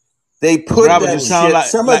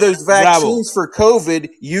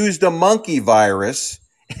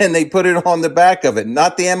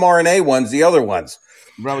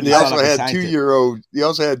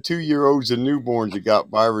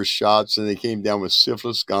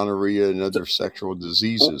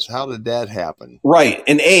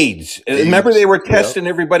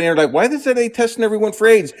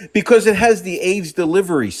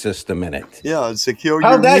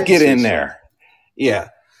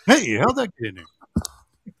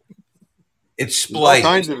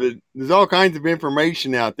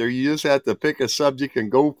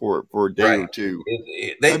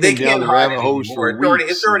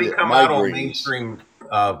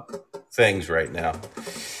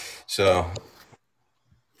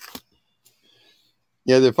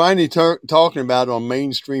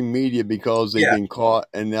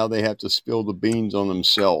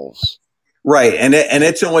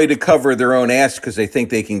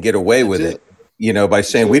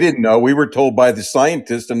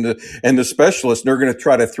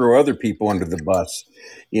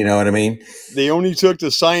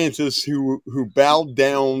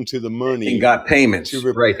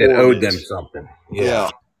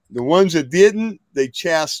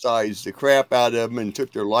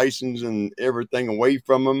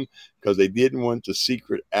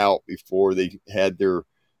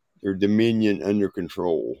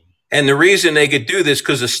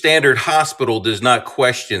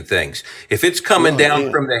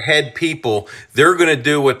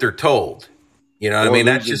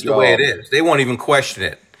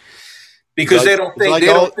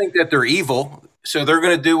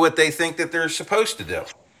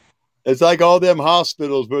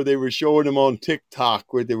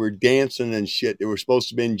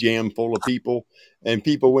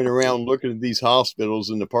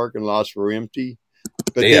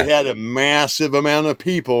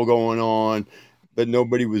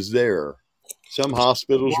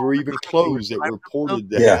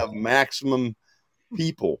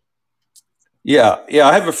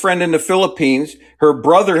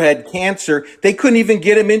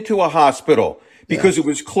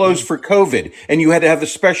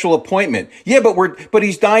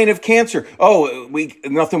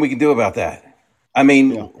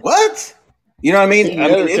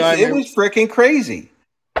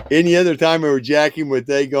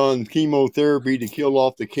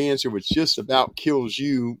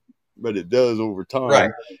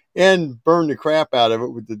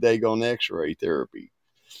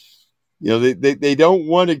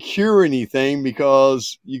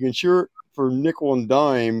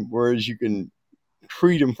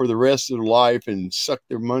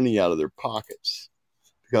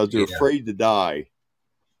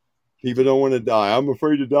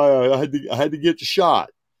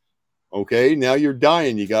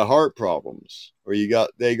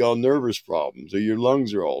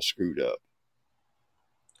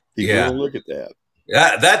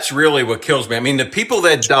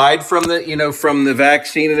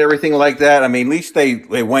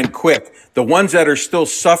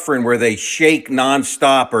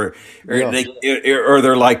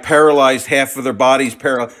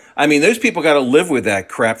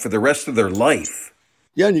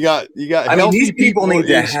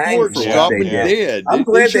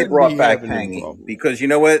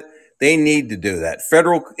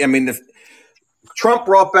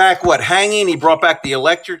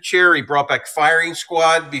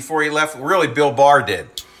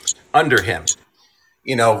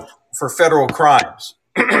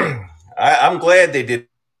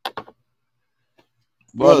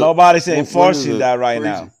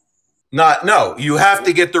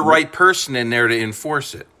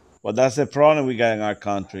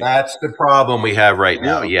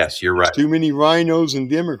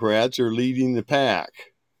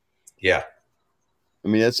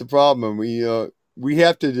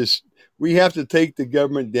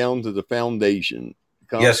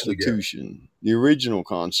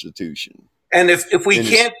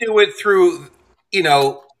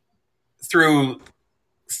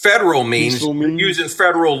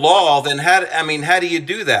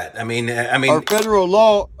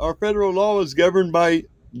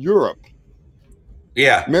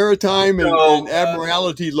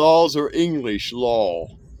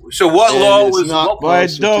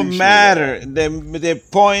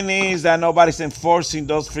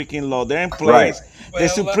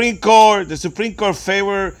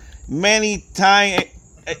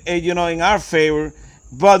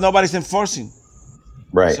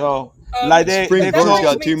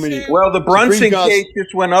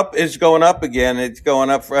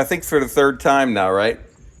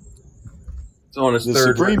 It's on his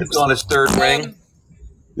third. It's on his third ring.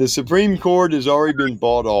 The Supreme Court has already been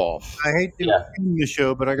bought off. I hate to end the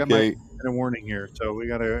show, but I got my warning here, so we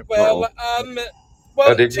got to. Well,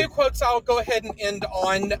 two quotes I'll go ahead and end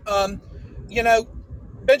on.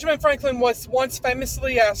 Benjamin Franklin was once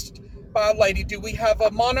famously asked by a lady, "Do we have a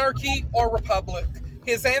monarchy or republic?"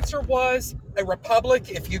 His answer was, "A republic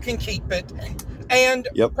if you can keep it." And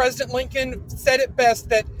President Lincoln said it best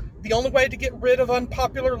that the only way to get rid of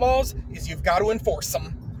unpopular laws is you've got to enforce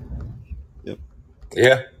them.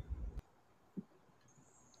 Yeah.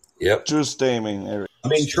 Yep. True statement, Eric. I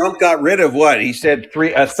mean, Trump got rid of what? He said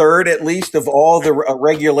a third at least of all the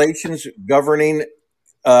regulations governing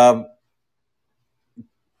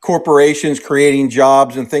corporations creating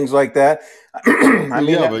jobs and things like that.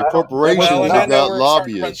 But corporations have got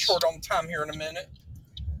lobbyists. Short on time here in a minute.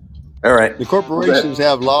 All right. The corporations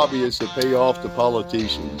have lobbyists that pay off the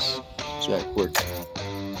politicians. It's that quick.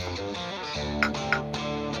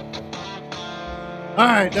 All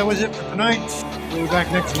right, that was it for tonight. We'll be back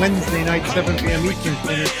next Wednesday night, 7 p.m. Eastern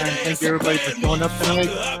Standard Time. Thank you, everybody, for showing up tonight.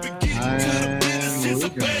 And we're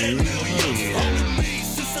going to be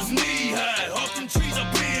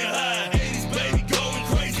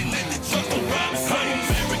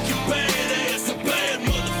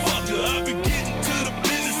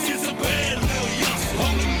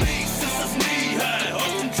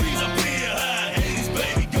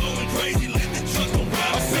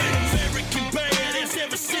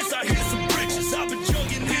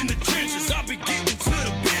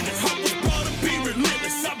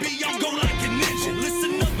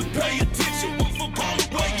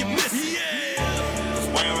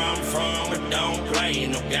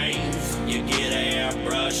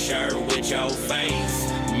with your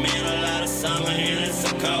face. Man, a lot of summer and it's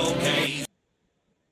a cold case.